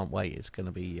really can't wait. It's going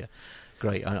to be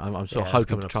great. I'm sort of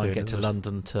hoping to try and get to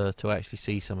London to actually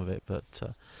see some of it,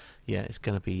 but. Yeah, it's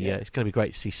going to be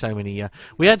great to see so many.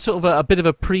 We had sort of a bit of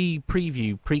a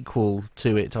prequel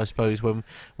to it, I suppose, when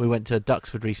we went to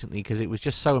Duxford recently, because it was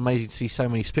just so amazing to see so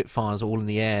many Spitfires all in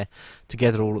the air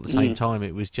together all at the same time.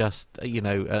 It was just,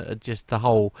 just the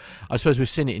whole. I suppose we've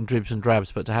seen it in dribs and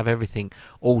drabs, but to have everything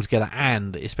all together,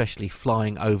 and especially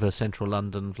flying over central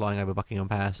London, flying over Buckingham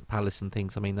Palace and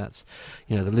things. I mean, that's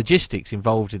the logistics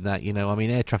involved in that. I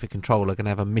mean, air traffic control are going to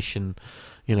have a mission.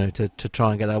 To try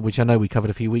and get that, which I know we covered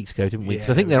a few weeks ago, didn't we? Because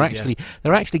I think they're actually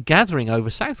gathering over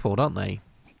Southwold, aren't they?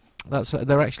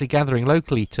 They're actually gathering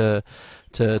locally to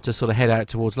sort of head out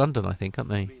towards London, I think, aren't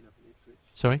they?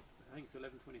 Sorry. I think it's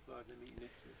 11:25. They meet in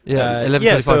Ipswich. Yeah,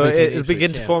 11:25. So it'll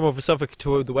begin to form over Suffolk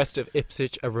to the west of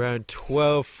Ipswich around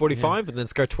 12:45, and then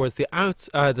skirt towards the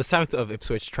south of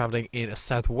Ipswich, travelling in a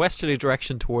southwesterly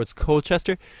direction towards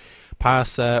Colchester.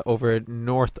 Pass over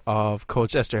north of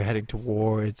Colchester, heading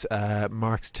towards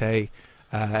Marks Tay,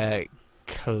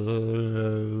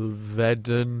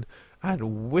 Kelvedon,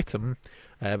 and Witham.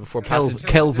 Before passing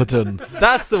Kelvedon.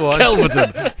 That's the one.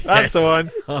 Kelvedon. That's the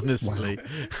one. Honestly.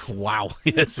 Wow.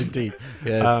 Yes, indeed.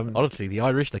 Yes. Honestly, the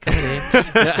Irish, they're coming here.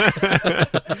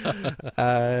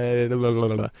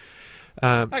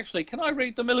 Actually, can I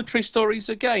read the military stories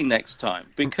again next time?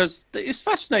 Because it's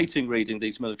fascinating reading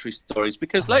these military stories,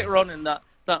 because later on in that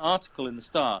article in the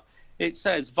Star, it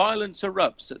says, violence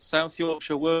erupts at South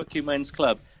Yorkshire Working Men's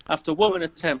Club after woman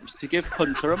attempts to give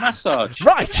punter a massage.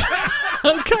 Right.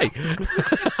 Okay.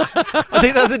 I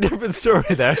think that's a different story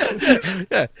there.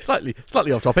 Yeah, slightly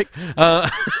off topic.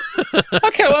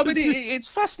 Okay, well, I mean, it's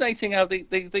fascinating how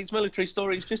these military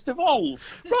stories just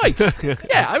evolve. Right.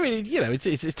 Yeah, I mean,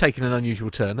 it's taken an unusual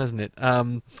turn, hasn't it?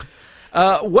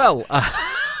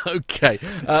 Okay.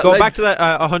 Going back to that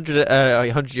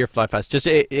 100-year fly past, just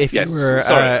if Yes, you were...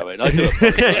 sorry, Owen, I do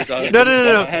apologise.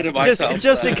 No. Ahead of myself.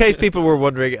 Just in case people were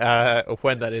wondering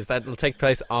when that is, that will take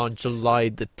place on July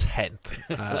the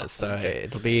 10th. So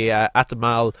it'll be at the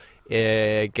Mall,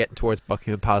 getting towards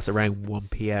Buckingham Palace around 1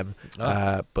 p.m.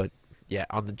 But yeah,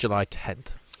 on the July 10th.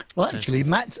 Well, actually,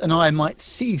 Matt and I might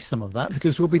see some of that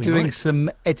because we'll be doing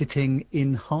some editing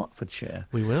in Hertfordshire.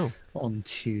 We will. On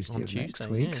Tuesday of next yeah.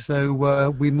 week.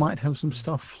 So we might have some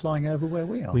stuff flying over where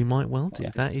we are. We might well do.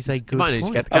 That is a good might need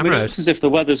point. to get the camera it looks as if the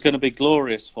weather's going to be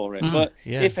glorious for it. But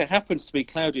yeah. if it happens to be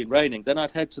cloudy and raining, then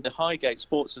I'd head to the Highgate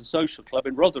Sports and Social Club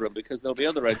in Rotherham because there'll be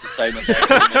other entertainment there.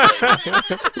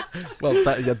 Well,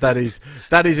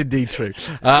 that is indeed true.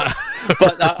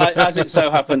 But as it so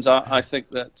happens, I think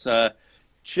that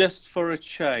just for a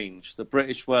change, the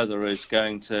British weather is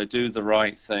going to do the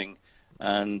right thing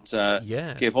and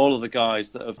give all of the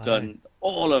guys that have done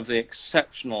all of the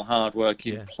exceptional hard work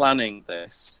in planning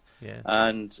this. Yeah.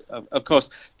 And of course,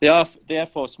 the Air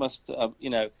Force must,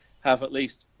 have at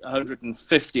least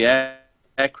 150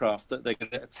 aircraft that they can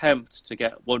attempt to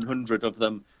get 100 of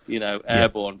them,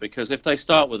 airborne. Because if they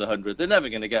start with 100, they're never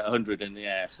going to get 100 in the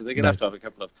air. So they're going to have a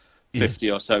couple of 50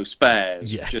 or so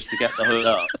spares just to get the hood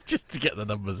up. Just to get the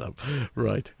numbers up.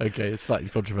 Right. Okay. It's slightly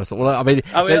controversial. Well, I mean,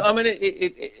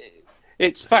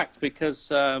 it's fact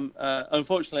because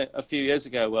unfortunately a few years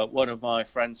ago, one of my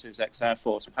friends who's ex-Air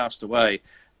Force passed away,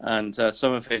 and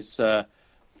some of his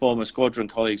former squadron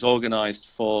colleagues organised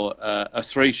for a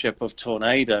 3-ship of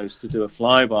Tornadoes to do a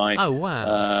flyby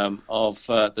of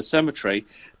the cemetery.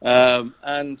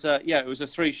 It was a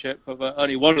 3-ship, but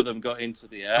only one of them got into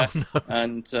the air,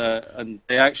 and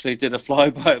they actually did a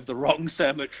flyby of the wrong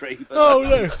cemetery. But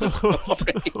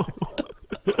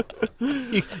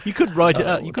You could write it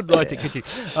up. You could write it, could you?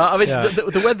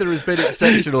 The weather has been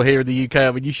exceptional here in the UK.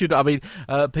 I mean,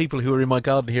 people who are in my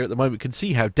garden here at the moment can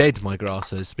see how dead my grass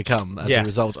has become as a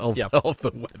result of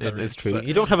the weather. It's true.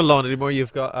 You don't have a lawn anymore.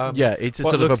 You've got it's a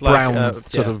sort of a brown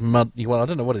sort of mud. Well, I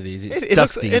don't know what it is. It's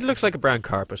dusty. It looks like a brown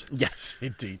carpet. Yes,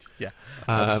 indeed. Yeah,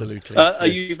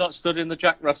 absolutely. You've not stood in the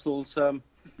Jack Russell's.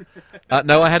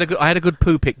 No, I had a good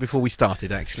poo pick before we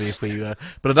started. Actually,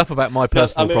 but enough about my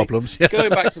personal problems. Going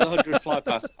back to the 100 fly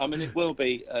past, it will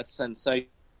be a sensational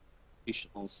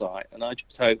sight, and I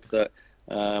just hope that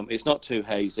it's not too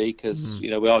hazy because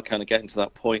we are kind of getting to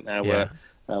that point now where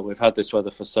we've had this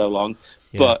weather for so long.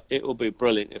 But it will be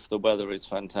brilliant if the weather is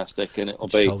fantastic, and it will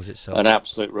be an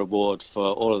absolute reward for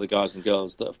all of the guys and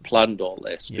girls that have planned all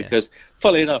this. Because,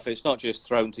 funnily enough, it's not just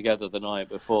thrown together the night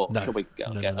before. Shall we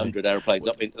get 100 airplanes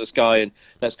up into the sky and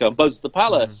let's go and buzz the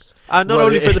palace? Not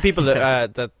only for the people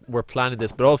that were planning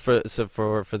this, but also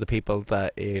for the people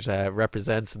that it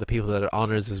represents and the people that it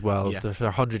honours as well. There are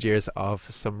 100 years of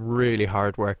some really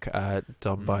hard work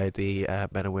done by the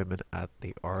men and women at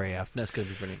the RAF. That's going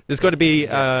to be brilliant. There's going to be...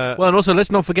 well, and also, let's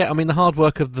not forget, the hard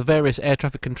work of the various air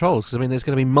traffic controls, because, there's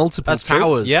going to be multiple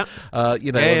towers. True. Yeah.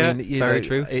 Very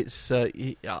true. It's,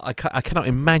 I cannot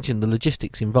imagine the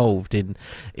logistics involved in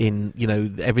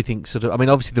everything sort of...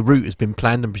 obviously the route has been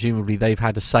planned, and presumably they've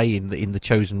had a say in the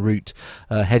chosen route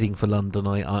heading for London,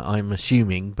 I'm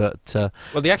assuming, but...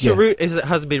 well, the actual route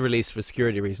hasn't been released for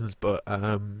security reasons, but,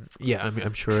 I'm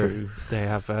sure they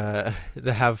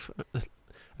have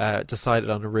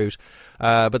decided on a route.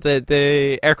 But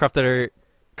the aircraft that are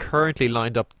currently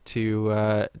lined up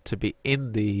to be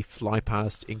in the fly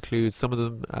past includes some of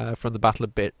them from the Battle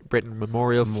of Britain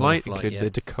Memorial Flight, including the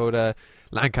Dakota,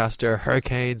 Lancaster,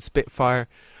 Hurricane, Spitfire,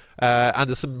 and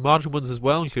there's some modern ones as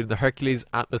well, including the Hercules,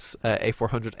 Atlas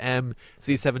A400M,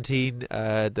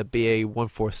 Z-17, the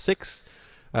BA-146,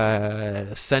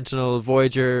 Sentinel,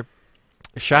 Voyager,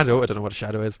 Shadow, I don't know what a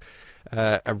Shadow is,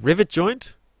 a rivet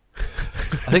joint.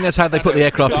 I think that's how they put the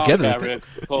aircraft together.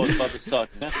 Caused by the sun.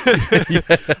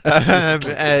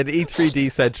 An E-3D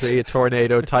Sentry, a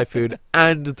Tornado, Typhoon,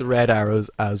 and the Red Arrows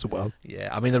as well.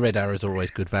 Yeah, the Red Arrows are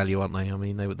always good value, aren't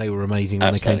they? They were amazing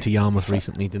when they came to Yarmouth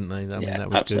recently, didn't they? That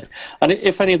was good. And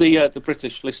if any of the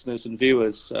British listeners and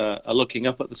viewers are looking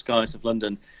up at the skies of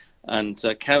London, and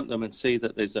count them and see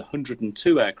that there's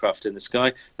 102 aircraft in the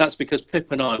sky, that's because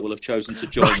Pip and I will have chosen to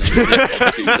join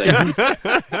them.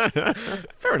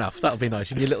 Fair enough. That'll be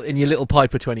nice in your little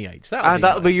Piper 28.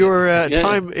 That'll be your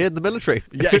time in the military.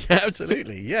 Yeah,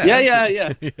 absolutely.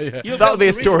 Yeah. That'll be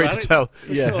a story to tell.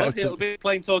 Yeah, sure. It'll be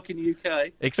Plain Talking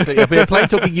UK. It'll be a Plain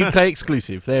Talking UK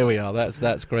exclusive. There we are.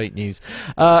 That's great news.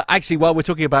 Actually, while we're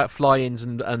talking about fly-ins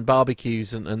and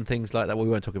barbecues and things like that, well,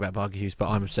 we won't talk about barbecues, but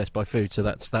I'm obsessed by food, so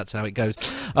that's how it goes.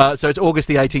 So it's August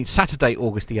the 18th, Saturday,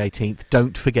 August the 18th.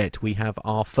 Don't forget, we have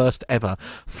our first ever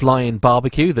fly-in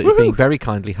barbecue that is being very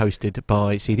kindly hosted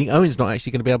by Seething. Owen's not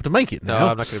actually going to be able to make it now. No,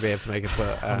 I'm not going to be able to make it,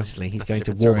 but honestly, he's going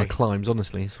to warmer climes.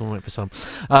 Honestly, it's all right for some.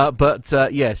 So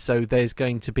there's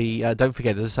going to be. Don't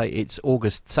forget, as I say, it's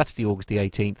Saturday, August the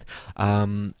 18th,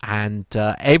 and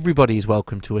everybody is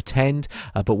welcome to attend.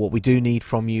 But what we do need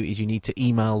from you is you need to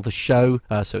email the show.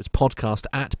 So it's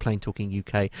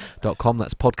podcast@plaintalkinguk.com.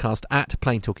 That's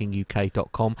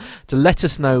podcast@plaintalkinguk.com to let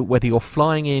us know whether you're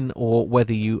flying in or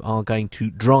whether you are going to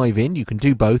drive in. You can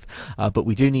do both, but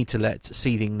we do need to let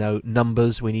Seething know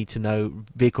numbers. We need to know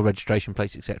vehicle registration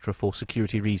plates, etc., for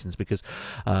security reasons, because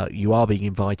you are being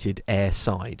invited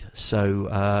airside.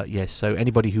 So yes, so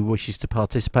anybody who wishes to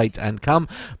participate and come,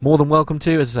 more than welcome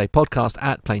to. As I say,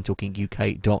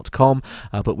 podcast@plaintalkinguk.com.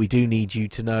 But we do need you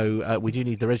to know. We do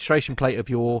need the registration plate of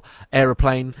your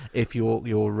aeroplane if you're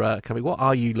coming. What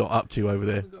are you lot up to over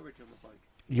there?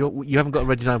 You haven't got a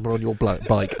reg number on your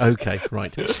bike. Okay,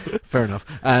 right, fair enough.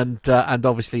 And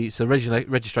obviously it's the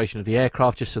registration of the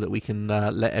aircraft, just so that we can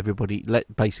let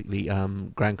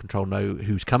ground control know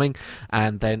who's coming.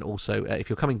 And then also, if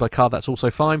you're coming by car, that's also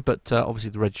fine. But obviously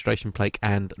the registration plate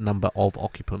and number of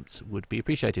occupants would be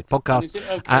appreciated.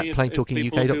 Podcast@plaintalkinguk.com.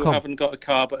 If people who haven't got a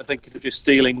car but are thinking of just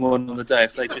stealing one on the day,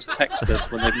 if they just text us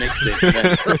when they've nicked it,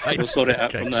 then we'll sort it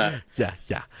out from there. Yeah,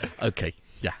 okay.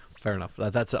 Fair enough.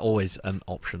 That's always an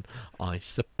option, I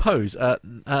suppose.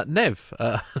 Nev,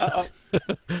 I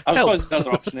suppose the other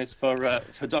option is for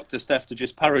Dr. Steph to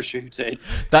just parachute in.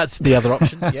 That's the other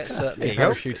option. Yes, certainly.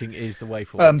 Parachuting is the way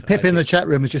forward. Pip in the chat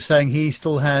room was just saying he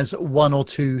still has 1 or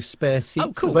 2 spare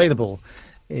seats available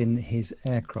in his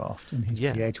aircraft, in his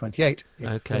BA-28.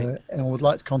 If anyone would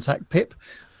like to contact Pip,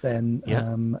 then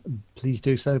please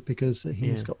do so, because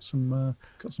he's got some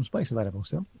space available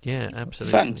still. Yeah,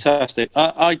 absolutely. Fantastic.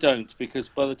 I don't, because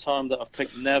by the time that I've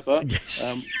picked Never,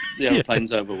 the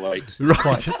aeroplane's overweight.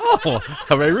 Right. Oh,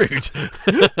 how very rude.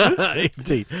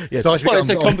 Indeed. Yes. Well, it's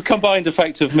a combined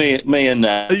effect of me and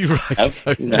Nev. Right.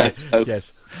 Okay.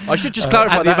 Yes. I should just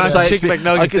clarify that. Chicken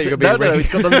McNuggets that you're no, it's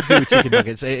got nothing to do with chicken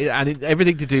nuggets, and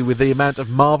everything to do with the amount of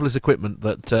marvellous equipment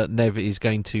that Nev is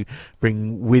going to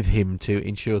bring with him to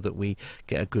ensure that we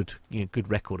get a good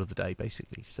record of the day,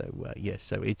 basically. So yes,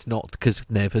 so it's not because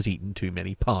Nev has eaten too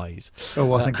many pies. Oh,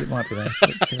 well, I think it might be there.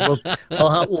 But,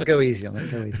 we'll go easy on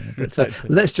it. But,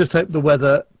 let's just hope the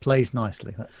weather plays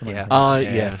nicely. That's the main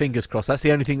thing. Fingers crossed. That's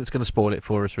the only thing that's going to spoil it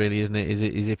for us, really, isn't it?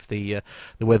 Is if the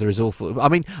weather is awful. I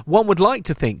mean, one would like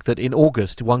to think that in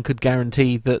August one could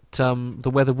guarantee that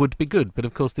the weather would be good, but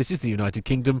of course this is the United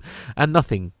Kingdom and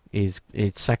nothing is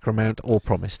sacramount or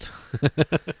promised.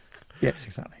 Yes,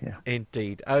 exactly. Yeah,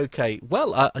 indeed. Okay,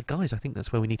 well, guys, I think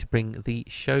that's where we need to bring the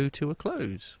show to a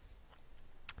close.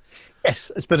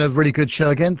 Yes, it's been a really good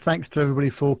show again. Thanks to everybody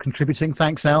for contributing.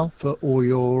 Thanks, Al, for all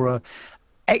your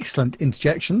excellent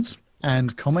interjections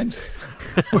and comment.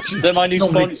 They're my new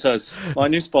sponsors. My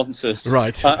new sponsors.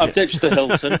 Right. I've ditched the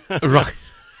Hilton. Right.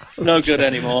 No good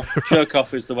anymore. Jerk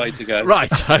off is the way to go. Right,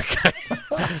 okay.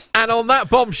 And on that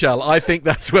bombshell, I think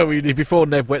that's where we need, before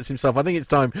Nev wets himself, I think it's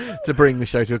time to bring the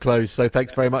show to a close. So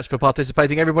thanks very much for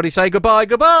participating. Everybody say goodbye.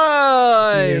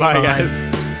 Goodbye! Bye,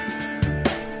 guys.